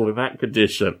hospital in that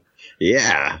condition.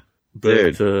 Yeah.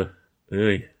 But,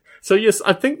 So yes,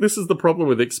 I think this is the problem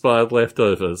with expired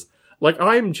leftovers. Like,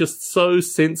 I'm just so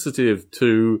sensitive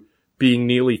to being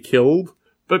nearly killed.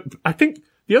 But I think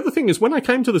the other thing is when I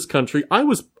came to this country, I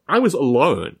was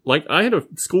alone. Like, I had a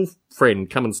school friend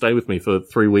come and stay with me for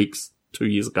 3 weeks 2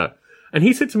 years ago. And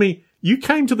he said to me, you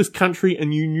came to this country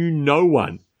and you knew no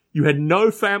one. You had no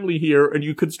family here and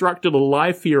you constructed a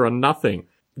life here on nothing.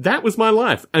 That was my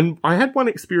life. And I had one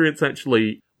experience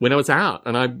actually when I was out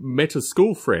and I met a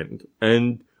school friend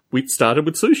and we started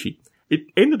with sushi. It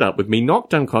ended up with me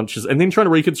knocked unconscious and then trying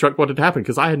to reconstruct what had happened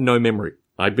because I had no memory.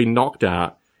 I'd been knocked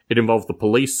out. It involved the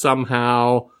police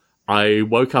somehow. I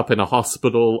woke up in a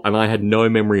hospital and I had no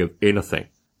memory of anything.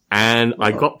 And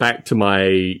I got back to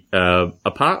my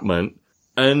apartment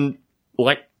and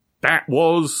like that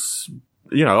was,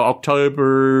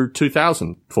 October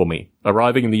 2000 for me,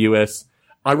 arriving in the US.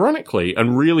 Ironically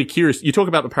and really curious, you talk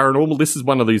about the paranormal, this is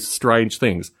one of these strange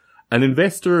things. An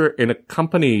investor in a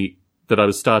company that I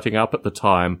was starting up at the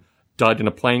time died in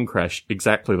a plane crash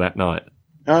exactly that night.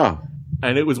 Oh.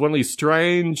 And it was one of these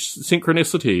strange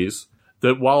synchronicities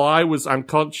that while I was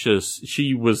unconscious,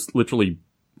 she was literally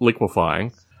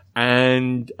liquefying.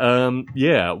 And,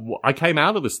 I came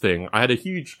out of this thing. I had a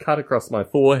huge cut across my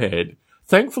forehead.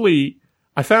 Thankfully,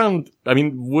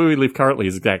 where we live currently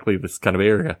is exactly this kind of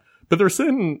area. But there are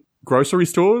certain grocery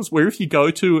stores where if you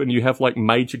go to and you have like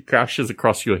major gashes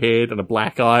across your head and a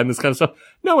black eye and this kind of stuff,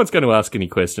 no one's going to ask any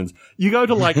questions. You go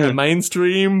to like a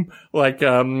mainstream, like,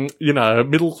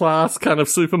 middle class kind of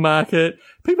supermarket.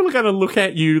 People are going to look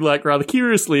at you like rather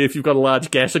curiously if you've got a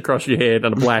large gash across your head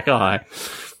and a black eye.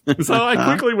 So I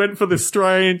quickly went for this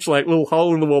strange, like, little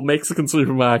hole-in-the-wall Mexican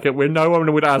supermarket where no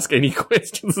one would ask any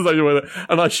questions.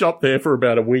 And I shopped there for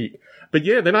about a week. But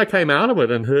yeah, then I came out of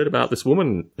it and heard about this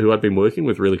woman who I'd been working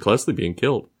with really closely being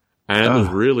killed. And it was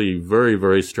really very,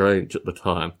 very strange at the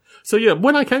time. So yeah,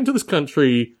 when I came to this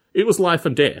country, it was life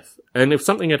and death. And if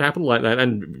something had happened like that,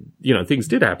 and, things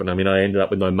did happen. I mean, I ended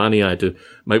up with no money. I had to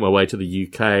make my way to the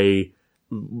UK,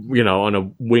 on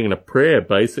a wing and a prayer,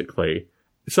 basically.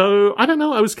 So, I don't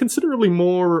know, I was considerably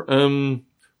more,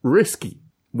 risky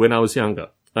when I was younger.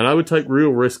 And I would take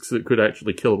real risks that could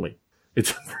actually kill me.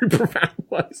 It's a very profound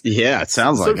place. Yeah, it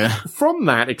sounds like it. From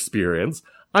that experience,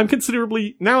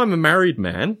 now I'm a married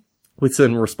man with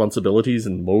certain responsibilities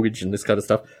and mortgage and this kind of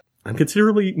stuff. I'm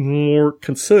considerably more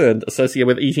concerned associated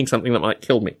with eating something that might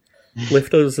kill me.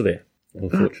 Leftovers are there.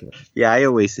 unfortunately. Yeah, I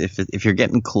always, if you're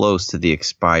getting close to the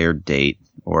expired date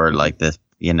or like the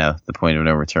point of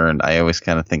no return, I always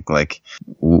kind of think like,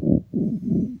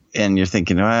 and you're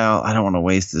thinking, well, I don't want to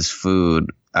waste this food.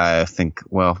 I think,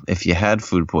 well, if you had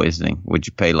food poisoning, would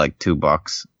you pay like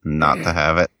 $2 not to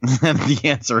have it? And the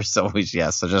answer is always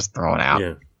yes. So just throw it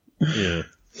out.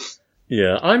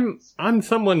 Yeah. I'm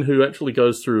someone who actually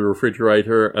goes through a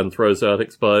refrigerator and throws out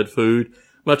expired food,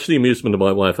 much to the amusement of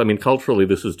my wife. I mean, culturally,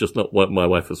 this is just not what my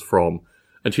wife is from.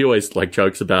 And she always like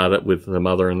jokes about it with her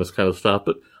mother and this kind of stuff.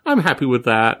 But I'm happy with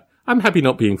that. I'm happy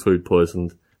not being food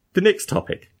poisoned. The next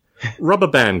topic, rubber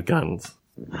band guns.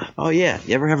 Oh, yeah.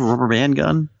 You ever have a rubber band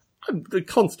gun?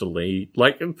 Constantly.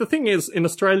 Like, the thing is, in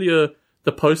Australia,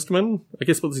 the postman, I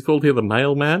guess what's he called here, the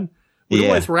mailman, would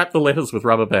always wrap the letters with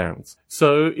rubber bands.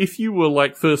 So if you were,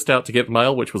 like, first out to get the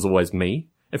mail, which was always me,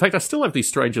 in fact, I still have these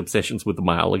strange obsessions with the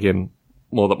mail, again,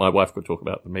 more that my wife could talk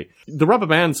about than me. The rubber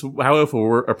bands, however,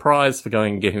 were a prize for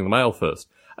going and getting the mail first.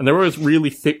 And they were always really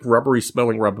thick,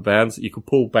 rubbery-smelling rubber bands that you could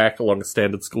pull back along a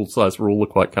standard school-size ruler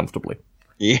quite comfortably.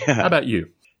 Yeah. How about you?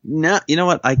 No, you know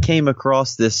what? I came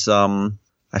across this, I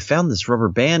found this rubber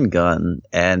band gun,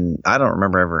 and I don't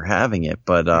remember ever having it,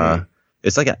 but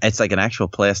it's like an actual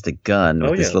plastic gun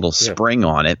with this little spring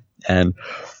on it. And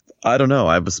I don't know,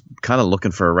 I was kind of looking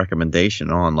for a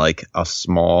recommendation on like a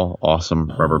small,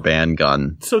 awesome rubber band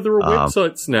gun. So there are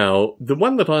websites now. The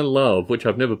one that I love, which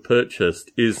I've never purchased,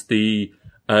 is the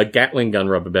Gatling gun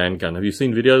rubber band gun. Have you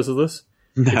seen videos of this?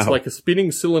 No. It's like a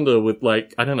spinning cylinder with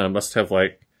like, I don't know, must have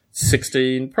like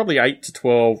 16, probably 8 to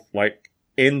 12, like,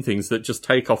 end things that just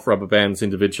take off rubber bands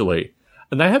individually.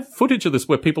 And they have footage of this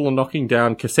where people are knocking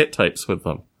down cassette tapes with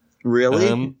them.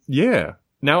 Really? Yeah.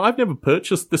 Now, I've never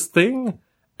purchased this thing,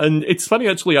 and it's funny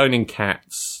actually owning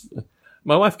cats.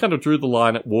 My wife kind of drew the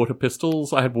line at water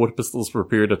pistols. I had water pistols for a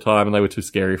period of time, and they were too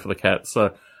scary for the cats.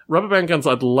 So rubber band guns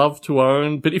I'd love to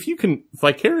own, but if you can,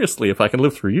 vicariously, if I can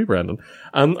live through you, Brandon,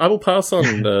 I will pass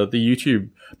on the YouTube.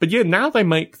 But yeah, now they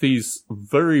make these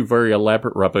very, very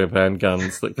elaborate rubber band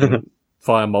guns that can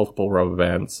fire multiple rubber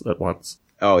bands at once.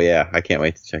 Oh, yeah. I can't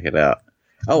wait to check it out.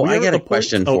 Oh, I got a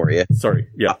question for you. Sorry.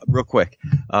 Yeah. Real quick.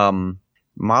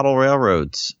 Model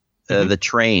railroads, the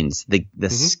trains, the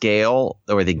scale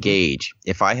or the gauge.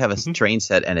 If I have a train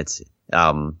set and it's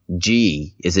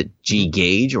G, is it G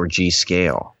gauge or G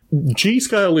scale? G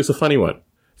scale is a funny one.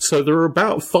 So there are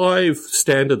about 5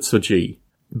 standards for G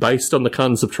based on the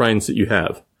kinds of trains that you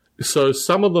have. So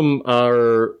some of them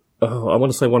are, I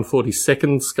want to say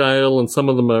 1/42nd scale, and some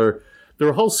of them are, there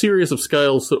are a whole series of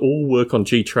scales that all work on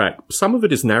G track. Some of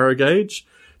it is narrow gauge.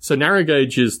 So narrow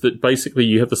gauge is that basically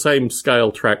you have the same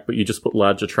scale track, but you just put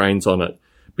larger trains on it,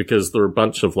 because there are a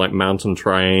bunch of like mountain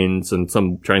trains and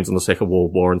some trains in the Second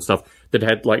World War and stuff that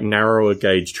had like narrower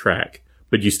gauge track,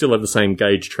 but you still have the same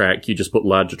gauge track. You just put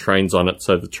larger trains on it,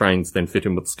 so the trains then fit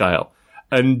in with scale.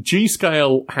 And G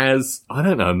scale has, I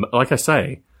don't know, like I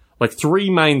say, like 3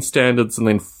 main standards and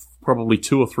then probably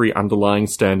 2 or 3 underlying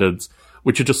standards,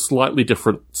 which are just slightly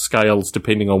different scales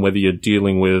depending on whether you're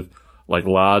dealing with like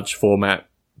large format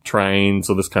trains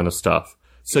or this kind of stuff.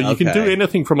 So you can do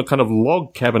anything from a kind of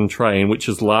log cabin train, which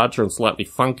is larger and slightly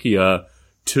funkier,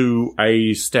 to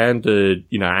a standard,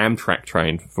 Amtrak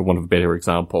train, for want of a better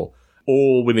example,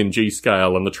 all within G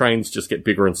scale, and the trains just get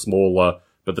bigger and smaller,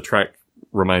 but the track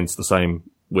remains the same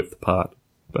width apart,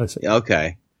 basically.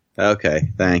 Okay.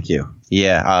 Thank you.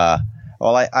 Yeah.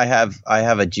 Well, I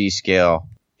have a G scale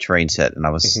train set, and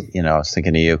I was, I was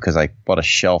thinking of you because I bought a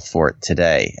shelf for it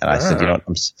today, and I said,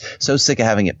 I'm so sick of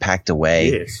having it packed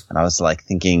away. Yes. And I was like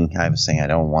I was saying, I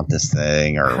don't want this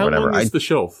thing or How whatever. How long is the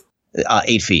shelf?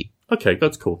 8 feet. Okay,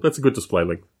 that's cool. That's a good display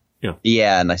length. Yeah.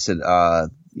 Yeah, and I said,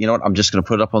 you know what? I'm just going to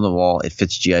put it up on the wall. It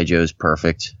fits G.I. Joe's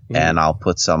perfect, and I'll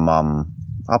put some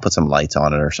lights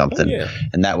on it or something,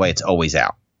 and that way it's always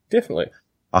out. Definitely.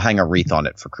 I'll hang a wreath on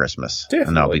it for Christmas,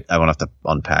 Definitely. and I won't have to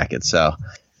unpack it. So,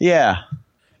 yeah.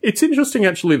 It's interesting,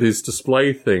 actually, these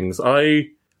display things.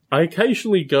 I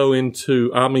occasionally go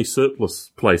into army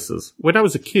surplus places. When I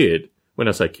was a kid, when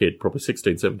I say kid, probably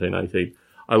 16, 17, 18,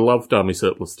 I loved army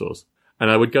surplus stores. And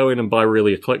I would go in and buy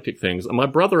really eclectic things. And my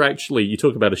brother actually, you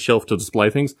talk about a shelf to display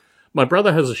things. My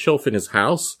brother has a shelf in his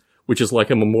house, which is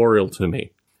like a memorial to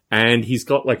me. And he's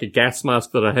got like a gas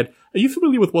mask that I had. Are you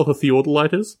familiar with what a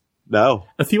theodolite is? No.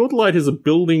 A theodolite is a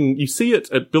building, you see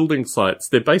it at building sites.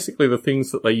 They're basically the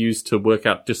things that they use to work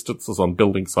out distances on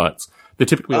building sites. They're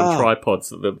typically on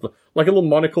tripods. They're like a little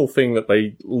monocle thing that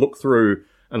they look through,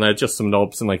 and they adjust some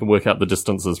knobs and they can work out the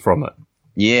distances from it.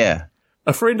 Yeah.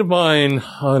 A friend of mine,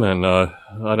 I don't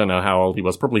know how old he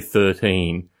was, probably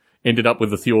 13, ended up with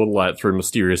the theodolite through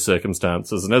mysterious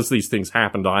circumstances. And as these things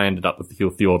happened, I ended up with the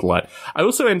theodolite. I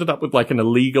also ended up with like an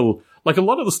illegal, like a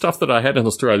lot of the stuff that I had in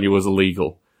Australia was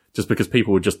illegal. Just because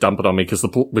people would just dump it on me because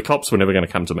the cops were never going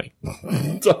to come to me.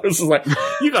 So it was just like,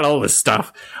 you got all this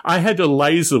stuff. I had a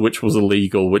laser which was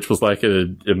illegal, which was like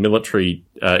a military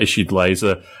issued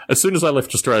laser. As soon as I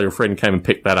left Australia, a friend came and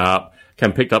picked that up,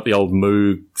 picked up the old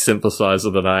Moog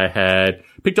synthesizer that I had,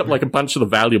 picked up like a bunch of the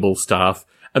valuable stuff,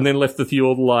 and then left the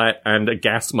theodolite and a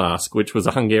gas mask, which was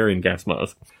a Hungarian gas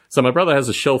mask. So my brother has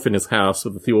a shelf in his house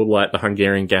with the theodolite, the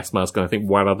Hungarian gas mask, and I think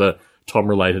one other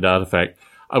Tom-related artifact.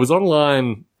 I was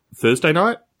online Thursday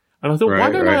night, and I thought,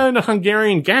 why don't I own a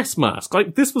Hungarian gas mask?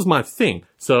 Like, this was my thing.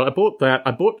 So I bought that.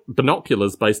 I bought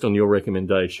binoculars based on your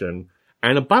recommendation,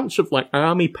 and a bunch of, like,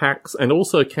 army packs, and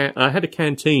also I had a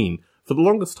canteen for the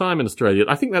longest time in Australia.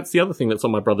 I think that's the other thing that's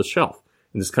on my brother's shelf,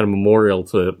 in this kind of memorial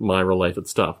to my related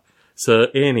stuff. So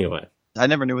anyway. I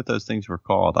never knew what those things were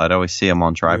called. I'd always see them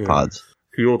on tripods.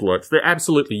 Theodolites. They're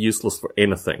absolutely useless for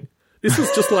anything. This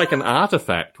was just like an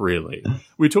artifact, really.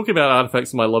 We talk about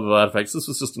artifacts and my love of artifacts. This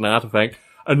was just an artifact.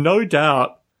 And no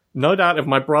doubt, if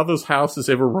my brother's house is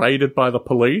ever raided by the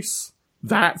police,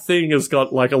 that thing has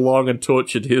got like a long and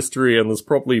tortured history, and there's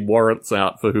probably warrants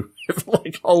out for whoever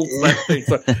like holds that thing.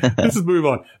 So let's just move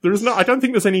on. I don't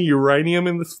think there's any uranium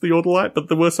in this theodolite, but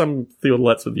there were some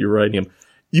theodolites with uranium.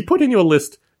 You put in your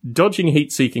list dodging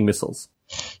heat-seeking missiles.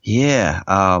 Yeah,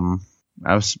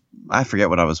 I forget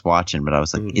what I was watching, but I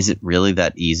was like, is it really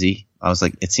that easy? I was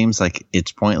like, it seems like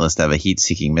it's pointless to have a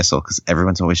heat-seeking missile because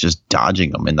everyone's always just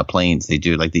dodging them in the planes. They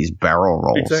do like these barrel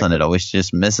rolls and it always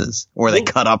just misses. Or they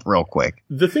cut up real quick.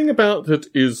 The thing about it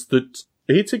is that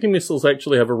heat-seeking missiles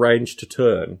actually have a range to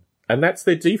turn, and that's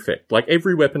their defect. Like,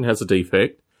 every weapon has a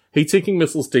defect. Heat-seeking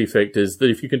missiles' defect is that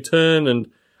if you can turn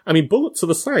bullets are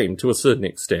the same to a certain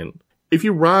extent. If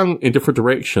you run in different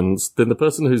directions, then the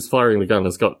person who's firing the gun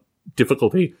has got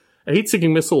difficulty. A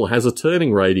heat-seeking missile has a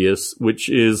turning radius which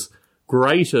is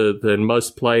greater than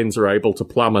most planes are able to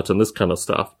plummet and this kind of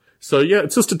stuff. So yeah,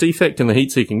 it's just a defect in the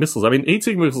heat-seeking missiles. I mean,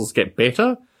 heat-seeking missiles get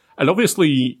better, and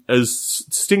obviously, as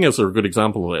Stingers are a good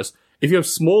example of this, if you have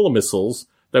smaller missiles,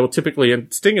 they will typically,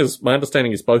 and Stingers, my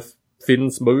understanding is both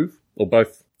fins move, or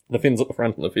both the fins at the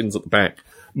front and the fins at the back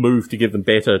move to give them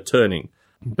better turning.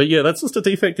 But yeah, that's just a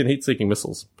defect in heat-seeking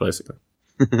missiles, basically.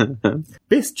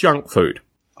 Best junk food.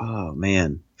 Oh,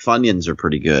 man. Funyuns are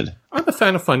pretty good. I'm a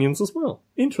fan of Funyuns as well.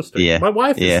 Interesting. Yeah. My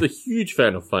wife is a huge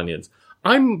fan of Funyuns.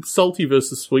 I'm salty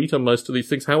versus sweet on most of these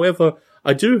things. However,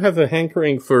 I do have a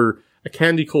hankering for a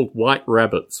candy called White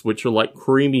Rabbits, which are like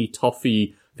creamy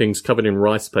toffee things covered in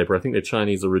rice paper. I think they're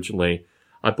Chinese originally.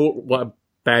 I bought a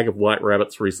bag of White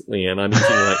Rabbits recently, and I'm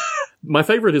eating like... My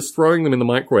favorite is throwing them in the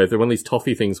microwave. They're one of these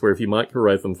toffee things where if you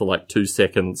microwave them for like 2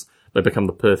 seconds, they become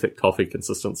the perfect toffee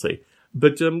consistency.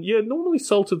 But, normally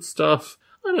salted stuff,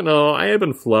 I don't know, I ebb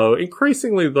and flow.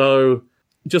 Increasingly, though,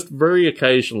 just very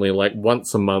occasionally, like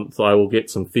once a month, I will get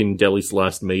some thin deli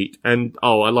sliced meat. And,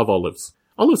 I love olives.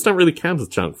 Olives don't really count as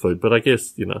junk food, but I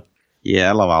guess, Yeah,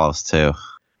 I love olives, too.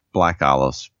 Black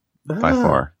olives, by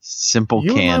far. Simple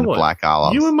canned black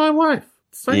olives. You and my wife.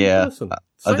 Same person.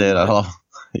 I did. I love...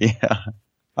 Yeah.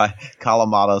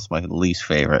 Kalamata's my least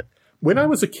favorite. When I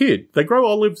was a kid, they grow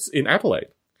olives in Adelaide.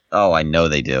 Oh, I know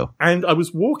they do. And I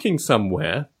was walking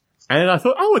somewhere, and I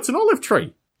thought, it's an olive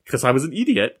tree. Because I was an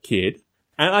idiot kid.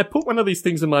 And I put one of these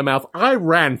things in my mouth. I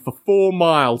ran for 4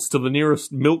 miles to the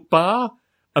nearest milk bar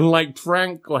and,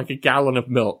 drank, a gallon of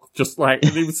milk. Just,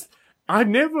 it was... I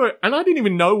didn't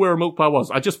even know where a milk bar was.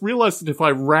 I just realized that if I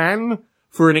ran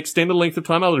for an extended length of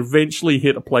time, I would eventually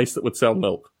hit a place that would sell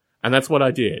milk. And that's what I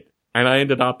did. And I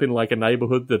ended up in, a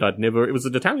neighborhood that it was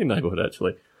an Italian neighborhood,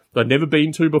 actually, that I'd never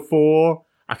been to before.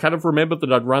 I kind of remembered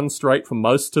that I'd run straight for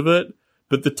most of it,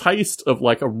 but the taste of,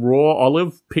 a raw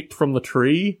olive picked from the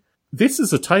tree, this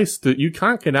is a taste that you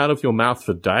can't get out of your mouth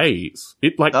for days.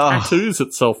 It, tattoos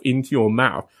itself into your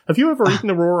mouth. Have you ever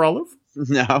eaten a raw olive?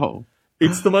 No.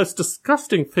 It's the most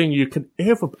disgusting thing you can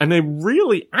ever, and they're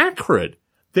really acrid.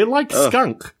 They're like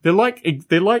skunk. They're like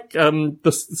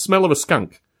the smell of a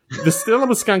skunk. The smell of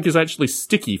a skunk is actually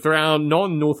sticky. For our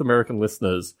non-North American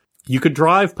listeners, you could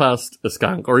drive past a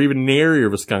skunk or even an area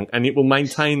of a skunk and it will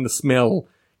maintain the smell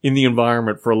in the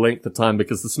environment for a length of time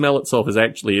because the smell itself is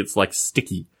actually, it's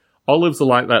sticky. Olives are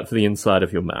like that for the inside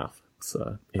of your mouth.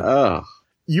 So, yeah.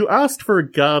 You asked for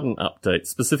a garden update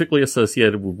specifically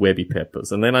associated with Webby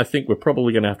peppers, and then I think we're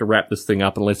probably going to have to wrap this thing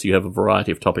up unless you have a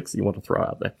variety of topics you want to throw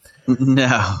out there.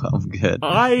 No, I'm good.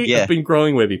 I have been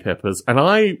growing Webby peppers, and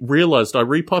I realized I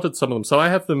repotted some of them, so I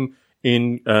have them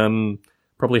in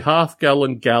probably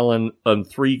half-gallon, gallon, and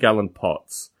 3-gallon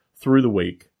pots through the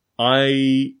week.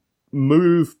 I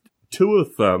moved 2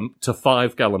 of them to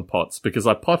 5-gallon pots because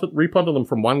I repotted them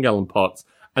from 1-gallon pots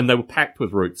and they were packed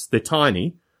with roots. They're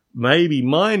tiny. Maybe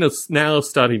mine is now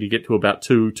starting to get to about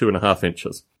 2.5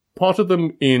 inches. Potted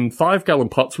them in 5-gallon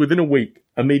pots within a week.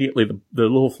 Immediately the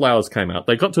little flowers came out.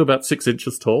 They got to about 6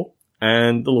 inches tall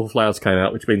and the little flowers came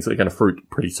out, which means they're going to fruit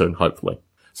pretty soon, hopefully.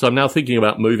 So I'm now thinking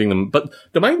about moving them. But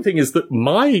the main thing is that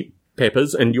my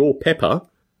peppers and your pepper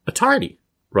are tiny,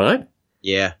 right?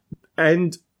 Yeah.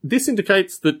 And this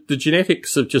indicates that the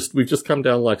genetics of we've just come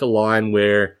down like a line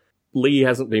where Lee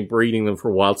hasn't been breeding them for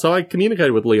a while. So I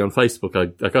communicated with Lee on Facebook.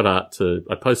 I got Art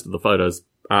I posted the photos.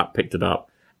 Art picked it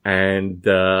up and,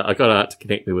 I got Art to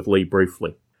connect me with Lee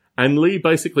briefly. And Lee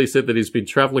basically said that he's been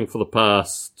traveling for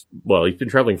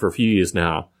a few years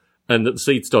now and that the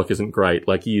seed stock isn't great.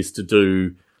 Like he used to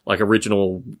do like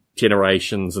original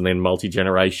generations and then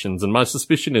multi-generations. And my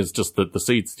suspicion is just that the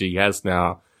seeds that he has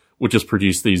now will just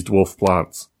produce these dwarf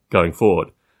plants going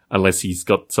forward, unless he's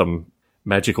got some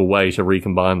magical way to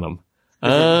recombine them.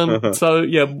 So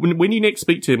yeah, when you next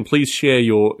speak to him, please share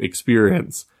your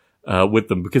experience, with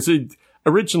them, because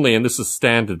originally, and this is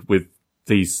standard with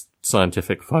these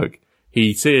scientific folk,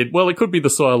 he said, well, it could be the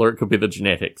soil or it could be the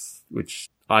genetics, which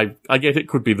I get it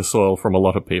could be the soil from a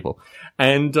lot of people.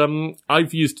 And,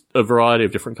 I've used a variety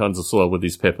of different kinds of soil with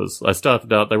these peppers. I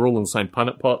started out, they were all in the same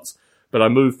punnet pots, but I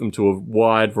moved them to a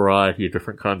wide variety of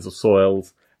different kinds of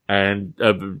soils and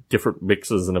different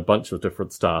mixes and a bunch of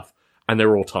different stuff. And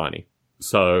they're all tiny.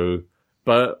 So,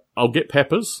 but I'll get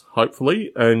peppers,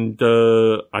 hopefully, and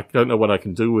I don't know what I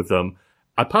can do with them.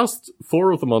 I passed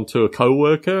 4 of them on to a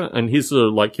coworker, and his are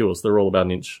like yours. They're all about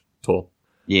an inch tall.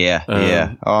 Yeah,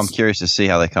 yeah. Oh, I'm curious to see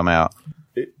how they come out.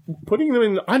 Putting them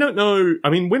in, I don't know. I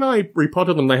mean, when I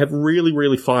repotted them, they have really,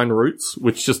 really fine roots,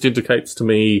 which just indicates to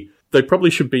me they probably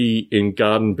should be in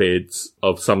garden beds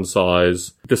of some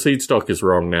size. The seed stock is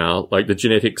wrong now. Like the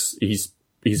genetics, he's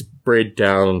bred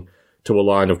down to a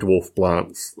line of dwarf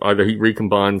plants. Either he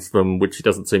recombines them, which he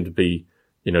doesn't seem to be,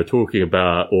 talking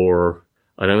about, or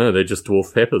I don't know, they're just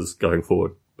dwarf peppers going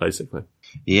forward, basically.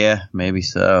 Yeah, maybe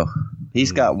so.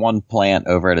 He's got one plant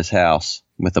over at his house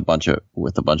with a bunch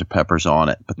of peppers on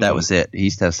it, but that was it. He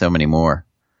used to have so many more.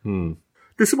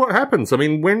 This is what happens. I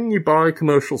mean, when you buy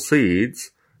commercial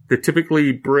seeds, they're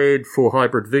typically bred for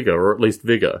hybrid vigor, or at least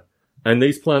vigor. And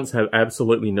these plants have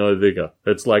absolutely no vigor.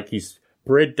 It's like he's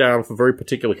bred down for very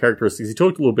particular characteristics. He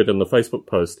talked a little bit in the Facebook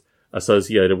post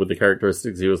associated with the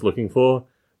characteristics he was looking for.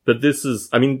 But this is,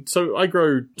 so I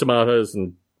grow tomatoes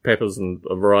and peppers and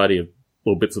a variety of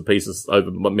little bits and pieces over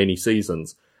many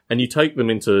seasons. And you take them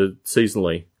into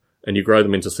seasonally and you grow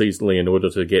them into seasonally in order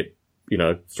to get,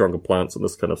 stronger plants and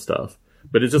this kind of stuff.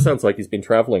 But it just sounds like he's been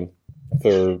traveling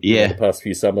for the past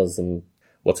few summers, and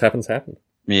what's happened.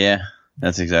 Yeah,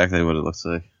 that's exactly what it looks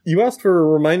like. You asked for a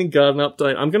remaining garden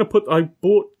update.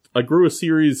 I grew a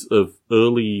series of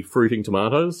early fruiting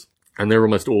tomatoes, and they're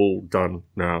almost all done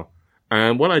now.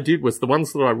 And what I did was the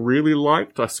ones that I really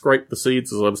liked, I scraped the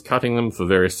seeds as I was cutting them for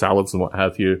various salads and what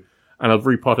have you, and I've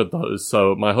repotted those.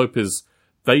 So my hope is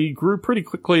they grew pretty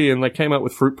quickly and they came out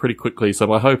with fruit pretty quickly. So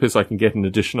my hope is I can get an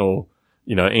additional,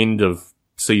 end of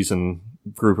season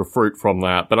group of fruit from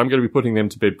that. But I'm going to be putting them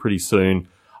to bed pretty soon.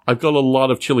 I've got a lot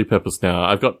of chili peppers now.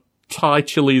 I've got Thai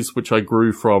chilies, which I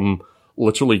grew from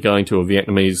literally going to a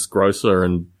Vietnamese grocer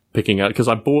and picking out, because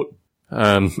I bought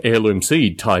heirloom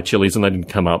seed Thai chilies and they didn't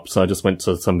come up. So I just went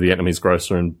to some Vietnamese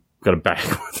grocer and got a bag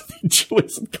with the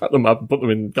chilies and cut them up and put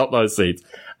them in, got those seeds.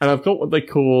 And I've got what they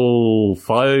call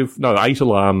 8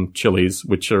 alarm chilies,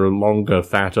 which are longer,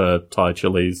 fatter Thai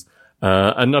chilies.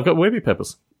 And I've got Webby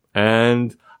peppers.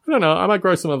 And I don't know, I might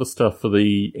grow some other stuff for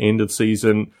the end of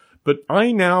season. But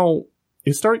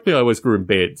historically I always grew in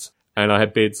beds. And I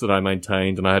had beds that I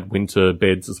maintained, and I had winter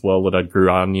beds as well that I grew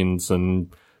onions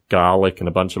and garlic and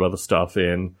a bunch of other stuff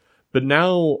in. But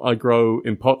now I grow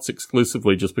in pots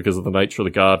exclusively just because of the nature of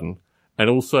the garden. And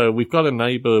also, we've got a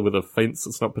neighbour with a fence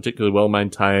that's not particularly well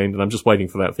maintained, and I'm just waiting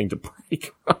for that thing to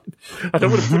break. I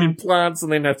don't want to put in plants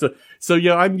and then have to. So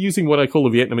yeah, I'm using what I call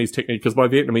a Vietnamese technique, because my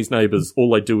Vietnamese neighbours,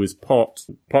 all they do is pot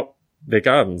their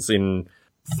gardens in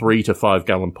 3 to 5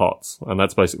 gallon pots. And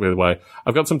that's basically the way.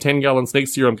 I've got some 10 gallons.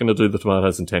 Next year I'm going to do the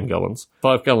tomatoes in 10 gallons.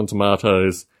 5 gallon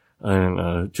tomatoes.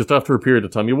 And just after a period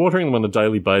of time, you're watering them on a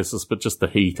daily basis, but just the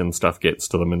heat and stuff gets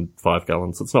to them in 5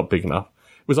 gallons. It's not big enough.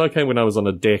 It was okay when I was on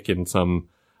a deck in some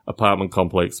apartment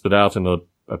complex, but out in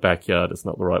a backyard is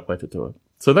not the right way to do it.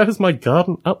 So that is my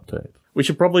garden update. We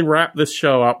should probably wrap this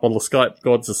show up while the Skype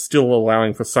gods are still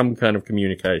allowing for some kind of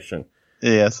communication.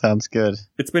 Yeah, sounds good.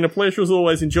 It's been a pleasure as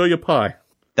always. Enjoy your pie.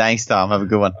 Thanks, Tom. Have a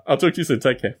good one. I'll talk to you soon.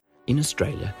 Take care. In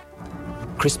Australia,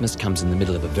 Christmas comes in the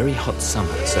middle of a very hot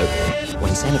summer, so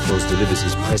When Santa Claus delivers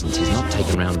his presents, he's not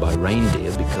taken round by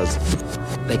reindeer because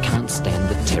they can't stand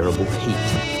the terrible heat.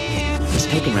 He's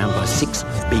taken round by 6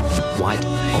 big, white,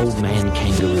 old man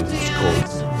kangaroos called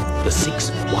the 6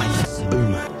 White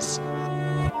Boomers.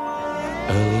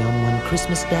 Early on one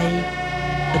Christmas day,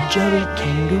 a Joey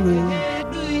kangaroo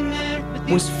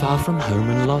was far from home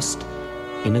and lost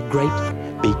in a great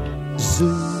big zoo.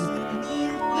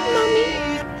 Mummy,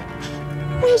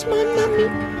 where's my mummy?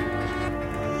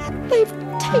 They've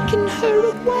taken her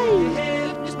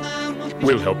away.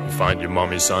 We'll help you find your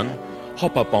mommy, son.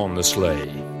 Hop up on the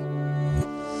sleigh.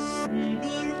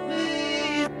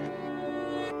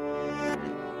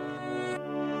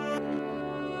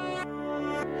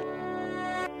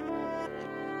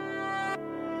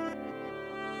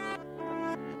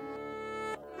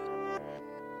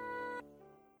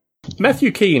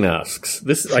 Matthew Keane asks,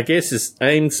 this, I guess, is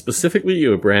aimed specifically at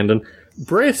you, Brandon.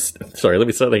 Best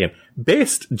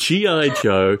G.I.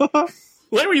 Joe.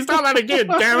 Let me start that again,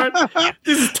 damn it.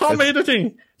 This is Tom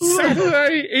editing.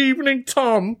 Saturday evening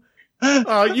Tom.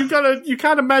 You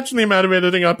can't imagine the amount of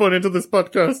editing I put into this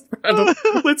podcast, Brandon.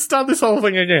 Let's start this whole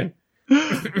thing again.